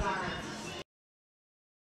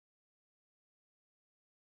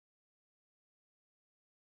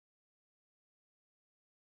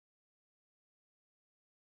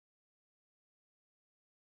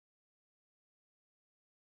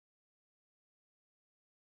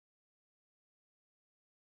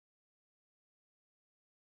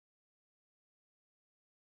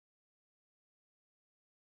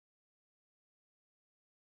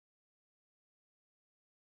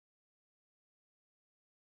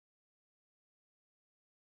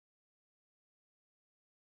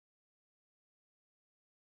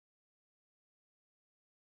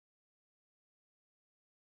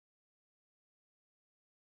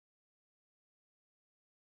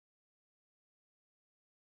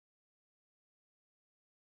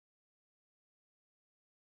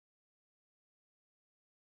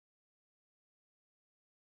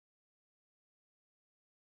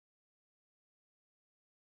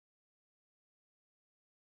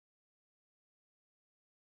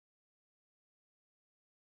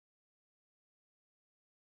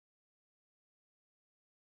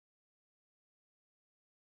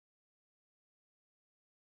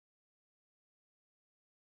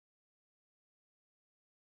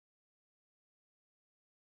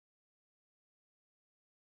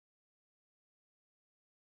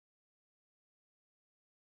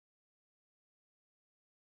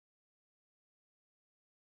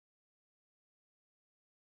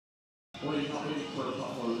 Leading off hitting for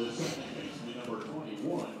Buffalo, the second baseman, number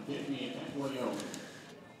 21, Damian Maglione.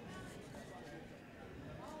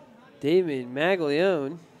 Damian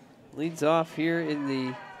Maglione leads off here in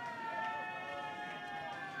the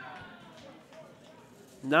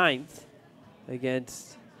 9th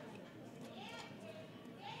against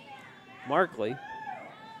Markley.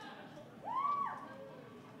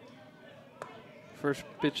 First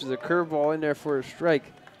pitch is a curveball in there for a strike.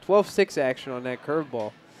 12-6 action on that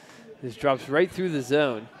curveball. This drops right through the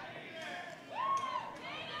zone.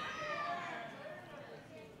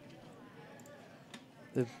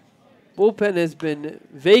 The bullpen has been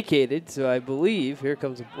vacated, so I believe here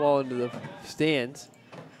comes a ball into the stands.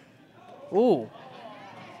 Ooh.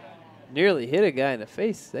 Nearly hit a guy in the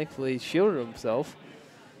face. Thankfully, he shielded himself.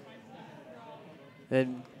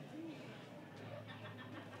 And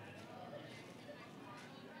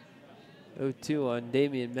 0-2 on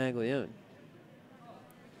Damian Maglione.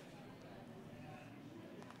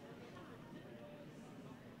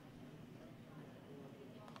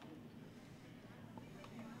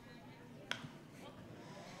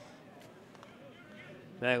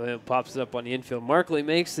 Maglione pops it up on the infield. Markley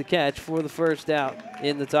makes the catch for the first out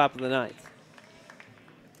in the top of the 9th.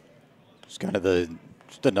 It's kind of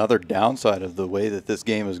just another downside of the way that this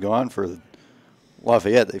game has gone for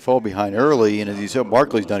Lafayette. They fall behind early, and as you said,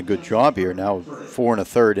 Markley's done a good job here. Now 4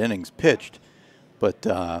 1/3 innings pitched, but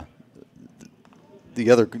the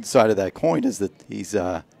other side of that coin is that he's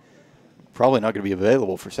probably not going to be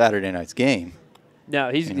available for Saturday night's game.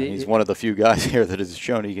 No, he's one of the few guys here that has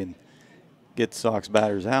shown he can get Sox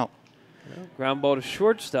batters out. Well, ground ball to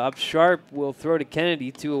shortstop. Sharp will throw to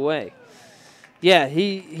Kennedy, 2 away. Yeah,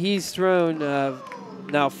 he's thrown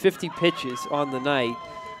now 50 pitches on the night,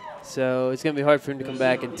 so it's going to be hard for him to come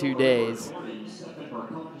back in 2 days.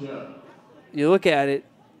 You look at it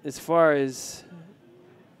as far as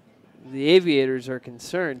the Aviators are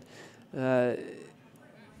concerned. You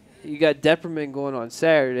got Depperman going on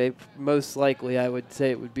Saturday. Most likely, I would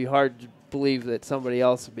say it would be hard to believe that somebody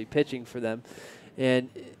else would be pitching for them. And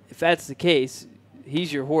if that's the case,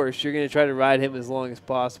 he's your horse. You're going to try to ride him as long as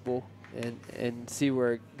possible and see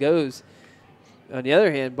where it goes. On the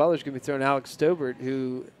other hand, Butler's going to be throwing Alex Stobert,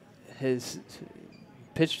 who has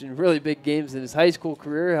pitched in really big games in his high school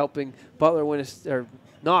career, helping Butler win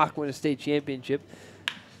a state championship.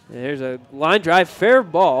 And there's a line drive, fair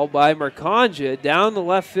ball by Mercanja down the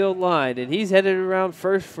left field line, and he's headed around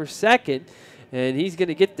first for second, and he's going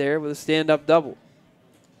to get there with a stand-up double.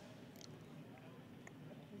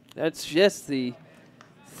 That's just the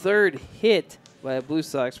 3rd hit by a Blue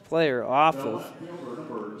Sox player off of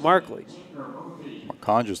Markley.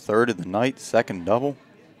 Mercanja's 3rd of the night, 2nd double.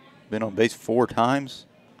 Been on base 4 times,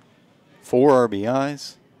 4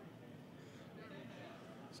 RBIs.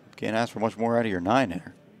 Can't ask for much more out of your 9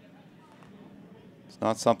 hitter. It's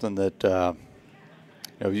not something that,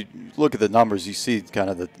 you look at the numbers, you see kind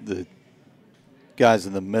of the guys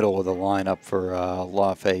in the middle of the lineup for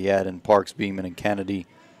Lafayette and Parks, Beeman, and Kennedy.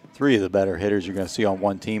 3 of the better hitters you're going to see on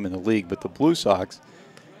one team in the league. But the Blue Sox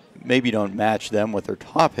maybe don't match them with their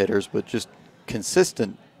top hitters, but just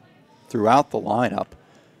consistent throughout the lineup.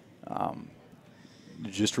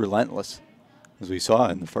 just relentless, as we saw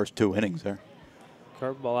in the first 2 innings there.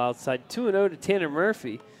 Curveball outside, 2-0 to Tanner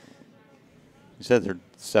Murphy. You said their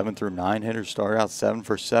 7 through 9 hitters start out 7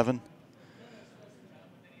 for 7.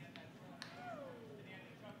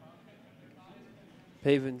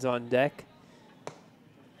 Pavin's on deck.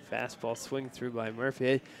 Fastball swing through by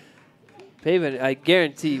Murphy. Pavin, I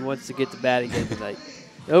guarantee he wants to get to bat again tonight.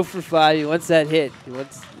 0 for 5. He wants that hit. He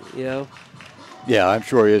wants, you know. Yeah, I'm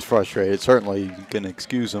sure he is frustrated. Certainly, you can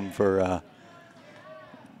excuse him for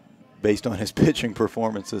based on his pitching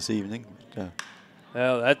performance this evening.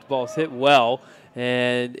 Oh, that ball's hit well,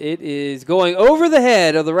 and it is going over the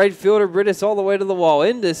head of the right fielder, Brittis, all the way to the wall.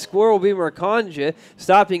 In to score will be Mercanja.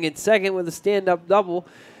 Stopping at second with a stand-up double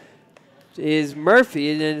is Murphy,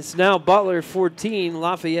 and it's now Butler 14,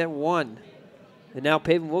 Lafayette 1. And now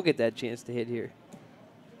Pavin will get that chance to hit here.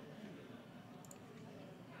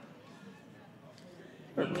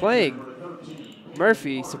 We're playing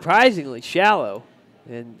Murphy surprisingly shallow.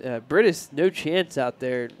 And Brittis, no chance out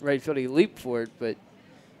there. Right field, he leaped for it, but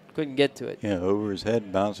couldn't get to it. Yeah, over his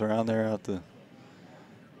head, bounce around there out the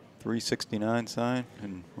 369 sign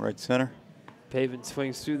in right center. Pavin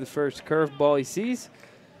swings through the first curveball he sees.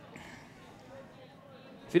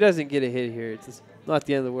 If he doesn't get a hit here, it's not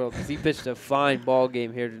the end of the world because he pitched a fine ball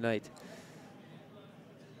game here tonight.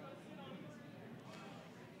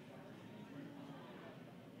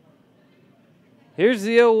 Here's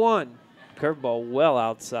the 0-1. Curveball well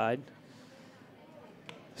outside.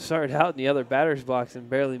 Started out in the other batter's box and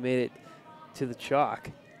barely made it to the chalk.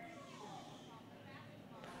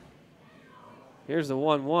 Here's the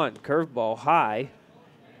 1-1. Curveball high.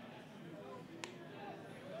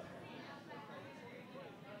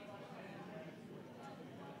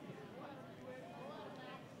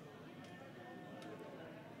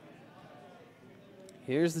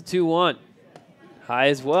 Here's the 2-1. High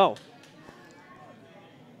as well.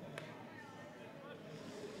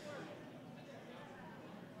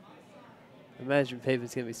 Imagine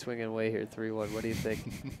Pavin's going to be swinging away here 3-1. What do you think?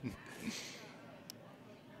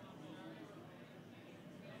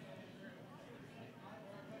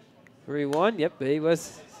 3-1. Yep, he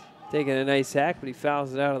was taking a nice hack, but he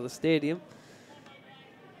fouls it out of the stadium.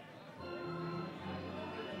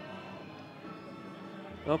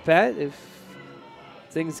 Well, Pat, if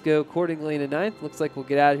things go accordingly in the ninth, looks like we'll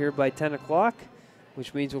get out of here by 10 o'clock,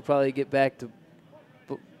 which means we'll probably get back to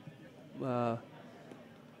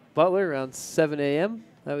Butler around 7 a.m.,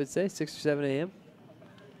 I would say, 6 or 7 a.m.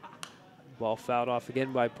 Ball fouled off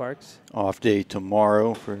again by Parks. Off day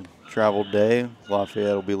tomorrow for travel day.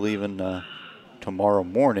 Lafayette will be leaving tomorrow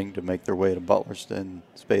morning to make their way to Butler and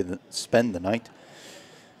spend the night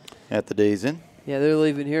at the Days Inn. Yeah, they're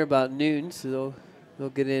leaving here about noon, so they'll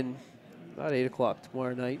get in about 8 o'clock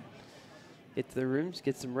tomorrow night. Get to their rooms,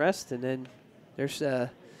 get some rest, and then they're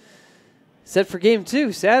set for game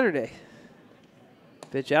 2 Saturday.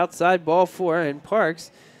 Pitch outside, ball 4, and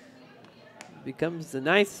Parks becomes the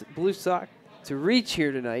 9th Blue Sox to reach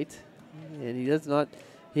here tonight. And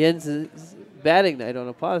he ends his batting night on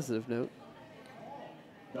a positive note.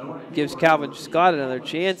 Gives Calvin Scott another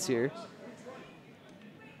chance here.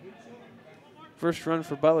 First run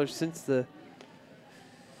for Butler since the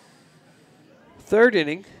 3rd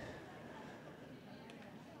inning.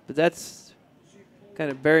 But that's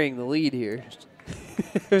kind of burying the lead here.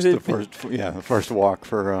 the first walk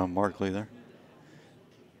for Markley there.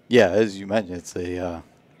 Yeah, as you mentioned, it's an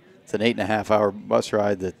 8.5-hour bus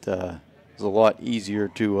ride that is a lot easier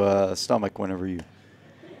to stomach whenever you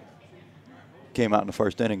came out in the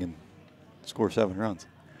first inning and score 7 runs.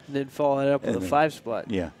 And then follow it up with a 5 spot.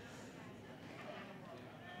 Yeah.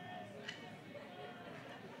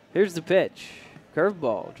 Here's the pitch.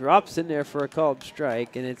 Curveball drops in there for a called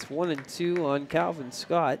strike, and it's 1-2 on Calvin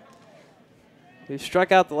Scott, who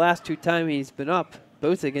struck out the last 2 times he's been up,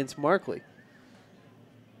 both against Markley.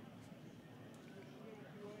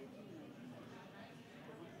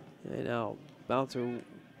 And now bouncer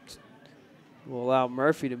will allow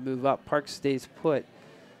Murphy to move up. Parks stays put.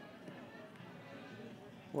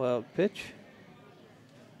 Well, pitch.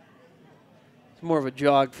 It's more of a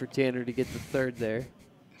jog for Tanner to get the 3rd there.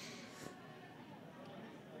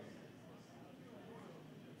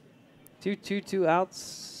 Two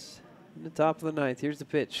outs in the top of the 9th. Here's the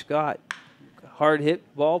pitch. Scott, hard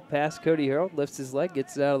hit ball past Cody Harold. Lifts his leg,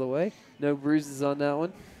 gets it out of the way. No bruises on that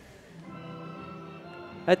one.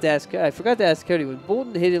 I forgot to ask Cody, when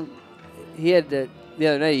Bolton hit him, the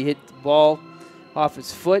other night, he hit the ball off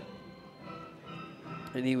his foot,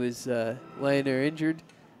 and he was laying there injured.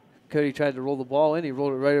 Cody tried to roll the ball in. He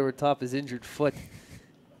rolled it right over top his injured foot.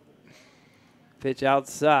 Pitch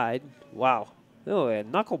outside. Wow. Oh, a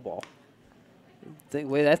knuckleball. The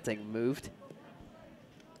way that thing moved.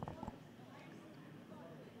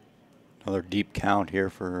 Another deep count here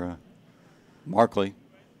for Markley.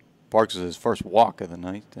 Parks is his first walk of the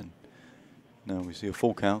night, and now we see a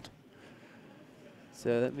full count.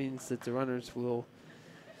 So that means that the runners will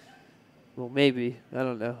maybe, I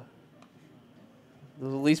don't know,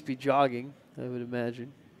 they'll at least be jogging, I would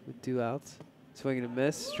imagine, with 2 outs. Swing and a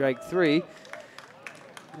miss, strike 3,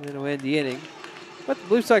 and then it'll end the inning. But the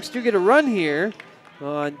Blue Sox do get a run here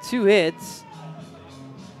on 2 hits.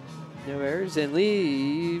 No errors, and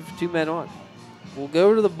leave 2 men on. We'll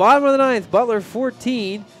go to the bottom of the 9th. Butler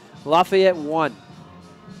 14, Lafayette 1.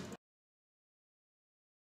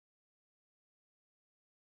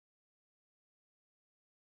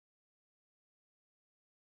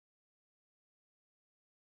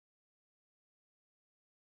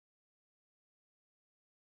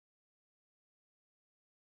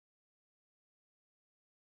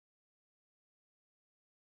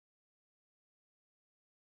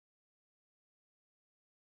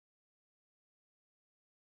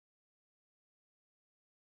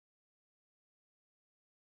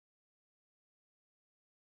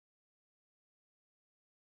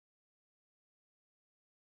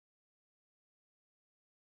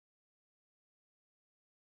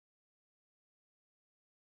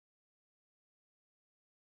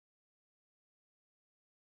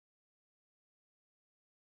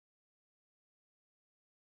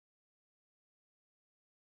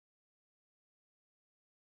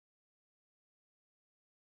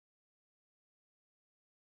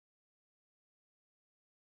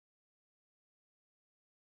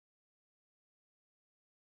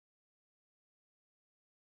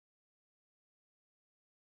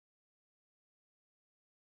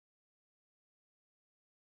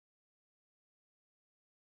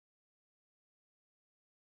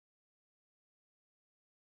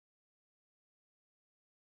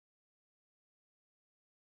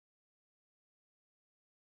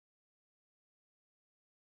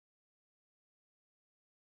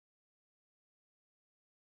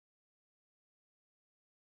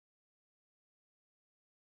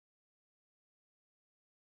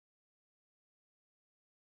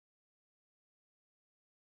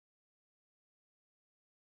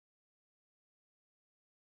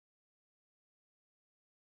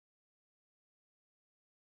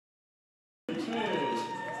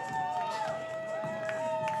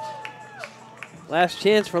 Last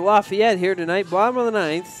chance for Lafayette here tonight, bottom of the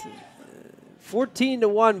 9th.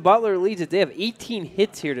 14-1, Butler leads it. They have 18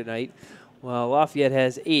 hits here tonight, while Lafayette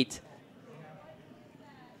has 8.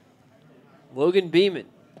 Logan Beeman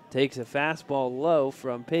takes a fastball low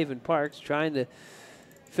from Pavin Parks, trying to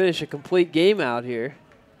finish a complete game out here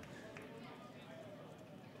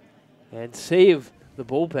and save the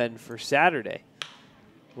bullpen for Saturday.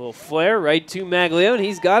 Little flare right to Maglione.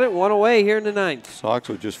 He's got it, 1 away here in the 9th. Sox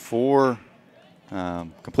with just 4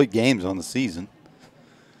 complete games on the season,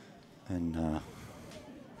 and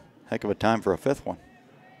heck of a time for a 5th one.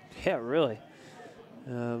 Yeah, really.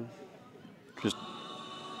 I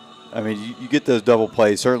mean, you get those double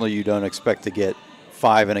plays. Certainly, you don't expect to get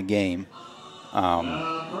 5 in a game,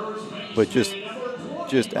 but just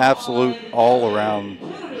absolute all-around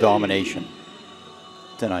domination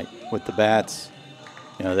tonight with the bats.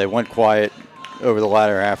 You know, they went quiet over the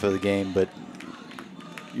latter half of the game, but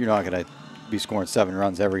you're not going to be scoring 7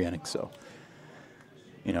 runs every inning. So,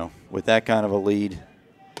 you know, with that kind of a lead,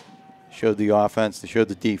 showed the offense, they showed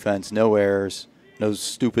the defense, no errors, no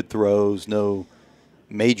stupid throws, no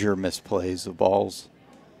major misplays of balls.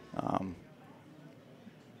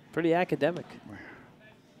 Pretty academic.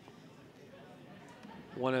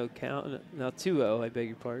 1-0 count, now 2-0, I beg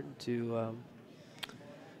your pardon, to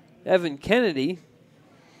Evan Kennedy.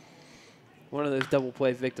 One of those double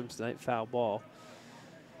play victims tonight, foul ball.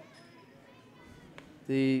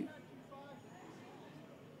 The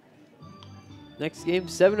next game,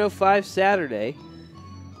 7:05 Saturday.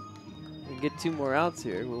 And get 2 more outs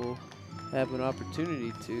here. We'll have an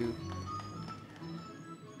opportunity to.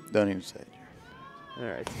 Don't even say it. All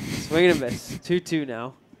right, swing and a miss. 2-2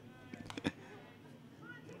 now.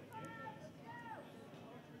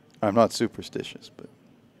 I'm not superstitious, but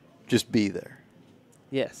just be there.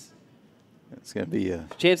 Yes. It's going to be a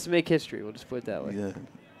Chance to make history, we'll just put it that way. the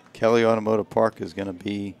Kelly Automotive Park is going to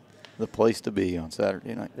be the place to be on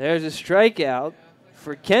Saturday night. There's a strikeout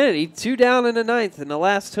for Kennedy. 2 down in the 9th, and the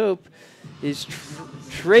last hope is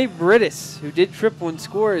Trey Brittis, who did triple and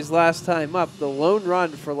score his last time up. The lone run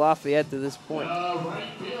for Lafayette to this point. Right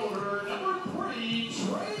fielder, number 3,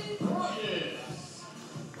 Trey Brittis.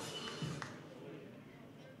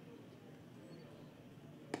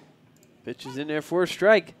 Pitch is in there for a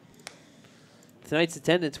strike. tonight's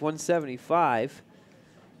attendance 175.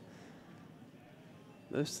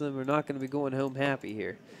 Most of them are not going to be going home happy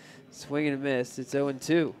here. Swing and a miss. It's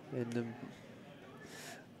 0-2. And the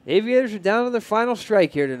Aviators are down to their final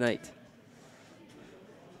strike here tonight.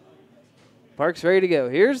 Park's ready to go.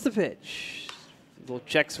 Here's the pitch. A little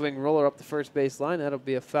check swing roller up the first base line. That'll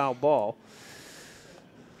be a foul ball.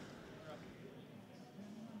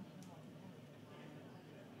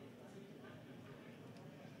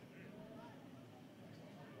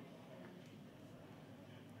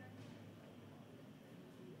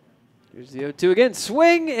 Here's the 0-2 again.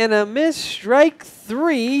 Swing and a miss. Strike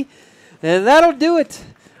 3. And that'll do it.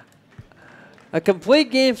 A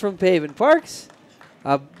complete game from Pavin Parks.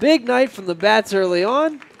 A big night from the bats early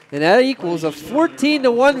on. And that equals a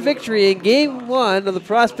 14-1 victory in Game 1 of the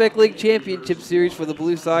Prospect League Championship Series for the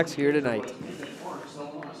BlueSox here tonight.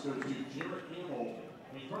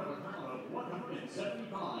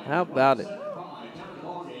 How about it?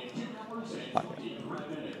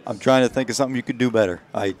 I'm trying to think of something you could do better.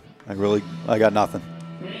 I got nothing.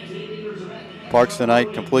 Parks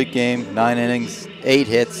tonight, complete game, 9 innings, 8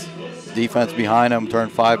 hits. Defense behind him,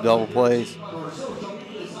 turned 5 double plays.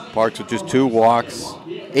 Parks with just 2 walks,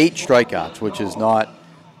 8 strikeouts, which is not,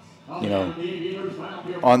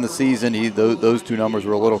 on the season, those 2 numbers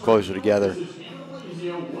were a little closer together.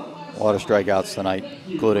 A lot of strikeouts tonight,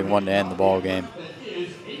 including one to end the ball game.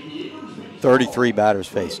 33 batters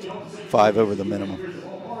faced, 5 over the minimum.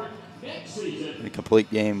 A complete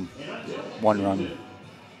game, 1-run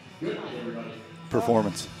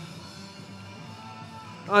performance.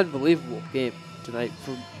 Unbelievable game tonight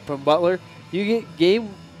from Butler. You get Game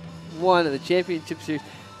 1 of the championship series.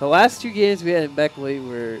 The last 2 games we had in Beckley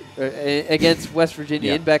were against West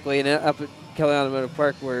Virginia in Beckley and up at Kelly Motor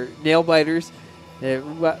Park were nail biters.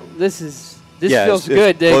 This feels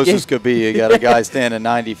good. Closest could be. You got a guy standing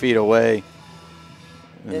 90 feet away,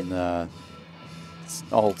 and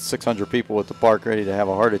all 600 people at the park ready to have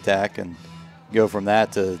a heart attack, and go from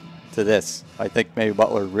that to this. I think maybe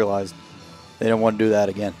Butler realized they don't want to do that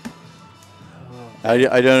again. I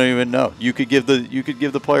don't even know. You could give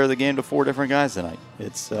the player of the game to 4 different guys tonight.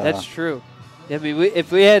 That's true. I mean,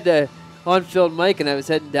 if we had on-field mic and I was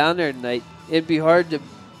heading down there tonight, it'd be hard to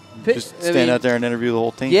just stand out there and interview the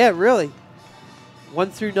whole team. Yeah, really.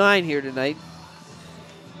 1 through 9 here tonight.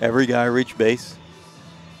 Every guy reached base.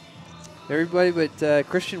 Everybody but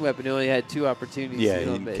Christian Weapon only had 2 opportunities. Yeah,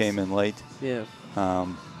 to he came in late. Yeah.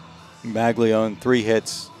 Bagley owned 3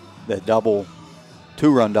 hits, that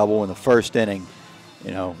 2-run double in the first inning.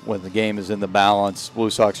 When the game is in the balance, Blue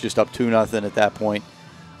Sox just up 2-0 at that point.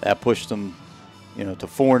 That pushed them, to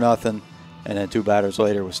 4-0, and then 2 batters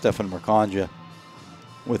later was Stefan Mercanja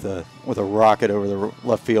with a rocket over the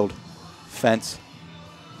left field fence.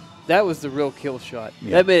 That was the real kill shot.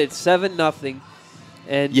 Yeah. That made it 7-0.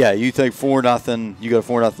 And yeah, you think 4-0, you got a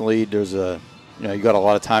 4-0 lead. There's you got a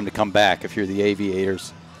lot of time to come back if you're the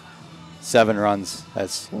Aviators. 7 runs,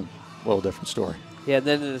 that's a little different story. Yeah, and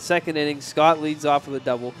then in the second inning, Scott leads off with a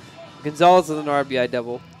double. Gonzalez with an RBI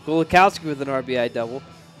double. Gulikowski with an RBI double.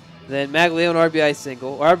 Then Maglione RBI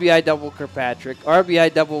single. RBI double Kirkpatrick.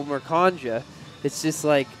 RBI double Mercanja. It's just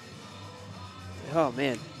like, oh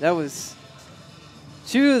man, that was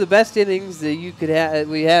 2 of the best innings that you could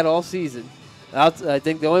we had all season. I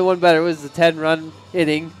think the only one better was the 10-run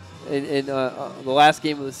inning in the last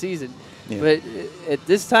game of the season. Yeah. But at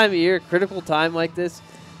this time of year, critical time like this,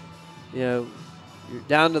 you're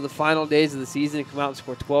down to the final days of the season and come out and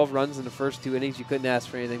score 12 runs in the first 2 innings. You couldn't ask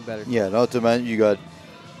for anything better. Yeah, not to mention you got,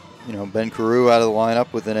 Ben Carew out of the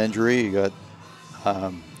lineup with an injury. You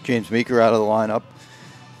got James Meeker out of the lineup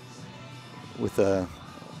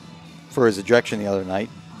for his ejection the other night.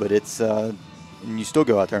 But it's and you still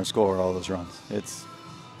go out there and score all those runs. It's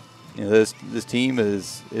this team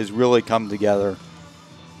is really come together.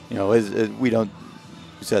 We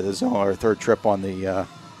said this is only our 3rd trip on the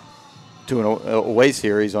to an away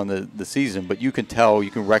series on the season, but you can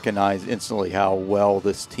recognize instantly how well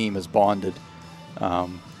this team is bonded.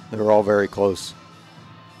 They're all very close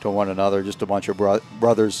to one another, just a bunch of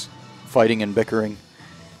brothers fighting and bickering,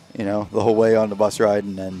 the whole way on the bus ride,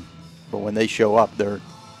 but when they show up, they're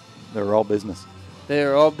all business. They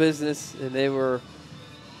are all business, and they were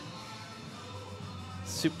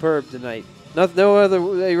superb tonight.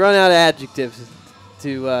 They run out of adjectives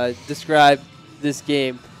to describe this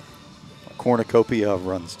game. A cornucopia of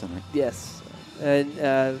runs tonight. Yes, and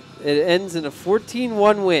it ends in a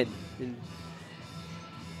 14-1 win. And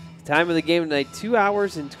time of the game tonight, 2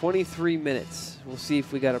 hours and 23 minutes. We'll see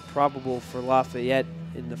if we got a probable for Lafayette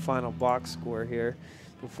in the final box score here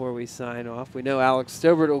before we sign off. We know Alex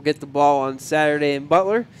Stobert will get the ball on Saturday in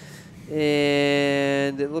Butler.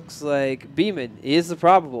 And it looks like Beeman is the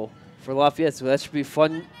probable for Lafayette, so that should be a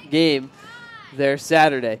fun game there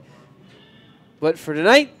Saturday. But for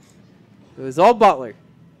tonight, it was all Butler.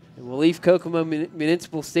 And we'll leave Kokomo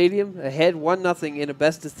Municipal Stadium ahead 1-0 in a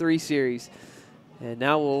best-of-3 series. And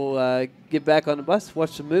now we'll get back on the bus,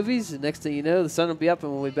 watch some movies, and next thing you know, the sun will be up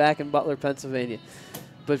and we'll be back in Butler, Pennsylvania.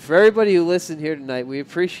 But for everybody who listened here tonight, we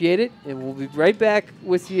appreciate it, and we'll be right back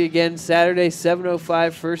with you again Saturday,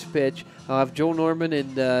 7:05 first pitch. I'll have Joel Norman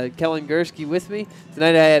and Kellen Gursky with me.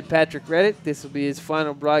 Tonight I had Patrick Redditt. This will be his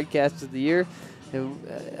final broadcast of the year. And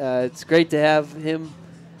it's great to have him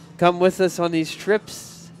come with us on these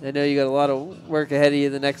trips. I know you got a lot of work ahead of you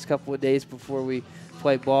the next couple of days before we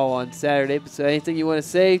play ball on Saturday. But so anything you want to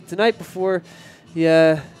say tonight before we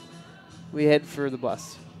head for the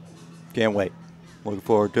bus? Can't wait. Looking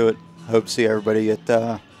forward to it. Hope to see everybody at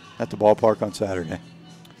the ballpark on Saturday.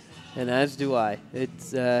 And as do I.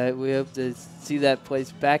 It's we hope to see that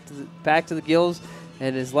place packed to the gills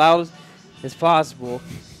and as loud as possible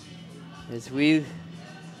as we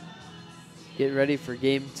get ready for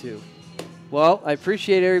Game 2. Well, I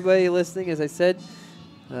appreciate everybody listening. As I said,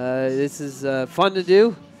 this is fun to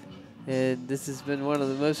do, and this has been one of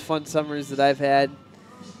the most fun summers that I've had.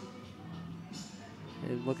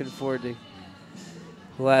 And looking forward to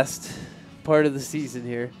the last part of the season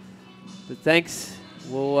here. But thanks.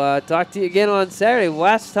 We'll talk to you again on Saturday.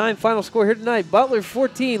 Last time, final score here tonight. Butler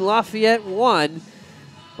 14, Lafayette 1.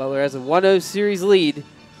 Butler has a 1-0 series lead.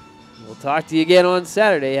 We'll talk to you again on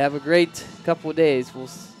Saturday. Have a great couple of days. We'll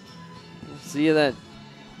see you then.